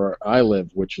Seattle, where I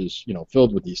live, which is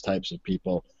filled with these types of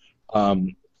people,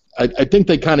 I think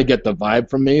they kind of get the vibe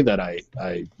from me that I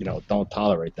don't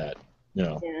tolerate that.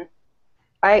 Yeah.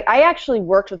 I actually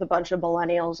worked with a bunch of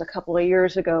millennials a couple of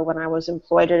years ago when I was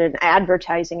employed at an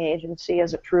advertising agency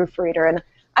as a proofreader, and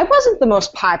I wasn't the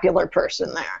most popular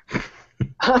person there.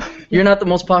 You're not the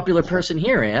most popular person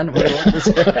here, Ann.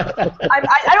 I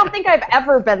don't think I've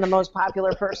ever been the most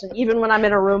popular person, even when I'm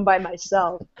in a room by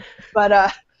myself. But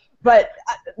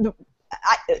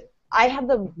I had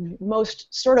the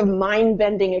most sort of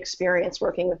mind-bending experience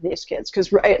working with these kids, because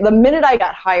the minute I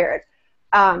got hired,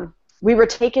 we were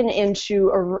taken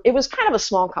into it was kind of a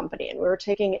small company, and we were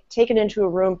taken into a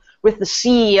room with the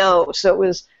CEO. So it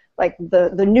was like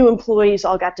the new employees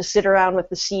all got to sit around with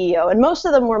the CEO, and most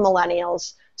of them were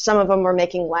millennials. Some of them were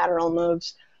making lateral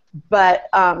moves, but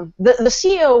the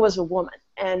CEO was a woman,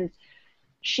 and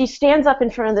she stands up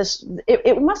in front of this.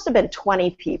 It must have been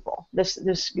 20 people. This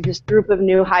group of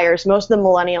new hires, most of them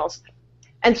millennials,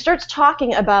 and starts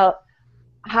talking about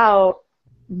how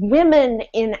women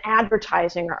in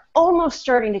advertising are almost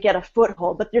starting to get a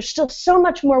foothold, but there's still so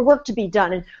much more work to be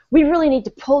done, and we really need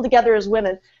to pull together as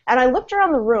women. And I looked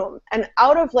around the room, and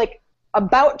out of like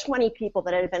about 20 people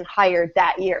that had been hired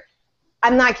that year,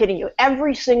 I'm not kidding you,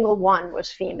 every single one was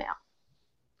female.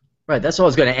 Right, that's what I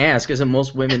was going to ask. Isn't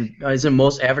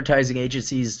most advertising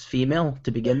agencies female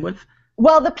to begin with?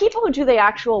 Well, the people who do the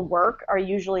actual work are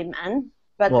usually men.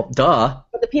 But But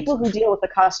the people who deal with the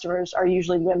customers are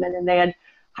usually women, and they had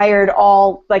hired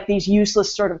all like these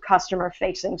useless sort of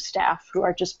customer-facing staff who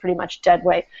are just pretty much dead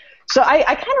weight. So I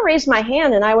kind of raised my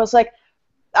hand, and I was like,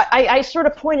 I sort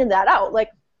of pointed that out, like,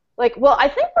 well, I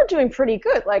think we're doing pretty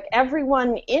good. Like,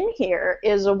 everyone in here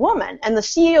is a woman. And the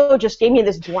CEO just gave me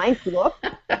this blank look.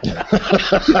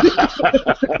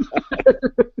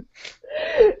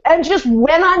 And just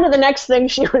went on to the next thing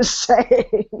she was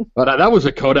saying. But that was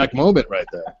a Kodak moment right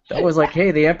there. That was like, hey,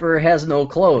 the emperor has no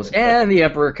clothes. And the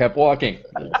emperor kept walking.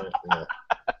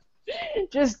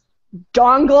 Just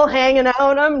dongle hanging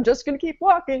out. I'm just going to keep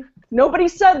walking. Nobody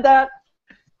said that.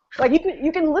 Like,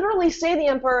 you can literally say the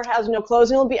emperor has no clothes,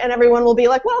 and everyone will be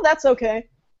like, well, that's okay.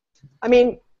 I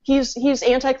mean, he's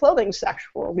anti-clothing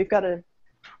sexual. We've got to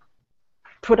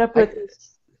put up with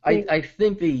this. I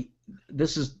think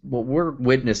this is what we're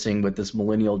witnessing with this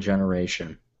millennial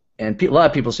generation. And a lot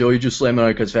of people say, oh, you just slam it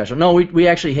on because fashion. No, we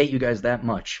actually hate you guys that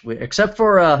much. Except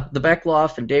for the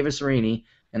Beckloff and Davis Arini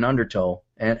and Undertow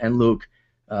and Luke.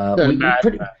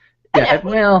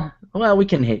 Well, we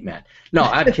can hate Matt. No,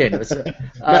 I'm kidding.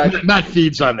 Matt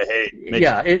feeds on the hate.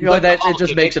 It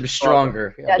just makes him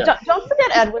stronger. Yeah, don't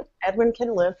forget Edwin. Edwin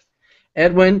can live.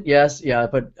 Edwin, yes, yeah,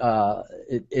 but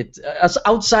it's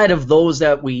outside of those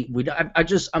that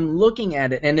I'm looking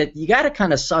at it, and you got to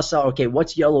kind of suss out, okay,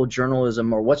 what's yellow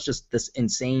journalism or what's just this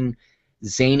insane,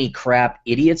 zany crap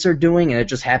idiots are doing, and it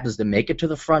just happens to make it to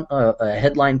the front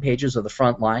headline pages or the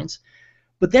front lines.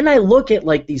 But then I look at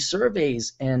like these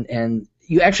surveys, and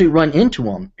you actually run into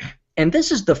them, and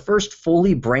this is the first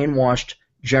fully brainwashed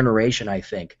generation, I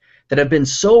think, that have been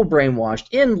so brainwashed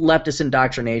in leftist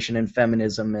indoctrination and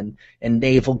feminism and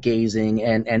navel gazing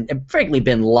and frankly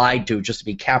been lied to just to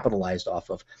be capitalized off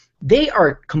of. They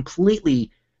are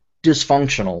completely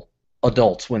dysfunctional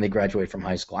adults when they graduate from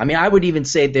high school. I mean, I would even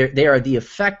say they are the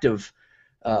effect of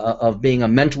being a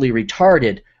mentally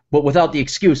retarded, but without the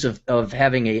excuse of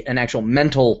having an actual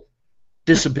mental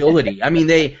disability. I mean,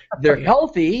 they're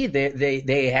healthy.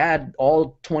 They had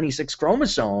all 26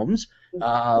 chromosomes.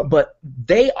 But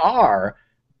they are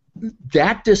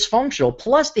that dysfunctional,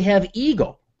 plus they have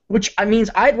ego, which means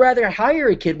I'd rather hire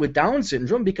a kid with Down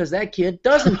syndrome because that kid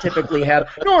doesn't typically have,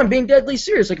 no, I'm being deadly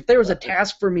serious. Like if there was a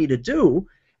task for me to do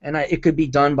and it could be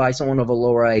done by someone of a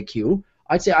lower IQ,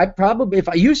 I'd say I'd probably, if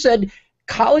you said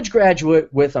college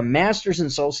graduate with a master's in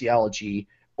sociology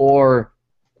or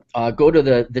go to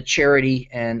the charity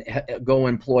and go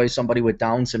employ somebody with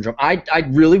Down syndrome. I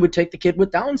really would take the kid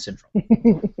with Down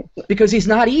syndrome because he's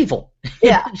not evil.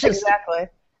 Yeah,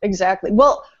 exactly.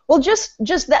 Well, just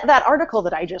that article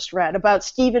that I just read about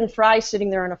Stephen Fry sitting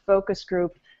there in a focus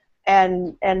group,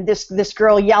 and this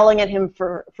girl yelling at him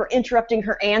for interrupting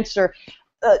her answer.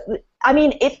 I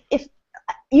mean, if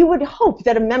you would hope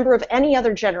that a member of any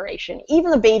other generation,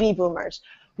 even the baby boomers,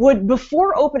 would,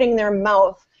 before opening their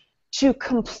mouth to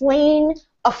complain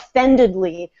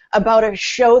offendedly about a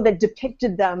show that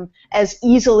depicted them as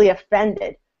easily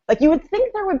offended, like, you would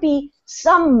think there would be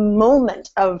some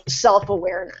moment of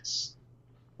self-awareness.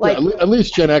 Like, yeah, at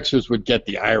least Gen Xers would get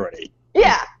the irony.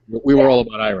 Yeah. We were all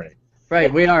about irony.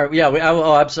 Right, we are. Yeah,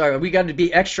 I'm sorry. We got to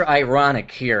be extra ironic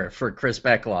here for Chris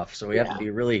Beckloff, so we have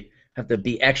to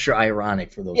be extra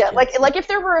ironic for those kids. like if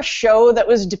there were a show that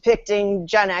was depicting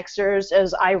Gen Xers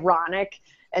as ironic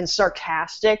and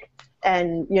sarcastic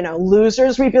and,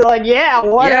 losers, we'd be like, yeah,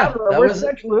 whatever, we're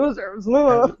such losers.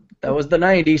 That was the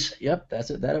 90s. Yep, that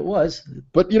it was.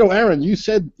 But, Aaron, you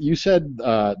said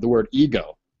the word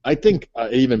ego. I think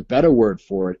an even better word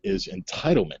for it is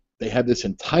entitlement. They have this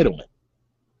entitlement.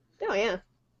 Oh, yeah.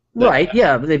 Right,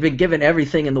 yeah, they've been given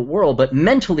everything in the world, but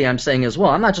mentally I'm saying as well,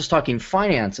 I'm not just talking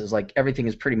finances, like everything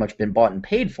has pretty much been bought and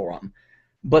paid for them,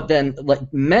 but then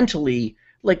like mentally,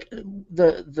 like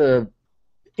the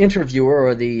interviewer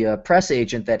or the press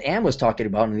agent that Ann was talking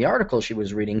about in the article she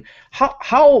was reading,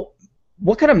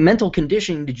 what kind of mental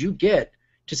conditioning did you get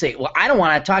to say, well, I don't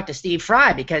want to talk to Steve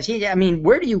Fry because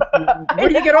where do you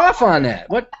get off on that?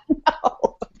 What?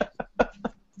 No.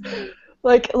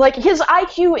 Like his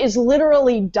IQ is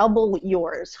literally double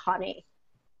yours, honey.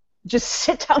 Just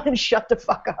sit down and shut the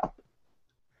fuck up.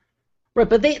 Right,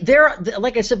 but they're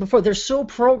like I said before, they're so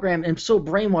programmed and so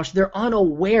brainwashed, they're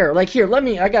unaware. Like here,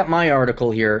 I got my article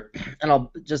here, and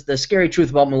the scary truth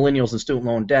about millennials and student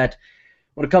loan debt.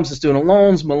 When it comes to student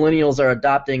loans, millennials are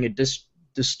adopting a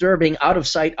disturbing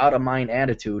out-of-sight, out-of-mind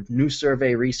attitude. New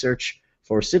survey research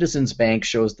for Citizens Bank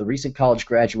shows the recent college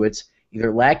graduates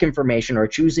either lack information or are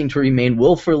choosing to remain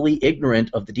willfully ignorant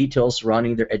of the details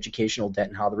surrounding their educational debt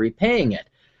and how they're repaying it.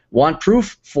 Want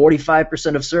proof?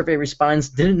 45% of survey respondents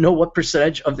didn't know what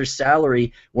percentage of their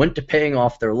salary went to paying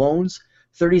off their loans.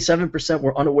 37%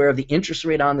 were unaware of the interest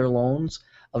rate on their loans.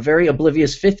 A very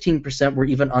oblivious 15% were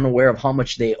even unaware of how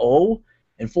much they owe.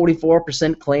 And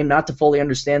 44% claim not to fully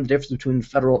understand the difference between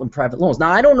federal and private loans.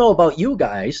 Now, I don't know about you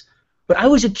guys, but I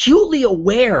was acutely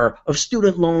aware of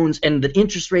student loans and the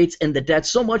interest rates and the debt,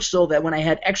 so much so that when I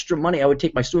had extra money, I would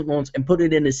take my student loans and put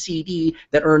it in a CD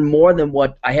that earned more than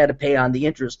what I had to pay on the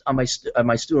interest on my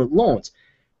student loans.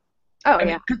 Oh,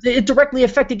 yeah. Because it directly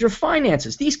affected your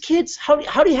finances. These kids, how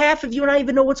do half of you not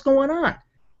even know what's going on?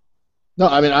 No,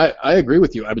 I agree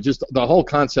with you. Just the whole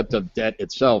concept of debt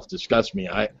itself disgusts me.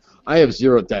 I have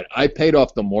zero debt. I paid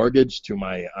off the mortgage to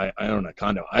I own a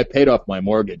condo. I paid off my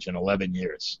mortgage in 11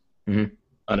 years. Mm-hmm.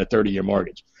 On a 30-year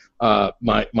mortgage.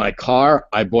 My car,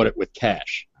 I bought it with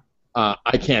cash.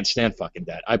 I can't stand fucking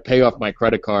debt. I pay off my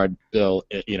credit card bill,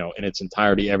 in its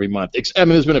entirety every month.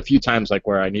 There's been a few times like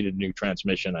where I needed a new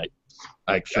transmission.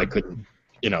 I couldn't,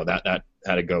 that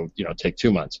had to go, take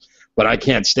 2 months. But I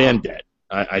can't stand debt.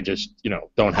 I just,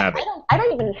 don't have it. I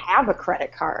don't even have a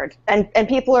credit card. And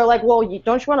people are like, well,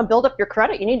 don't you want to build up your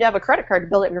credit? You need to have a credit card to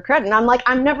build up your credit. And I'm like,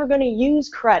 I'm never going to use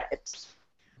credit.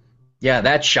 Yeah,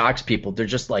 that shocks people. They're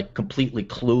just like completely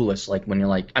clueless. Like when you're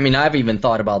like, I've even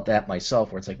thought about that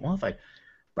myself where it's like, well, if I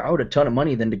borrowed a ton of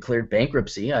money, then declared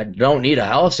bankruptcy, I don't need a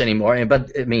house anymore.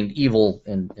 But evil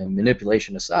and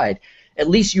manipulation aside, at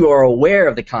least you are aware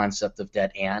of the concept of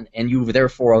debt, Ann, and you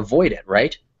therefore avoid it,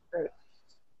 right? Right.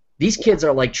 These kids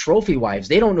are like trophy wives.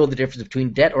 They don't know the difference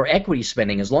between debt or equity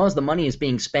spending. As long as the money is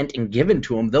being spent and given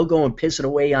to them, they'll go and piss it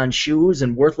away on shoes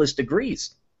and worthless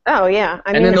degrees. Oh, yeah.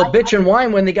 And then they'll bitch and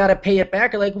whine when they got to pay it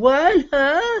back. They're like, what?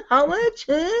 Huh? How much?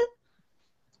 Huh?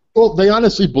 Well, they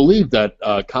honestly believe that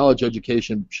college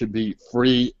education should be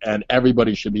free and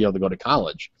everybody should be able to go to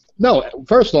college. No,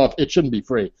 first off, it shouldn't be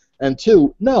free. And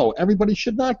two, no, everybody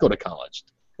should not go to college.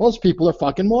 Most people are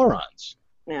fucking morons.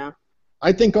 Yeah.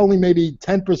 I think only maybe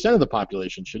 10% of the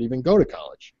population should even go to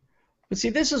college. But see,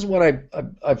 this is what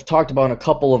I've talked about in a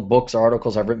couple of books,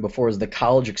 articles I've written before, is the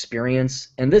college experience.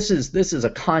 And this is a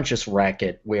conscious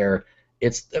racket where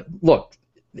it's, look,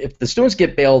 if the students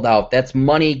get bailed out, that's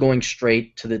money going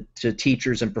straight to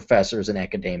teachers and professors and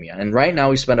academia. And right now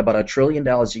we spend about $1 trillion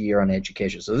a year on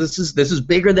education. So this is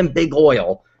bigger than big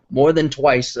oil, more than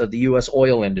twice of the U.S.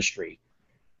 oil industry.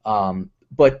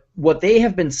 But what they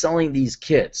have been selling these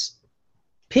kids,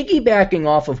 piggybacking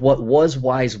off of what was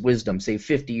wise wisdom, say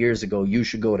 50 years ago, you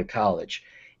should go to college,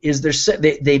 is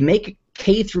they make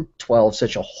K through 12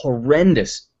 such a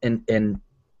horrendous and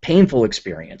painful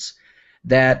experience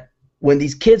that when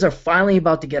these kids are finally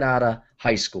about to get out of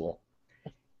high school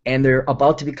and they're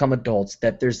about to become adults,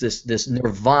 that there's this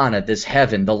nirvana, this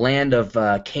heaven, the land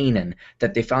of Canaan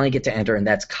that they finally get to enter, and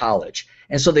that's college.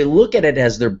 And so they look at it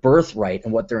as their birthright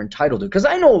and what they're entitled to. Because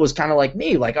I know it was kind of like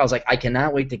me. Like I was like, I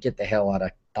cannot wait to get the hell out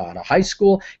of high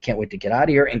school. Can't wait to get out of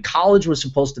here. And college was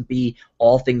supposed to be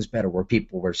all things better, where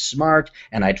people were smart,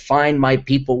 and I'd find my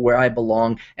people where I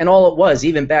belong. And all it was,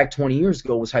 even back 20 years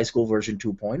ago, was high school version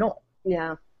 2.0.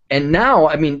 Yeah. And now,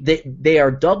 I mean, they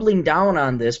are doubling down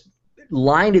on this,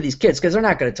 lying to these kids, because they're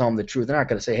not going to tell them the truth. They're not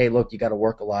going to say, hey, look, you got to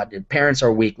work a lot. Your parents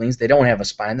are weaklings. They don't have a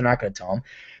spine. They're not going to tell them.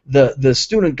 The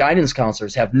student guidance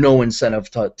counselors have no incentive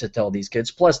to tell these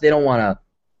kids. Plus, they don't want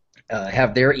to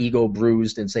have their ego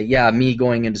bruised and say, yeah, me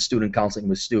going into student counseling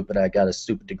was stupid. I got a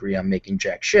stupid degree. I'm making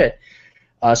jack shit.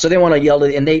 So they want to yell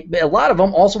at, and a lot of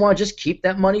them also want to just keep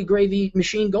that money gravy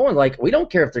machine going. Like, we don't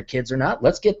care if they're kids or not.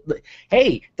 Let's get,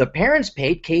 hey, the parents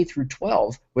paid K through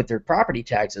 12 with their property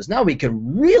taxes. Now we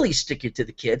can really stick it to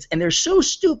the kids, and they're so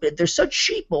stupid. They're such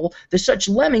sheeple. They're such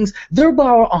lemmings. They'll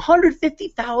borrow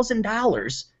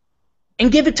 $150,000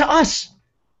 and give it to us.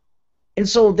 And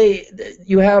so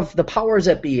you have the powers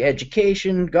that be,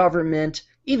 education, government,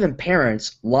 even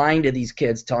parents lying to these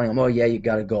kids, telling them, oh, yeah, you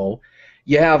got to go.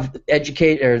 You have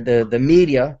the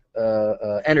media,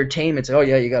 entertainment say, oh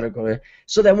yeah, you got to go there.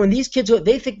 So that when these kids,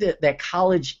 they think that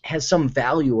college has some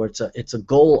value, or it's a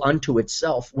goal unto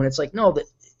itself. When it's like, no,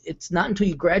 it's not until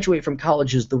you graduate from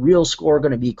college is the real score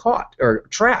going to be caught or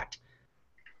tracked.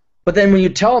 But then when you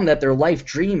tell them that their life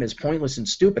dream is pointless and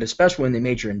stupid, especially when they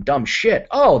major in dumb shit,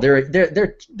 oh, they're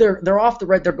off the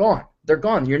right. They're gone. They're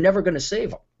gone. You're never going to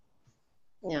save them.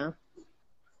 Yeah.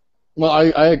 Well,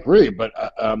 I agree, but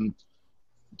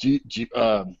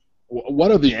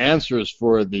what are the answers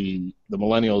for the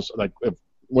millennials? Like, if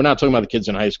we're not talking about the kids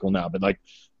in high school now, but like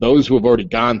those who have already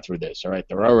gone through this. All right,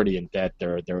 they're already in debt.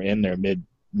 They're in their mid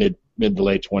to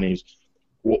late 20s.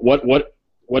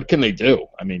 What can they do?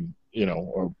 I mean,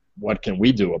 or what can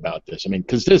we do about this? I mean,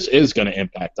 because this is going to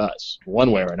impact us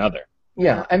one way or another.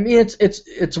 Yeah, I mean,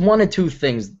 it's one of two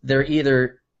things. They're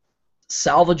either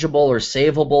salvageable or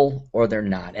savable, or they're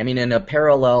not. I mean, in a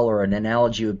parallel or an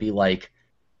analogy would be like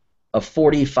a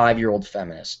 45-year-old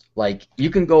feminist. Like, you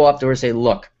can go up to her and say,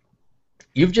 look,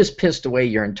 you've just pissed away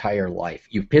your entire life.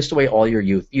 You've pissed away all your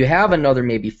youth. You have another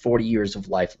maybe 40 years of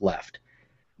life left.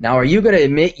 Now, are you going to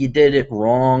admit you did it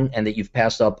wrong and that you've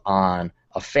passed up on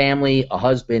a family, a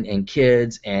husband, and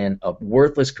kids, and a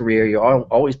worthless career? You're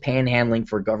always panhandling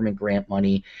for government grant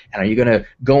money. And are you going to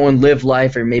go and live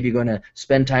life, or maybe going to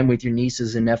spend time with your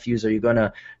nieces and nephews? Are you going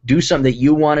to do something that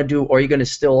you want to do, or are you going to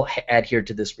still adhere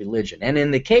to this religion? And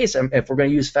in the case, if we're going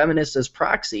to use feminists as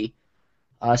proxy,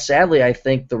 sadly, I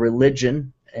think the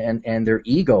religion and their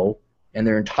ego and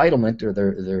their entitlement,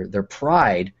 or their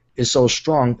pride is so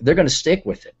strong, they're going to stick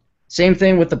with it. Same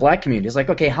thing with the black community. It's like,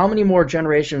 okay, how many more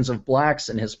generations of blacks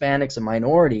and Hispanics and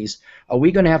minorities are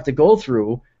we going to have to go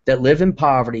through that live in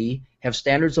poverty, have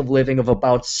standards of living of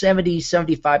about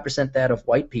 75% that of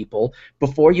white people,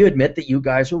 before you admit that you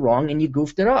guys were wrong and you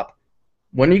goofed it up?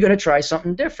 When are you going to try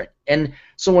something different? And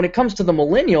so when it comes to the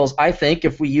millennials, I think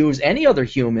if we use any other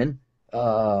human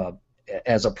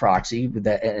as a proxy,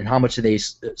 and how much do they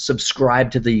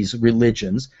subscribe to these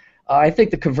religions, I think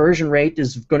the conversion rate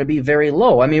is going to be very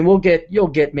low. I mean, you'll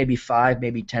get maybe 5,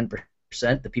 maybe 10%,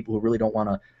 the people who really don't want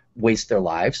to waste their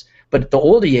lives. But the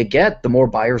older you get, the more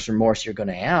buyer's remorse you're going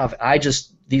to have.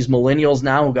 These millennials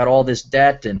now who got all this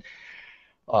debt, and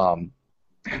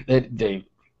they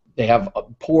have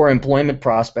poor employment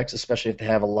prospects, especially if they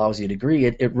have a lousy degree.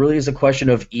 It really is a question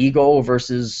of ego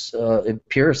versus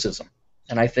empiricism.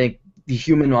 And I think the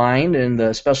human mind, and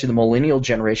especially the millennial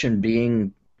generation,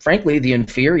 being frankly the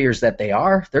inferiors that they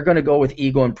are, they're going to go with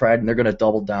ego and pride, and they're going to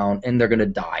double down, and they're going to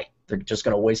die. They're just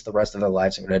going to waste the rest of their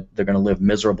lives, and they're going to live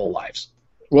miserable lives.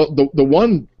 Well, the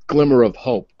one glimmer of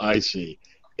hope I see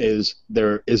is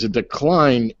there is a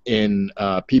decline in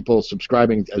people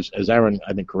subscribing, as Aaron,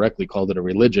 I think, correctly called it, a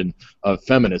religion of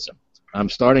feminism. I'm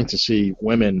starting to see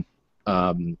women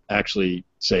actually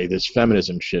say this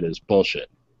feminism shit is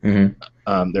bullshit.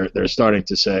 Mm-hmm. They're starting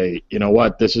to say, you know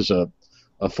what, this is a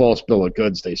false bill of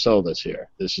goods they sold us here.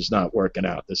 This is not working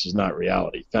out. This is not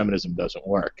reality. Feminism doesn't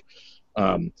work.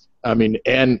 I mean,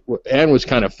 Anne was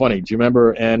kind of funny. Do you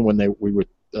remember, Anne, when we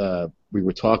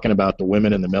were talking about the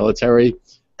women in the military?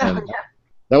 And Oh, yeah.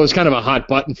 that was kind of a hot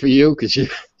button for you, because you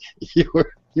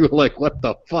were like, what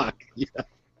the fuck? Yeah.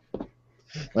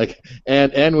 Like,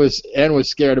 Anne was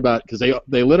scared about, because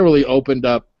they literally opened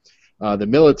up the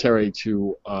military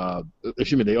to,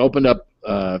 they opened up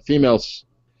females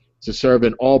to serve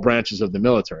in all branches of the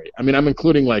military. I mean, I'm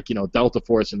including Delta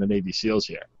Force and the Navy SEALs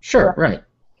here. Sure, right.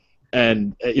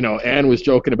 And Ann was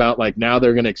joking about now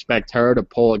they're going to expect her to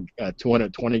pull a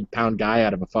 220-pound guy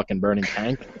out of a fucking burning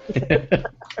tank.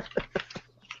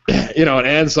 And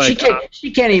Ann's like,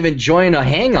 she can't even join a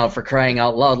hangout for crying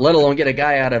out loud, let alone get a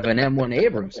guy out of an M1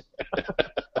 Abrams.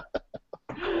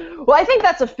 Well, I think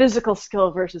that's a physical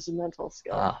skill versus a mental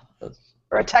skill,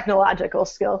 or a technological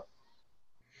skill.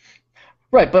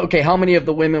 Right, but okay, how many of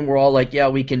the women were all like, yeah,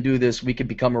 we can do this, we could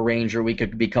become a ranger, we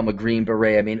could become a Green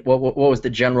Beret? I mean, what was the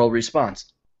general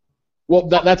response? Well,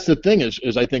 that's the thing is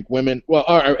I think women, well,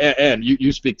 and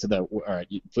you speak to that. All right,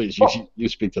 please, you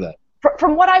speak to that.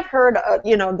 From what I've heard,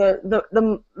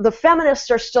 the feminists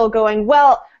are still going,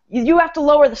 well, you have to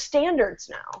lower the standards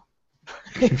now.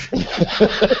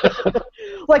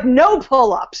 Like no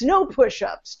pull-ups, no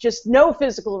push-ups, just no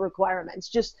physical requiremements.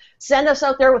 Just send us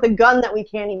out there with a gun that we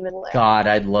can't even lift. God,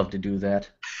 I'd love to do that.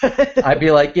 I'd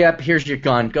be like, yep, here's your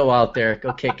gun. Go out there.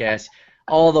 Go kick ass.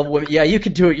 All the women, yeah, you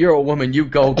can do it. You're a woman. You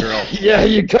go, girl. Yeah,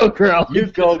 you go, girl. You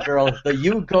go, girl. The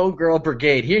You Go, Girl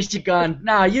Brigade. Here's your gun.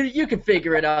 Nah, you can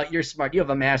figure it out. You're smart. You have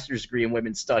a master's degree in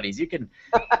women's studies. You can...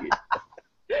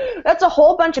 That's a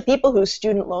whole bunch of people whose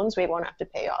student loans we won't have to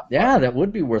pay off. Yeah, that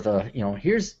would be worth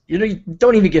here's, you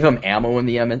don't even give them ammo in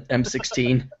the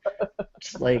M16.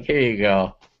 Just like, here you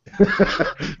go.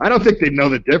 I don't think they know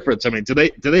the difference. I mean, do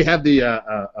they have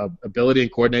the ability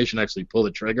and coordination to actually pull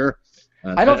the trigger?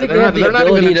 I don't think they have the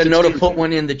ability to know to put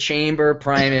one in the chamber,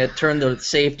 prime it, turn the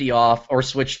safety off, or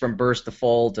switch from burst to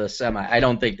full to semi. I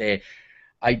don't think they...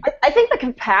 I think the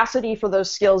capacity for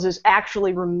those skills is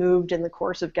actually removed in the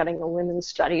course of getting a women's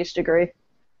studies degree.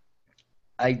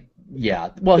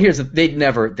 Well,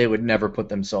 they would never put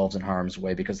themselves in harm's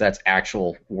way because that's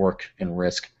actual work and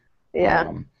risk.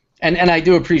 Yeah. And I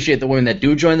do appreciate the women that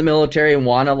do join the military and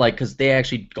wanna because they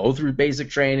actually go through basic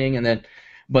training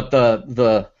but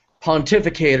the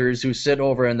pontificators who sit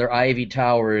over in their ivy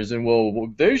towers and well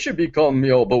they should become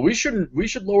but we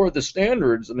should lower the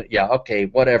standards and okay,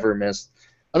 whatever, miss.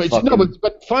 I mean,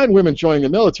 but fine women joining the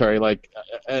military,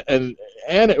 and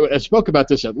I spoke about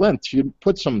this at length. She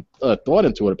put some thought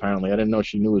into it, apparently. I didn't know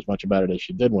she knew as much about it as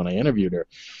she did when I interviewed her,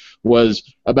 was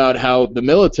about how the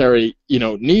military,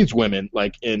 needs women,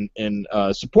 in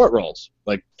support roles.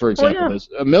 Like, for example, there's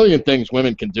a million things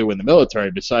women can do in the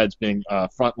military besides being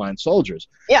frontline soldiers.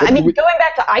 Yeah, going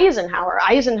back to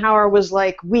Eisenhower was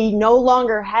like, we no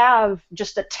longer have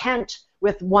just a tent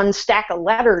with one stack of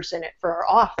letters in it for our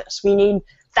office. We need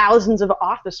thousands of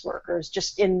office workers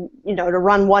just to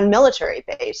run one military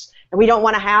base. And we don't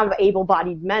want to have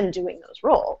able-bodied men doing those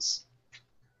roles.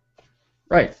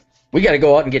 Right. We got to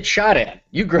go out and get shot at.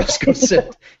 You girls go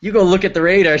sit. You go look at the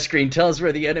radar screen. Tell us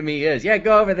where the enemy is. Yeah,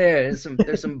 go over there.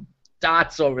 There's some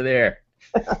dots over there.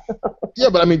 Yeah,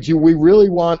 but I mean, do we really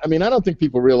want... I mean, I don't think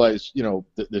people realize,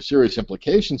 the serious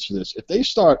implications for this. If they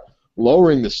start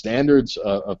lowering the standards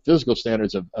of physical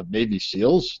standards of Navy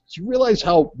SEALs, do you realize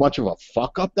how much of a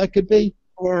fuck up that could be?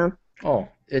 Yeah. Oh,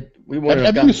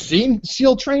 have you seen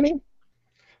SEAL training?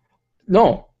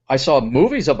 No, I saw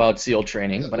movies about SEAL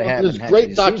training, but I haven't. There's great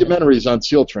documentaries on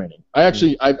SEAL training. I've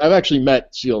actually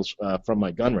met SEALs from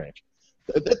my gun range.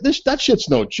 That shit's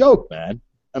no joke, man.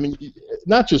 I mean,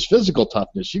 not just physical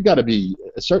toughness. You got to be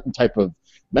a certain type of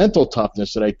mental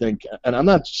toughness that I think, and I'm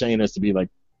not saying this to be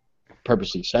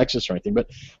purposely sexist or anything, but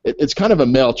it's kind of a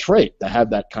male trait to have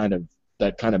that kind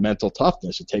of mental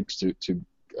toughness it takes to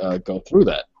go through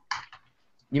that.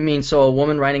 You mean so a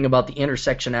woman writing about the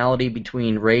intersectionality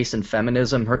between race and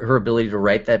feminism, her ability to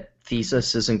write that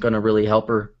thesis isn't going to really help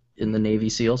her in the Navy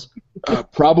SEALs?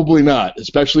 Probably not,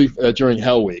 especially during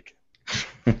Hell Week.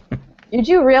 You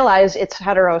do realize it's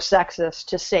heterosexist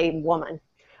to say woman.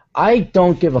 I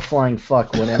don't give a flying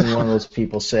fuck what any one of those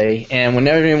people say, and when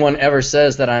anyone ever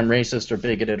says that I'm racist or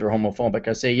bigoted or homophobic,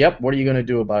 I say, yep, what are you going to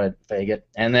do about it, faggot?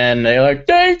 And then they're like,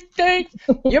 thanks.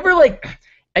 You ever,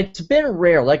 it's been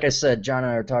rare, like I said, John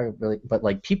and I are talking,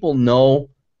 but people know,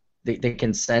 they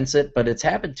can sense it, but it's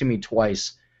happened to me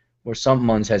twice where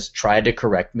someone has tried to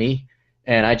correct me,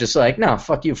 and I just no,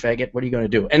 fuck you, faggot, what are you going to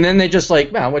do? And then they just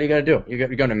what are you going to do? You're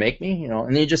going to make me? And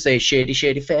then you just say, shady,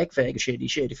 shady, fag, shady,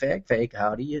 shady, fag,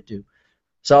 how do you do?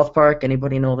 South Park,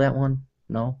 anybody know that one?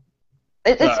 No?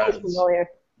 It sounds familiar.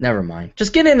 Never mind.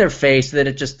 Just get in their face that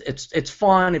it's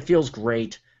fun, it feels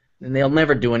great, and they'll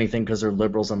never do anything because they're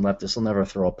liberals and leftists. They'll never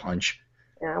throw a punch.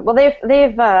 Yeah, well,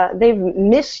 they've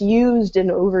misused and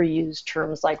overused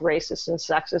terms like racist and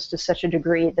sexist to such a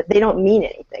degree that they don't mean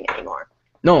anything anymore.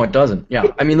 No, it doesn't. Yeah,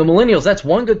 I mean the millennials. That's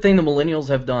one good thing the millennials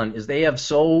have done is they have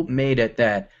so made it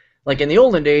that, like in the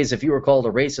olden days, if you were called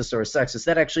a racist or a sexist,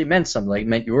 that actually meant something. Like it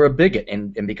meant you were a bigot,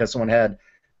 and because someone had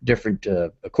different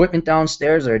equipment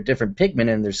downstairs or a different pigment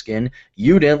in their skin,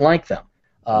 you didn't like them.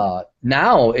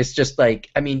 Now it's just like,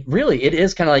 I mean, really, it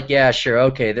is kind of like, yeah, sure,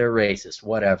 okay, they're racist,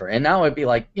 whatever. And now it'd be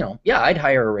like, yeah, I'd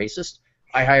hire a racist,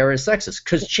 I hire a sexist,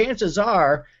 because chances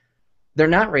are they're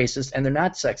not racist and they're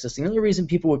not sexist. The only reason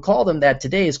people would call them that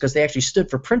today is because they actually stood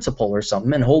for principle or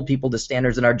something and hold people to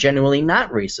standards that are genuinely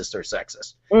not racist or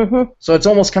sexist. Mm-hmm. So it's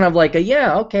almost kind of like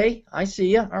yeah, okay, I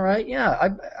see you, all right,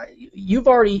 yeah, you've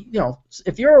already,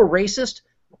 if you're a racist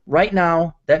right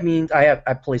now, that means I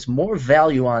place more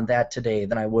value on that today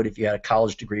than I would if you had a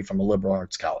college degree from a liberal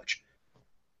arts college.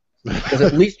 Because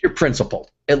at least you're principled.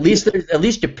 At least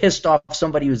you pissed off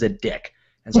somebody who's a dick.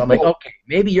 And so I'm like, okay,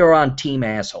 maybe you're on team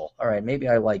asshole. All right, maybe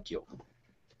I like you.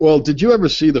 Well, did you ever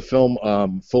see the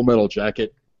film Full Metal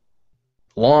Jacket?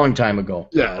 Long time ago.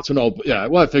 Yeah, it's an old. Yeah,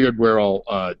 well, I figured we're all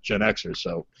Gen Xers,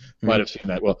 so might have seen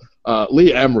that. Well,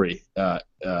 Lee Emery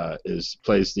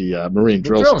plays the Marine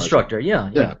drill instructor.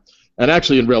 Yeah. And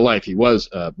actually, in real life, he was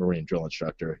a Marine drill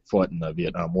instructor. He fought in the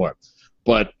Vietnam War.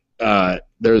 But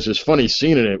there's this funny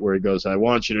scene in it where he goes, "I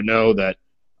want you to know that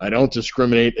I don't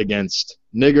discriminate against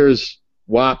niggers,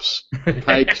 wops,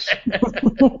 pipes,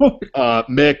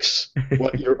 mix.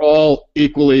 You're all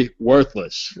equally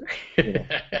worthless."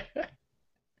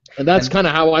 And that's kind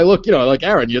of how I look, like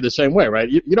Aaron, you're the same way, right?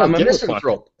 You don't I'm a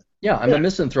misanthrope. Yeah, I'm a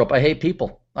misanthrope. I hate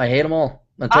people. I hate them all.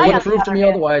 Until you prove to me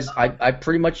otherwise, I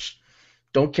pretty much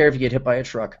don't care if you get hit by a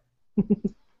truck.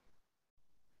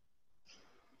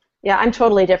 Yeah, I'm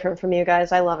totally different from you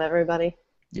guys. I love everybody.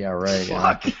 Yeah, right.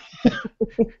 Fuck.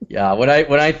 Yeah, when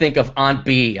I think of Aunt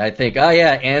B, I think, oh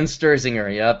yeah, Ann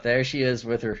Sterzinger. Yep, there she is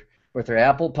with her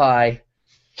apple pie.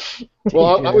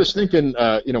 Well, I was thinking,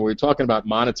 we were talking about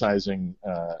monetizing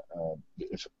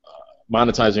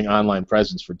online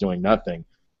presence for doing nothing.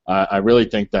 I really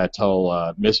think that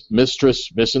whole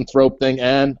misanthrope thing,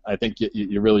 Ann, I think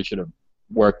you really should have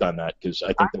worked on that because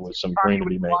I think there was some green to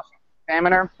be made.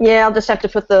 Yeah, I'll just have to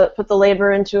put the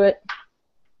labor into it,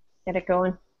 get it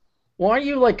going. Well, aren't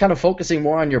you like kind of focusing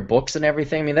more on your books and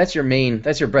everything? I mean,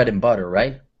 that's your bread and butter,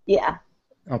 right? Yeah.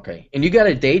 Okay, and you got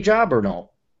a day job or no?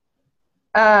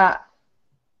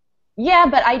 Yeah,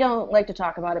 but I don't like to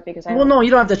talk about it because I. Well, no,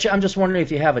 you don't have to. I'm just wondering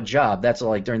if you have a job. That's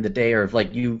like during the day, or if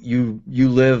like you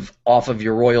live off of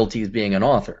your royalties being an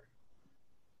author.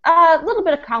 A little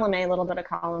bit of column A, a little bit of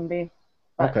column B.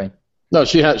 Okay. No,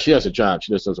 she has a job.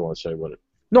 She just doesn't want to say what it.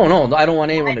 No, I don't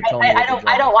want anyone to tell me. I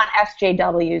don't want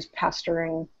SJWs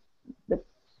pestering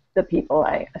the people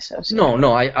I associate.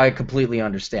 No, I completely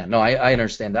understand. No, I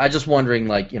understand that. I'm just wondering,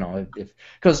 like, if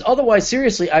because otherwise,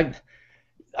 seriously,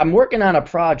 I'm working on a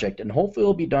project, and hopefully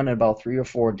it'll be done in about 3 or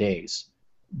 4 days.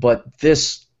 But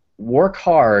this work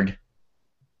hard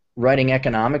writing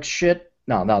economics shit,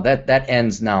 no, that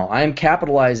ends now. I'm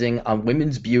capitalizing on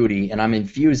women's beauty, and I'm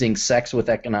infusing sex with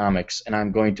economics, and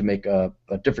I'm going to make implement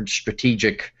a different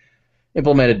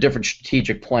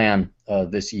strategic plan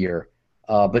this year.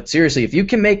 But seriously, if you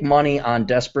can make money on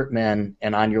desperate men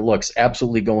and on your looks,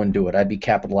 absolutely go and do it. I'd be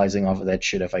capitalizing off of that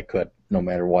shit if I could, no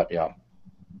matter what, yeah.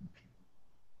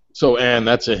 So, Ann,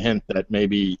 that's a hint that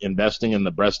maybe investing in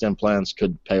the breast implants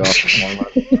could pay off in the long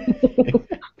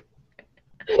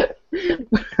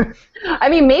run. I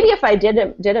mean, maybe if I did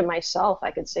it myself,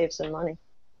 I could save some money.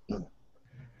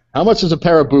 How much does a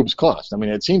pair of boobs cost? I mean,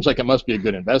 it seems like it must be a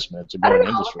good investment. It's a growing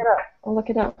industry. I'll look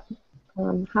it up.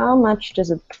 How much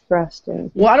does a breast do?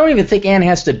 Well, I don't even think Ann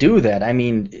has to do that. I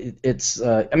mean, it's.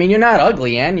 I mean, you're not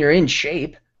ugly, Ann. You're in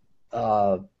shape.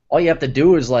 All you have to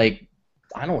do is like,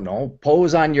 I don't know,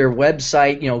 pose on your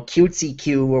website, cutesy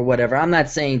Q or whatever. I'm not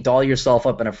saying doll yourself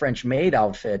up in a French maid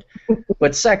outfit,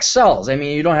 but sex sells. I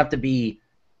mean, you don't have to be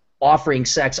offering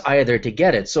sex either to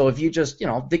get it. So if you just,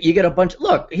 you get a bunch.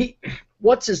 Look,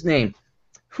 what's his name?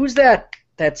 Who's that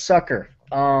sucker?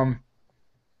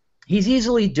 He's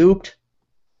easily duped.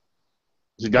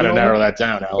 You got to narrow that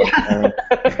down, Alan.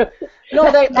 No,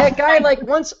 that guy, like,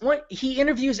 once he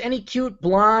interviews any cute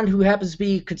blonde who happens to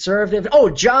be conservative. Oh,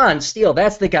 John Steele,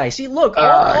 that's the guy. See, look,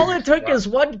 all it took is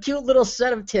one cute little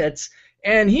set of tits,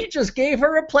 and he just gave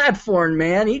her a platform,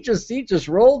 man. He just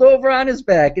rolled over on his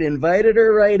back and invited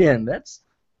her right in. That's.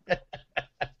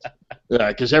 Yeah,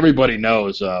 because everybody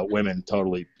knows women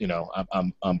totally.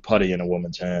 I'm putty in a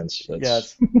woman's hands.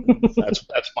 That's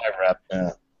my rep.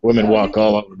 Yeah. Women walk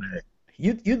all over me.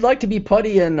 You'd like to be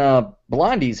putty in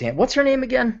Blondie's hand. What's her name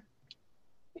again?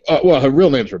 Well, her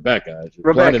real name's Rebecca.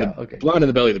 Rebecca. Blonde in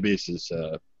the Belly of the Beast is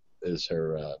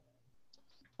her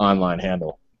online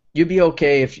handle. You'd be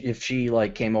okay if she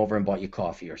like came over and bought you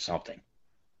coffee or something.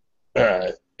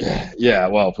 Yeah,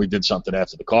 well, if we did something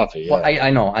after the coffee, yeah. Well, I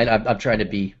know. I'm trying to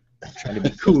be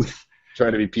couth.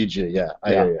 Trying to be PG, yeah.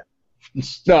 I Yeah. hear you.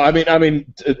 No, I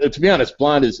mean, to be honest,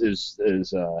 blonde is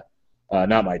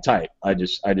not my type. I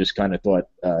just kind of thought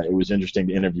it was interesting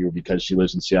to interview her because she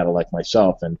lives in Seattle like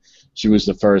myself, and she was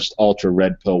the first ultra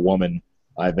red pill woman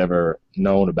I've ever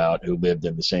known about who lived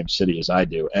in the same city as I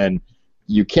do, and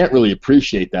you can't really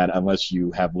appreciate that unless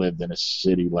you have lived in a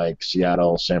city like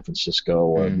Seattle, San Francisco,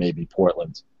 or maybe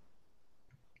Portland.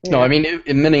 No, I mean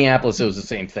in Minneapolis it was the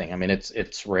same thing. I mean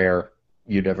it's rare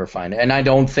you'd ever find it, and I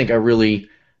don't think I really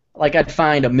like. I'd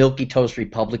find a milky toast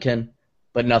Republican,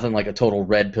 but nothing like a total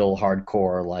red pill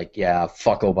hardcore like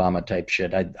fuck Obama type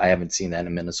shit. I haven't seen that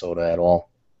in Minnesota at all.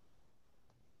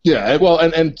 Yeah, well,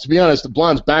 and to be honest, the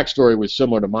blonde's backstory was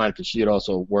similar to mine because she had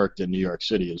also worked in New York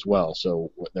City as well. So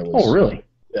there was. Oh, really?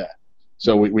 Yeah.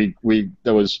 So we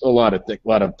there was a lot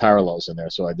of parallels in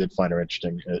there. So I did find her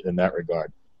interesting in that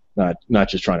regard. Not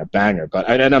just trying to bang her, but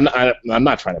I'm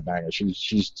not trying to bang her.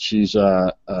 She's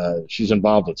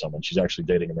involved with someone. She's actually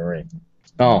dating a Marine.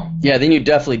 Oh, yeah. Then you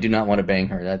definitely do not want to bang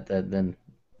her. That then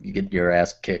you get your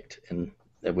ass kicked, and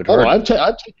that would hurt. Oh,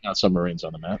 I've taken out some Marines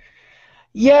on the map.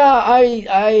 Yeah,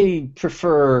 I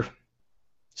prefer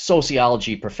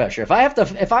sociology professor.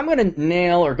 If I'm gonna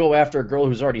nail or go after a girl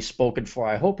who's already spoken for,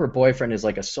 I hope her boyfriend is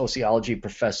like a sociology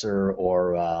professor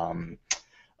or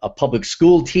a public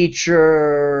school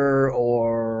teacher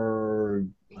or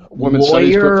Women's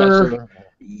studies lawyer. professor.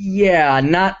 Yeah,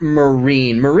 not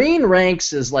Marine. Marine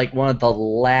ranks is like one of the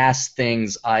last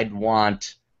things I'd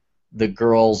want the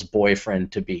girl's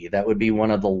boyfriend to be. That would be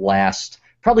one of the last.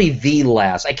 Probably the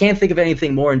last. I can't think of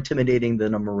anything more intimidating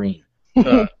than a Marine.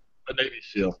 A Navy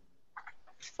SEAL.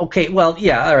 Okay, well,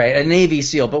 yeah, all right, a Navy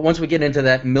SEAL. But once we get into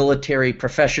that military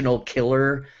professional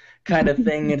killer kind of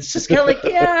thing, it's just kind of like,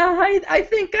 yeah, I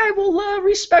think I will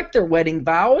respect their wedding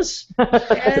vows.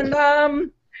 And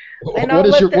what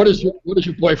does your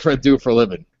boyfriend do for a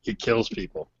living? He kills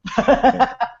people.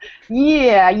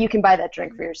 Yeah, you can buy that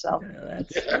drink for yourself.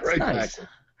 That's right, nice. exactly.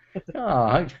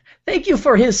 Oh, thank you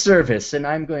for his service, and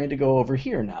I'm going to go over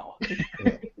here now.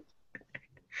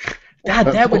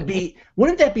 that would be.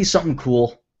 Wouldn't that be something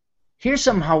cool? Here's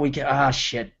somehow we can.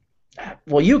 Shit.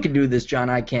 Well, you can do this, John.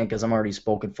 I can't because I'm already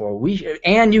spoken for.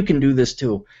 And you can do this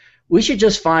too. We should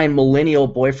just find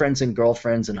millennial boyfriends and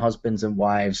girlfriends and husbands and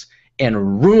wives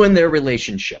and ruin their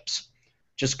relationships.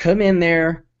 Just come in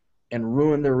there and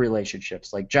ruin their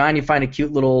relationships. Like, John, you find a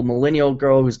cute little millennial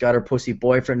girl who's got her pussy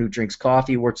boyfriend who drinks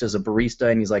coffee, works as a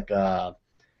barista, and he's like,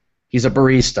 he's a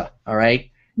barista, all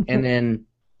right? And then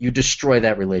you destroy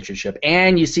that relationship.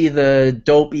 And you see the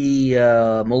dopey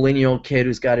millennial kid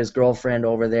who's got his girlfriend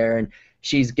over there, and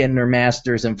she's getting her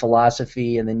master's in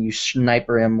philosophy, and then you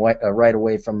sniper him right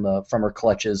away from her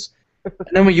clutches. And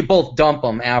then when you both dump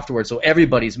them afterwards, so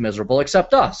everybody's miserable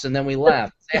except us, and then we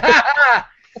laugh. Say, ha, ha,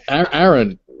 ha.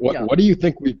 Aaron, what do you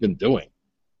think we've been doing?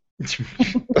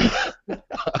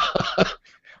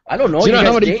 I don't know. Do you know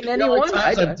how many dating anyone?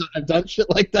 times I've done shit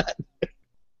like that?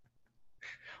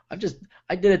 I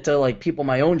did it to like people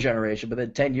my own generation, but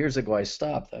then 10 years ago I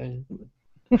stopped. All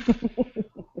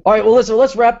right, well, listen,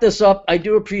 let's wrap this up. I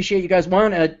do appreciate you guys.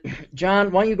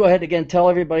 John, why don't you go ahead again, tell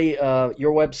everybody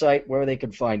your website, where they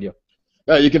can find you.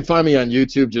 You can find me on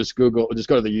YouTube. Just go to the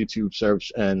YouTube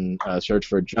search and search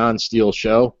for John Steele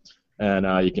Show, and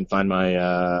you can find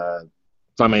my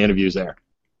interviews there.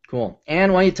 Cool.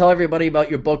 And why don't you tell everybody about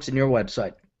your books and your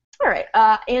website? All right.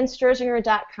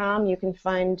 AnnSterzinger.com. You can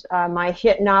find my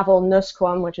hit novel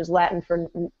Nusquam, which is Latin for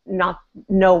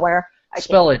nowhere.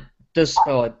 Spell it. Just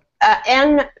spell it.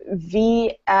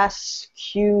 NVSQV.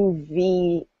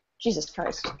 Jesus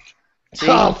Christ. See?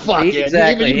 Oh, fuck. See?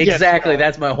 Exactly.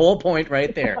 That's my whole point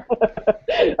right there.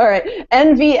 All right.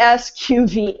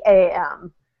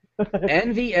 NVSQVAM.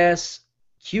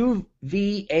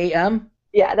 NVSQVAM?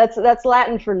 Yeah, that's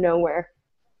Latin for nowhere.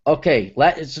 Okay,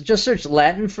 so just search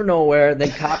Latin for nowhere,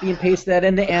 then copy and paste that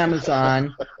into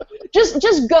Amazon. Just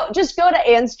go to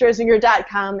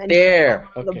AnnSterzinger.com and there.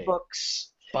 The books.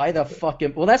 Buy the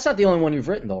fucking. Well, that's not the only one you've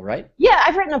written, though, right? Yeah,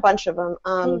 I've written a bunch of them.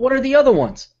 Well, what are the other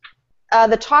ones?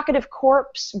 The Talkative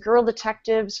Corpse, Girl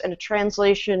Detectives, and a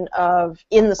translation of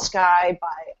In the Sky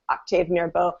by Octave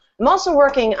Mirbeau. I'm also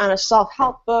working on a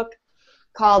self-help book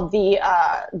called the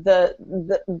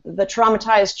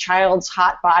Traumatized Child's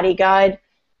Hot Body Guide,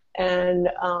 and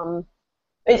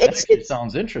it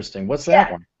sounds interesting. What's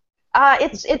that one?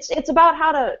 It's about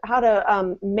how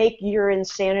to make your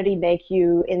insanity make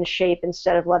you in shape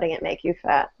instead of letting it make you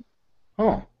fat.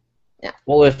 Oh. Yeah.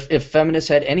 Well, if feminists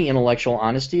had any intellectual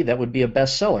honesty, that would be a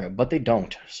bestseller, but they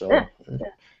don't. So. Yeah.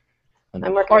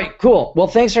 I'm working. All right, cool. Well,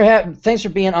 thanks for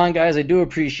being on, guys. I do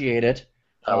appreciate it.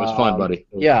 That was fun, buddy.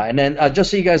 Yeah, and then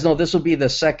just so you guys know, this will be the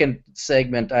second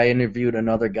segment. I interviewed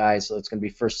another guy, so it's going to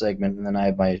be first segment, and then I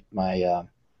have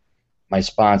my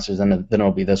sponsors, and then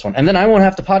it'll be this one, and then I won't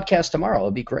have to podcast tomorrow.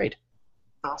 It'll be great.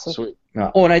 Awesome. Sweet.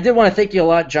 Oh, and I did want to thank you a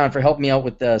lot, John, for helping me out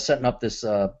with setting up this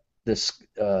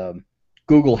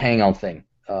Google Hangout thing.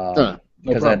 No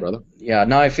problem, brother. Yeah,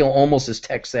 now I feel almost as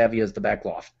tech savvy as the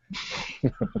Backloft.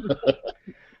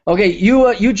 Okay,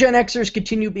 you Gen Xers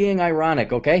continue being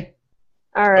ironic, okay?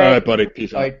 All right. All right, buddy.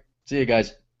 Peace out. All right, see you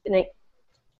guys. Good night.